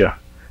Elijah,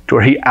 to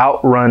where he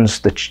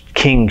outruns the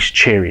king's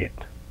chariot.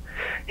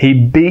 He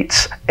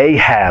beats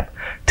Ahab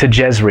to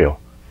Jezreel.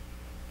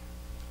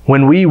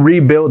 When we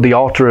rebuild the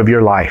altar of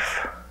your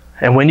life,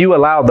 and when you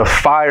allow the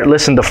fire,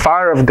 listen, the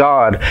fire of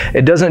God,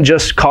 it doesn't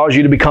just cause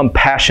you to become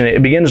passionate.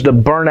 It begins to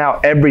burn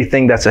out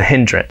everything that's a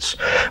hindrance.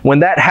 When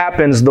that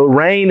happens, the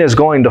rain is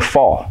going to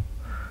fall.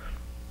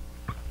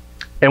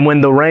 And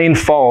when the rain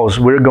falls,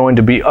 we're going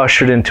to be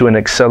ushered into an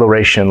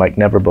acceleration like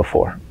never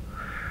before.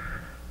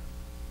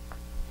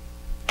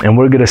 And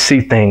we're going to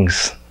see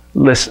things.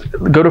 Listen,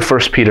 go to 1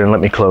 Peter and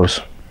let me close.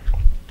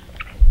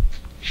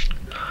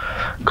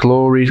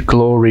 Glory,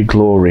 glory,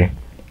 glory.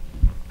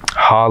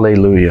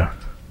 Hallelujah.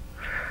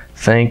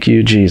 Thank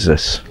you,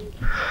 Jesus.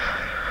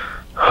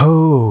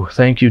 Oh,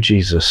 thank you,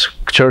 Jesus.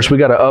 Church, we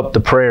got to up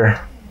the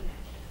prayer.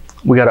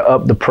 We got to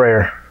up the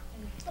prayer.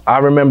 I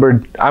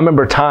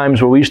remember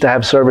times where we used to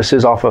have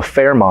services off of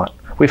Fairmont.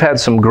 We've had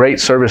some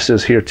great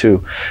services here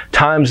too.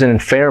 Times in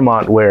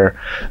Fairmont where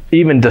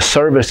even the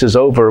service is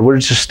over, we're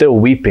just still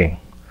weeping.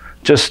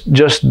 Just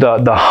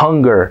the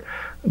hunger,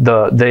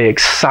 the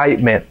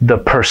excitement, the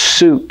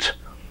pursuit.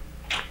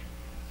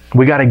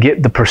 We got to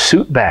get the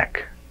pursuit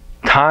back.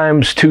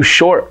 Time's too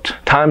short.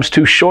 Time's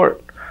too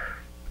short.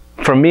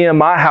 For me and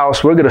my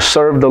house, we're going to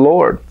serve the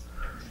Lord.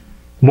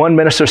 One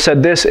minister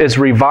said this is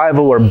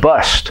revival or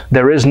bust.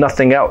 There is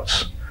nothing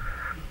else.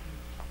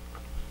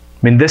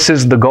 I mean, this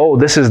is the goal.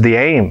 This is the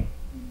aim.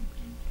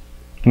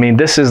 I mean,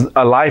 this is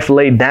a life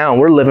laid down.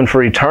 We're living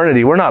for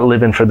eternity. We're not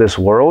living for this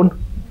world.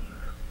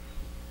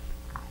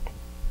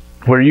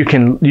 Where you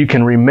can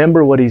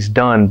remember what He's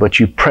done, but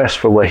you press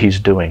for what He's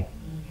doing.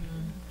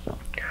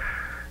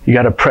 You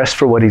got to press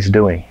for what He's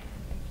doing.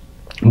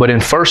 But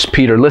in 1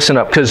 Peter, listen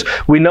up, because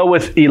we know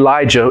with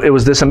Elijah, it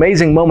was this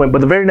amazing moment,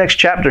 but the very next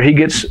chapter, he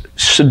gets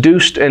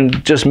seduced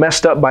and just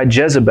messed up by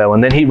Jezebel,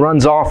 and then he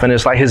runs off, and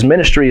it's like his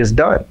ministry is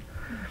done.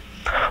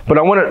 But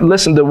I want to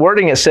listen, the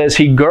wording, it says,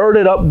 he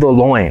girded up the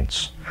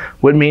loins,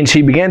 which means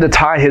he began to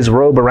tie his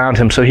robe around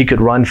him so he could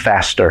run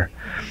faster.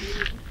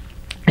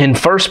 In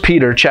 1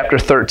 Peter chapter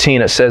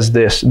 13, it says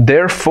this,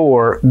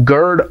 therefore,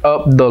 gird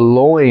up the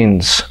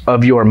loins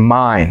of your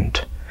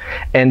mind,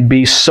 and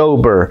be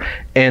sober,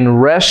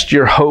 and rest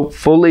your hope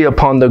fully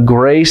upon the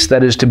grace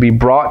that is to be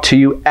brought to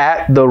you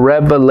at the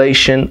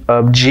revelation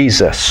of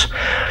Jesus.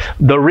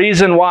 The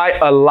reason why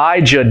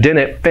Elijah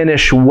didn't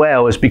finish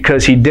well is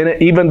because he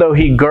didn't, even though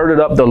he girded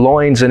up the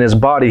loins in his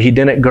body, he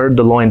didn't gird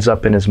the loins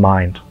up in his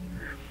mind.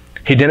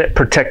 He didn't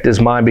protect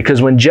his mind,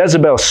 because when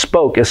Jezebel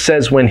spoke, it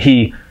says when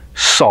he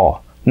saw.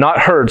 Not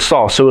heard,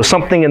 saw. So it was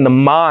something in the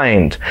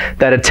mind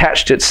that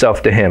attached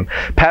itself to him.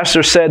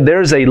 Pastor said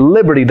there's a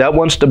liberty that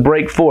wants to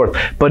break forth,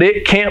 but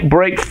it can't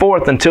break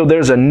forth until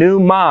there's a new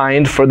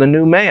mind for the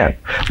new man.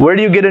 Where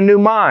do you get a new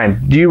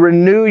mind? Do you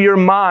renew your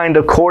mind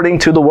according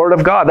to the Word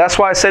of God? That's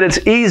why I said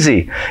it's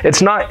easy.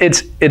 It's not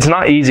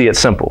easy, it's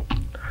simple.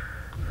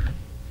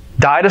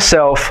 Die to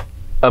self,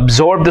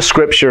 absorb the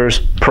Scriptures,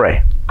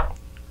 pray.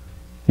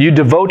 You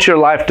devote your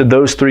life to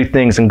those three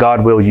things and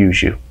God will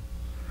use you.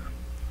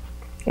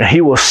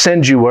 He will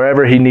send you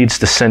wherever He needs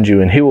to send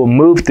you, and He will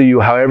move through you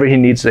however He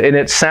needs to. And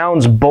it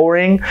sounds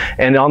boring,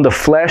 and on the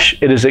flesh,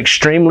 it is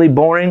extremely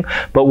boring.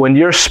 But when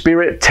your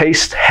spirit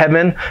tastes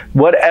heaven,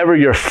 whatever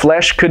your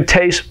flesh could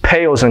taste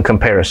pales in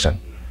comparison.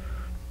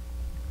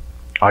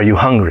 Are you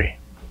hungry?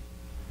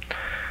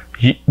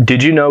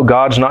 Did you know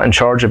God's not in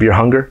charge of your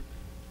hunger?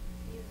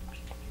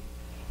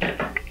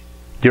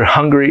 You're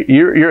hungry.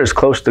 You're as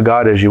close to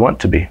God as you want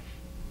to be.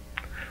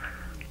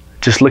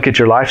 Just look at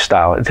your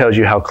lifestyle. It tells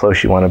you how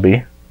close you want to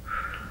be.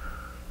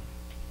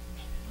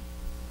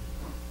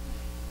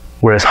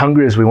 We're as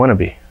hungry as we want to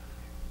be.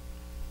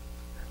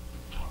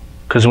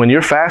 Because when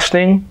you're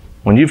fasting,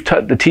 when you've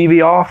turned the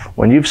TV off,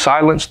 when you've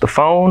silenced the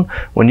phone,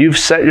 when you've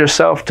set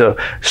yourself to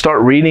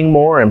start reading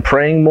more and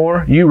praying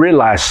more, you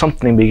realize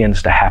something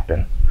begins to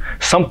happen.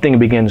 something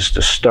begins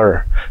to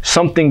stir.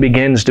 Something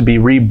begins to be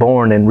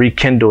reborn and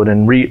rekindled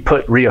and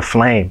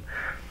reaflame.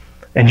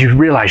 And you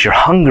realize you're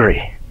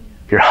hungry.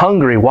 You're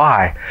hungry.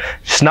 Why?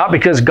 It's not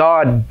because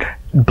God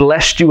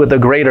blessed you with a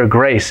greater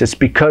grace. It's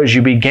because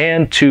you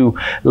began to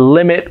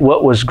limit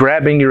what was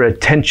grabbing your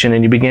attention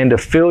and you began to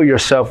fill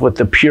yourself with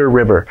the pure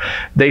river.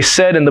 They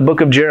said in the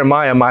book of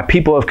Jeremiah, my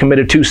people have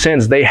committed 2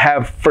 sins. They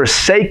have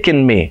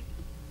forsaken me,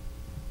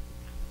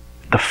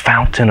 the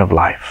fountain of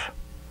life.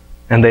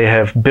 And they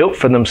have built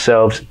for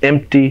themselves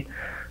empty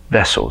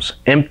vessels,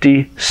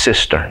 empty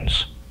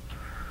cisterns.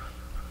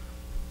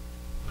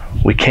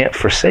 We can't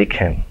forsake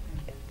him.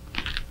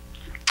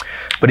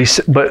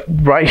 But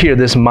right here,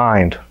 this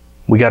mind,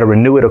 we got to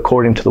renew it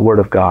according to the Word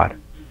of God.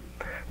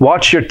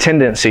 Watch your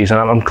tendencies, and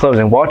I'm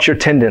closing. Watch your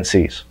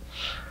tendencies.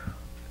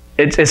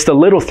 It's the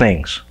little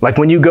things. Like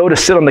when you go to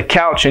sit on the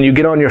couch and you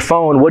get on your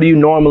phone, what do you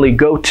normally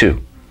go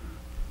to?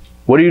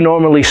 What do you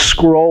normally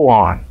scroll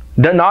on?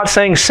 Not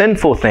saying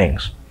sinful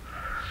things.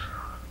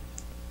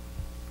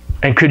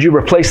 And could you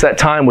replace that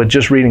time with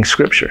just reading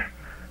Scripture?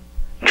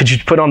 Could you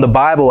put on the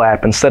Bible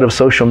app instead of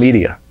social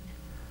media?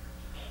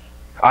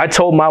 I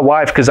told my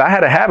wife, because I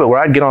had a habit where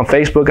I'd get on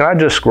Facebook and I'd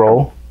just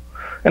scroll.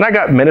 And I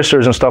got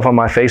ministers and stuff on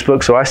my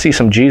Facebook, so I see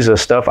some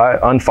Jesus stuff. I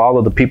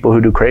unfollow the people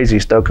who do crazy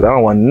stuff because I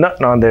don't want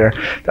nothing on there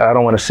that I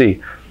don't want to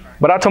see.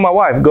 But I told my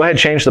wife, go ahead,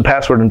 change the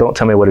password and don't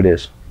tell me what it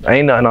is.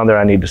 Ain't nothing on there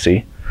I need to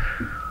see.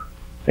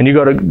 And you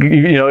go to,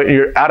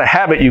 you're out of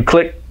habit, you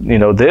click,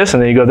 this,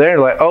 and then you go there and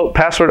you're like, oh,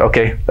 password,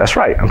 okay, that's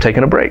right, I'm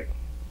taking a break.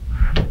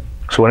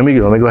 So what do we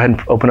do? Let me go ahead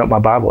and open up my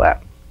Bible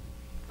app.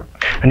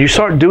 And you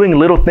start doing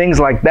little things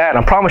like that, and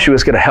I promise you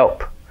it's going to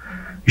help.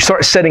 You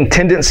start setting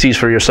tendencies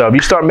for yourself.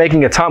 You start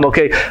making a time,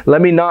 okay,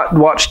 let me not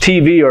watch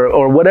TV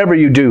or whatever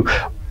you do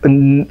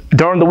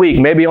during the week,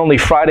 maybe only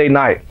Friday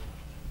night.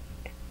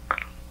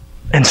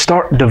 And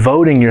start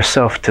devoting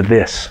yourself to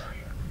this.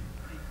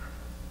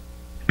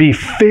 Be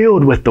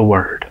filled with the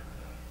Word.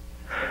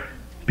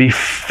 Be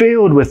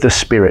filled with the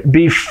Spirit.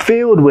 Be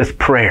filled with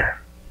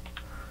prayer.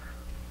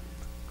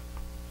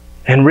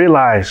 And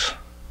realize,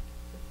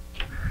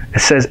 it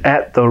says,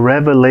 at the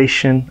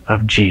revelation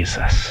of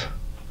Jesus.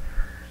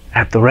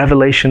 At the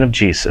revelation of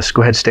Jesus.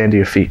 Go ahead, stand to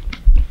your feet.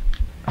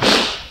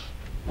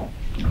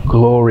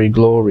 Glory,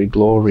 glory,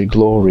 glory,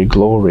 glory,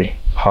 glory.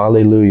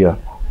 Hallelujah.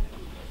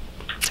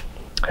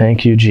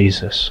 Thank you,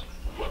 Jesus.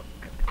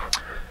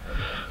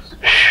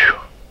 Whew.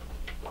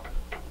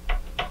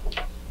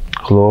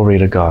 Glory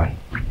to God.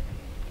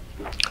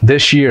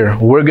 This year,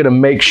 we're going to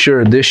make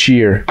sure this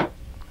year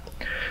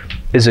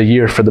is a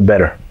year for the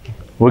better.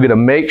 We're going to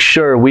make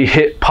sure we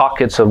hit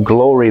pockets of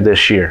glory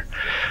this year.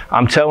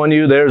 I'm telling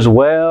you, there's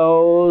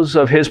wells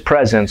of His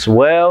presence,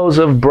 wells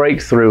of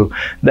breakthrough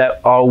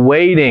that are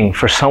waiting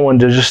for someone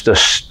to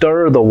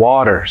stir the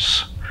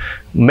waters.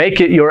 Make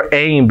it your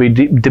aim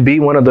to be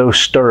one of those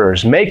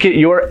stirrers. Make it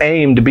your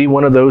aim to be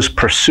one of those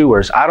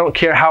pursuers. I don't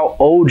care how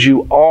old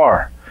you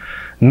are.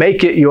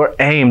 Make it your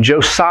aim.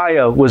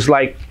 Josiah was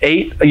like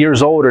 8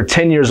 years old or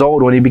 10 years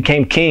old when he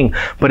became king.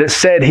 But it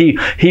said he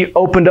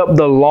opened up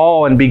the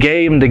law and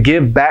began to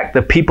give back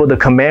the people the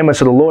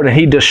commandments of the Lord. And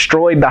he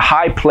destroyed the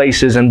high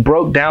places and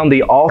broke down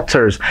the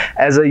altars.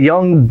 As a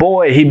young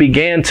boy, he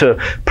began to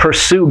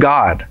pursue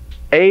God.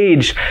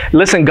 Age,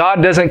 listen,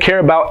 God doesn't care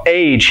about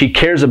age. He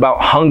cares about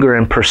hunger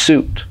and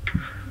pursuit.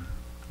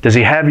 Does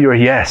He have your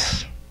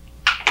yes?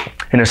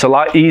 And it's a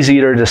lot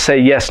easier to say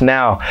yes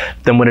now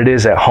than when it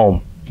is at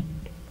home.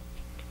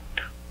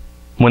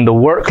 When the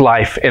work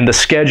life and the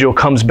schedule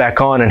comes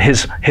back on and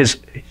his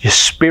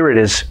spirit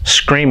is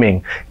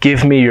screaming,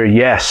 give me your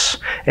yes.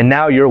 And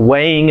now you're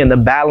weighing in the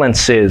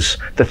balances,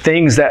 the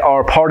things that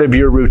are part of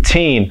your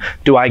routine.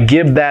 Do I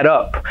give that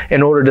up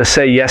in order to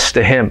say yes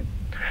to Him?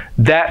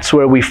 That's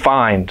where we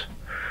find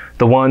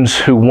the ones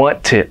who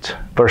want it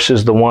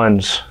versus the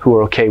ones who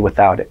are okay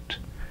without it.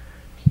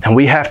 And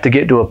we have to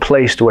get to a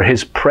place to where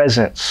His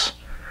presence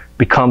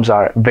becomes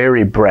our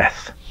very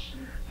breath,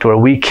 to where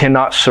we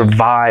cannot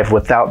survive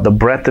without the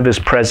breath of His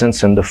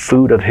presence and the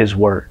food of His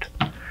Word,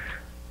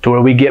 to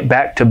where we get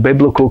back to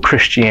biblical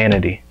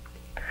Christianity,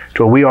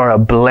 to where we are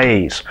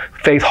ablaze.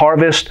 Faith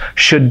Harvest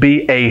should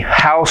be a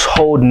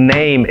household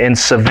name in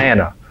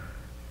Savannah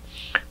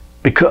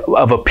because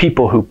of a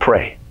people who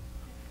pray,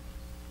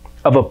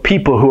 of a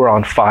people who are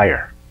on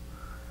fire.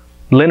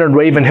 Leonard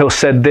Ravenhill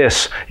said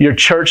this, your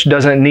church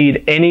doesn't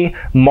need any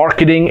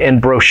marketing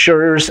and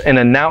brochures and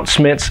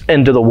announcements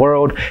into the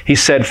world. He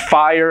said,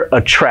 fire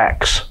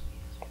attracts.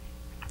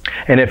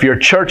 And if your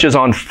church is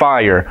on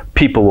fire,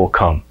 people will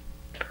come.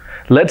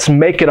 Let's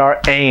make it our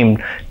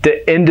aim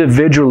to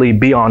individually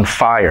be on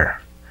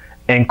fire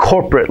and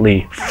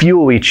corporately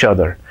fuel each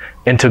other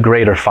into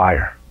greater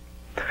fire.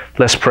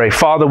 Let's pray.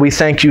 Father, we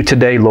thank You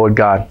today, Lord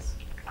God.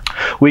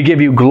 We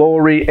give You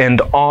glory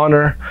and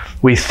honor.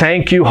 We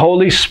thank You,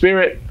 Holy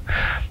Spirit.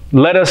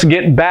 Let us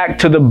get back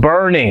to the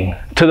burning,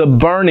 to the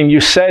burning.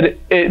 You said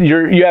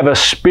you have a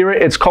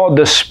spirit. It's called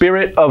the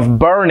spirit of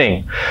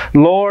burning.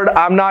 Lord,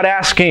 I'm not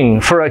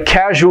asking for a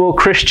casual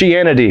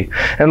Christianity.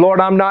 And Lord,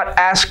 I'm not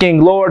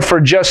asking, Lord,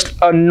 for just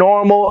a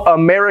normal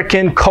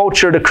American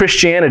culture to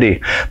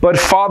Christianity. But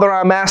Father,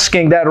 I'm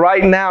asking that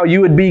right now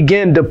you would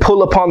begin to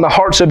pull upon the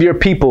hearts of your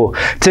people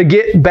to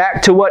get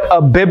back to what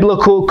a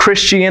biblical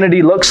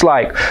Christianity looks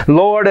like.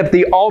 Lord, if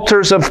the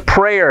altars of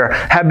prayer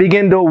have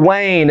begun to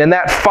wane and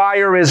that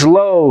fire is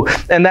low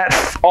and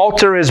that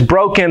altar is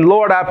broken,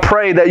 Lord, I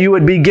pray that you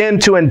would begin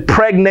to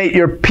impregnate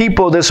your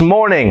people this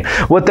morning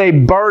with a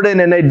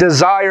burden and a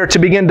desire to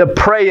begin to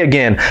pray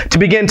again, to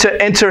begin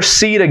to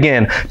intercede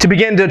again, to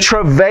begin to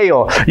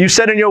travail. You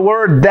said in your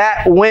word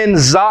that when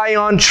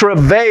Zion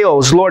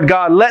travails, Lord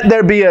God, let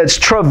there be a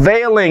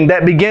travailing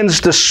that begins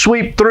to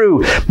sweep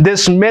through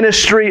this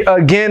ministry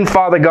again,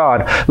 Father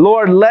God.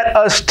 Lord, let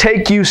us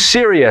take you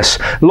serious.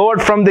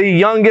 Lord, from the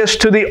youngest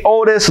to the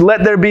oldest,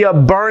 let there be a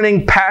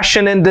burning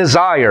passion and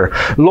desire.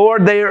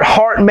 Lord, their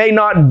heart may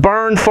not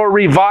burn for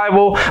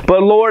revival,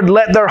 but Lord,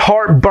 let their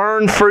heart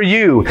burn for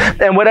you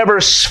and whatever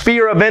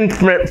sphere of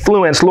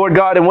influence, Lord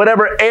God, in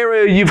whatever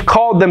area you've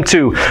called them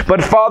to.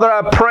 But Father,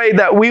 I pray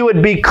that we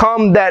would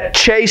become that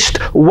chaste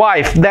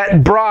wife,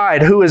 that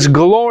bride who is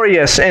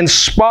glorious and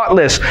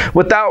spotless,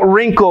 without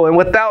wrinkle and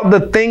without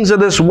the things of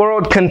this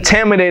world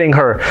contaminating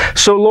her.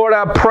 So Lord,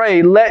 I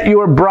pray, let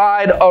your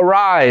bride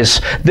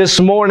arise this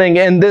morning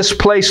in this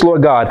place,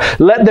 Lord God.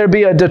 Let there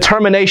be a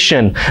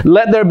determination.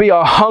 Let there be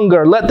a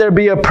hunger. Let there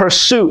be a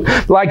pursuit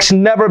like's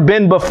never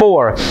been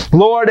before.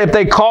 Lord, if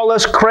they call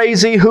us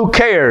crazy, who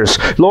cares?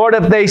 Lord,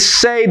 if they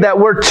say that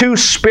we're too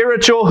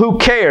spiritual, who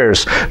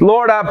cares?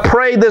 Lord, I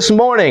pray this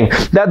morning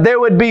that there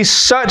would be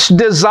such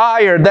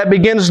desire that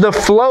begins to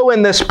flow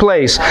in this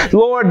place.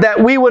 Lord,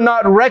 that we would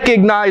not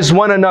recognize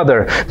one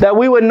another, that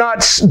we would not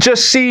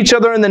just see each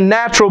other in the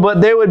natural,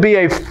 but there would be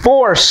a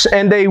force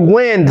and a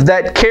wind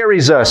that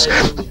carries us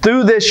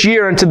through this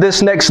year into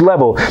this next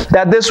level,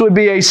 that this would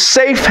be a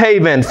safe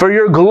haven for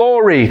your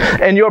glory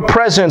and your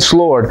presence,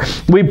 Lord.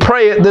 We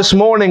pray it this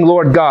morning,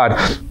 Lord God.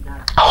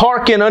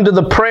 Hearken unto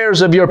the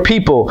prayers of your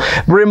people.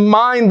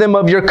 Remind them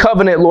of your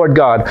covenant, Lord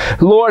God.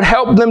 Lord,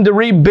 help them to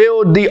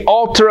rebuild the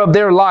altar of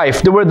their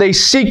life, to where they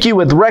seek you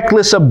with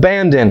reckless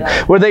abandon,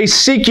 where they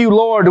seek you,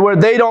 Lord, where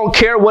they don't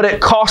care what it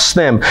costs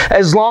them,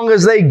 as long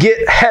as they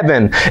get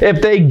heaven.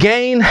 If they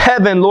gain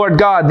heaven, Lord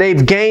God,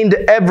 they've gained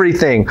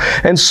everything.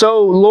 And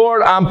so,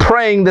 Lord, I'm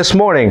praying this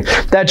morning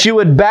that you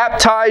would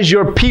baptize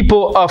your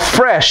people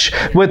afresh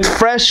with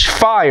fresh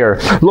fire,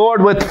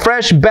 Lord, with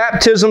fresh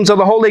baptisms of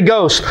the Holy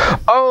Ghost.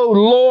 Oh,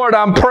 Lord,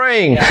 I'm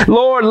praying,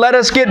 Lord, let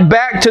us get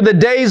back to the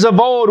days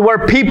of old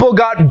where people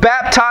got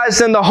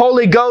baptized in the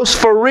Holy Ghost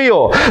for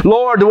real.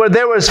 Lord, where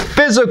there was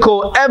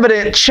physical,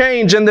 evident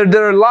change in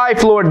their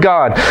life, Lord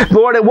God.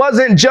 Lord, it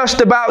wasn't just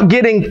about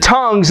getting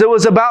tongues. It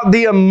was about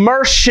the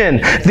immersion,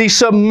 the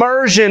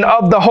submersion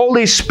of the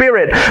Holy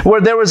Spirit,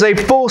 where there was a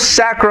full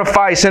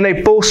sacrifice and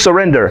a full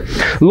surrender.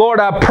 Lord,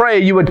 I pray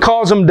you would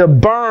cause them to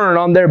burn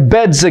on their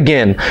beds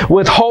again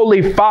with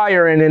holy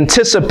fire and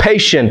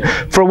anticipation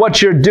for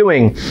what you're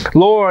doing.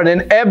 Lord,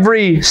 and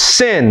every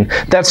sin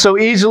that so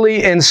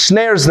easily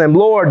ensnares them,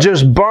 Lord,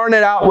 just burn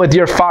it out with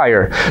your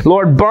fire.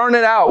 Lord, burn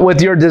it out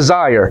with your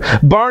desire.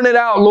 Burn it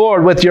out,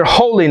 Lord, with your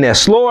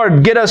holiness.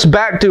 Lord, get us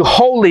back to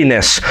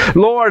holiness.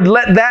 Lord,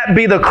 let that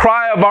be the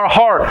cry of our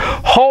heart.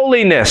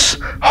 Holiness.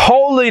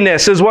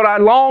 Holiness is what I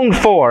long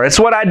for. It's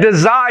what I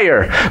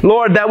desire.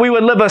 Lord, that we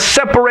would live a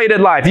separated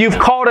life. You've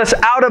called us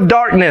out of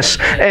darkness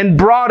and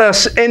brought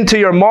us into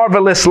your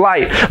marvelous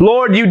light.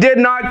 Lord, you did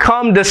not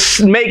come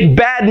to make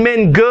bad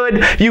men good.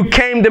 You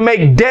came to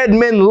make dead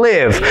men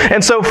live.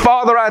 And so,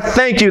 Father, I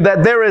thank you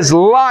that there is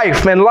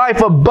life and life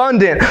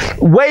abundant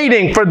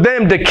waiting for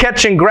them to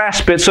catch and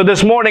grasp it. So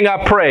this morning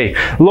I pray,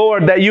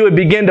 Lord, that you would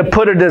begin to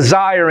put a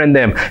desire in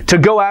them to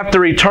go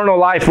after eternal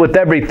life with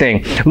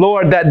everything.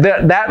 Lord,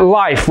 that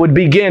life would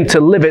begin to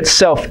live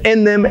itself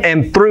in them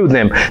and through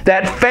them.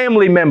 That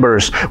family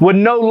members would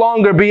no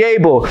longer be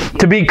able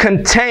to be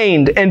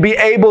contained and be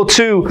able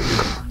to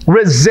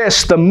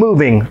resist the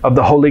moving of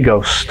the Holy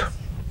Ghost.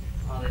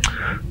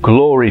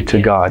 Glory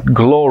to God,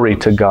 glory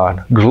to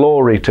God,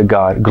 glory to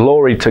God,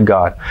 glory to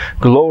God,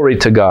 glory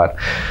to God.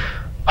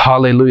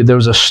 Hallelujah. There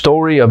was a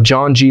story of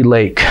John G.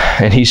 Lake,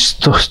 and he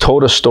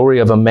told a story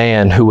of a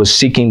man who was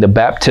seeking the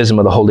baptism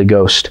of the Holy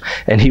Ghost,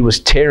 and he was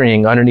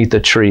tarrying underneath a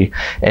tree,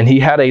 and he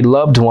had a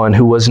loved one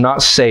who was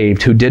not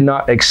saved, who did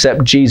not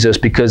accept Jesus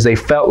because they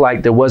felt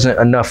like there wasn't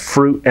enough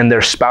fruit in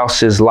their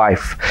spouse's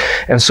life.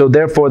 And so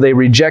therefore they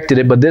rejected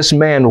it, but this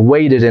man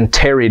waited and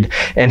tarried,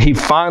 and he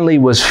finally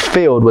was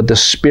filled with the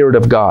Spirit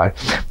of God.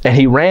 And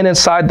he ran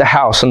inside the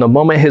house, and the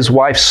moment his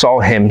wife saw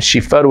him, she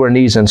fell to her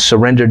knees and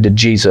surrendered to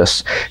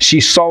Jesus. She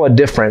saw a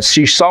difference.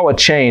 She saw a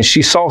change.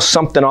 She saw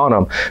something on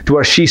on him to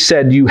where she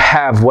said, you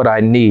have what I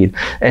need.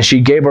 And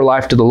she gave her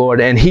life to the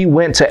Lord. And he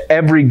went to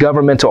every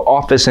governmental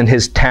office in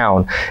his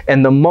town.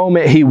 And the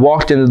moment he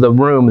walked into the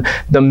room,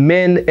 the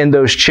men in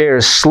those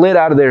chairs slid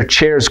out of their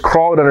chairs,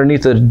 crawled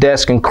underneath the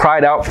desk, and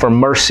cried out for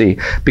mercy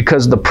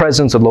because the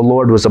presence of the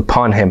Lord was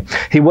upon him.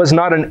 He was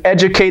not an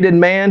educated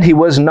man. He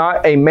was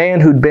not a man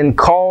who'd been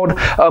called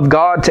of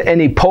God to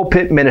any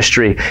pulpit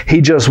ministry.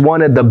 He just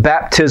wanted the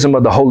baptism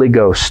of the Holy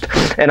Ghost.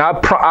 And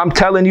I'm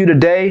telling you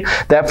today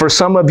that for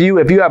some of you,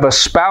 if you have a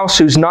spouse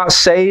who's not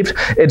saved,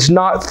 it's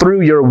not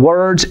through your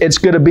words. It's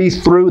going to be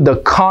through the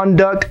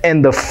conduct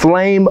and the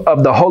flame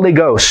of the Holy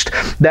Ghost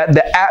that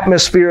the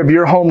atmosphere of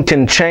your home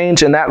can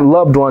change and that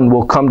loved one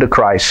will come to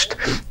Christ.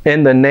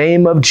 In the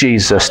name of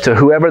Jesus, to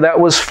whoever that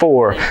was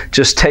for,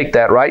 just take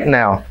that right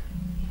now.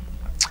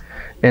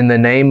 In the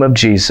name of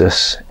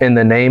Jesus, in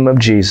the name of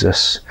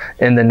Jesus,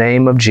 in the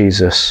name of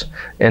Jesus,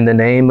 in the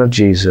name of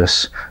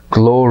Jesus.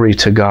 Glory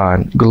to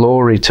God,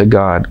 glory to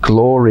God,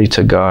 glory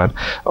to God.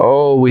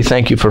 Oh, we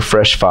thank you for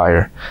fresh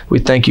fire. We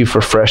thank you for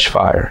fresh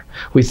fire.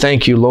 We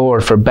thank you,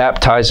 Lord, for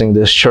baptizing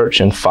this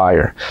church in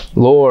fire.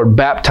 Lord,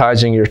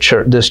 baptizing your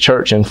church, this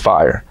church in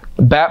fire.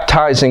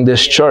 Baptizing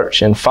this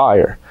church in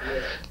fire.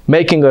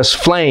 Making us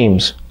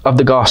flames of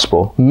the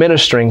gospel,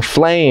 ministering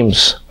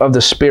flames of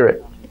the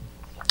Spirit.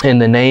 In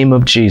the name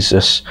of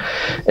Jesus,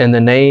 in the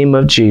name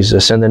of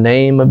Jesus, in the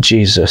name of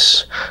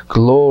Jesus.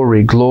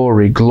 Glory,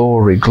 glory,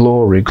 glory,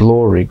 glory,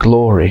 glory,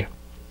 glory.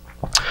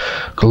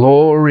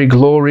 Glory,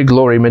 glory,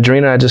 glory.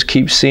 Madrina, I just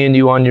keep seeing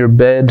you on your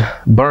bed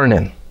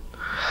burning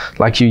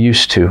like you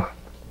used to.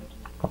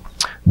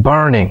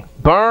 Burning,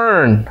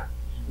 burn,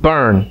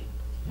 burn,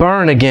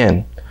 burn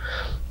again,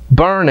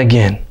 burn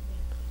again.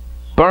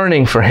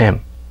 Burning for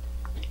Him.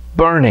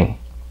 Burning,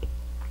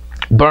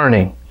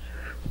 burning.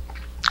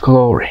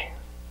 Glory.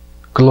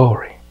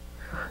 Glory.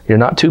 You're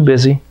not too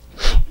busy.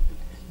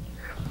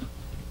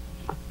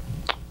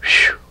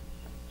 Whew.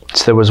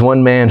 So there was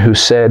one man who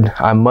said,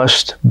 I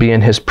must be in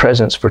His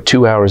presence for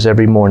 2 hours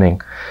every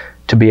morning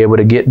to be able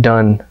to get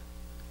done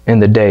in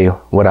the day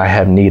what I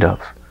have need of.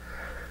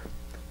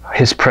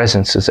 His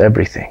presence is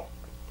everything.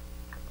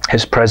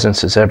 His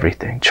presence is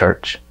everything,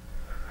 church.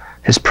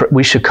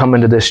 We should come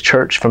into this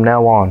church from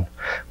now on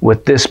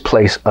with this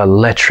place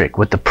electric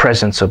with the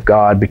presence of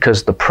God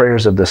because the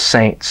prayers of the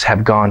saints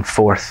have gone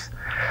forth.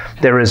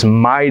 There is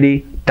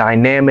mighty,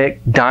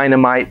 dynamic,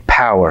 dynamite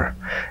power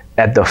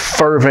at the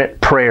fervent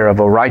prayer of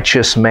a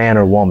righteous man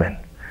or woman.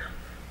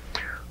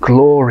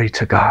 Glory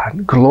to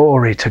God,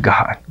 glory to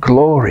God,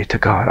 glory to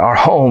God. Our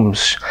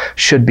homes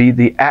should be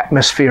the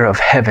atmosphere of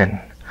heaven,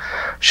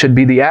 should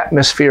be the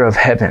atmosphere of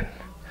heaven,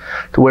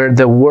 to where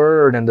the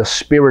Word and the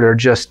Spirit are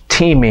just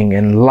teeming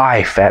in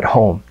life at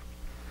home.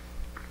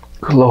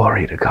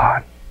 Glory to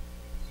God.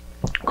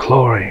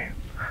 Glory.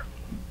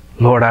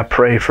 Lord, I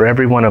pray for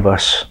every one of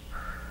us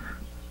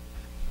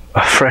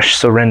a fresh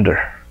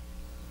surrender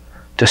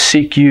to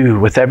seek you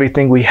with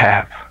everything we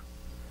have.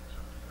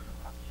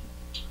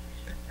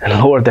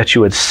 And Lord, that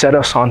you would set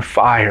us on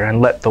fire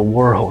and let the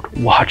world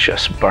watch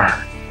us burn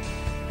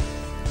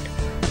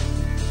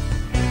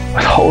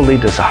with holy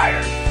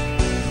desire.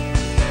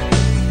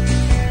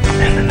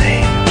 In the name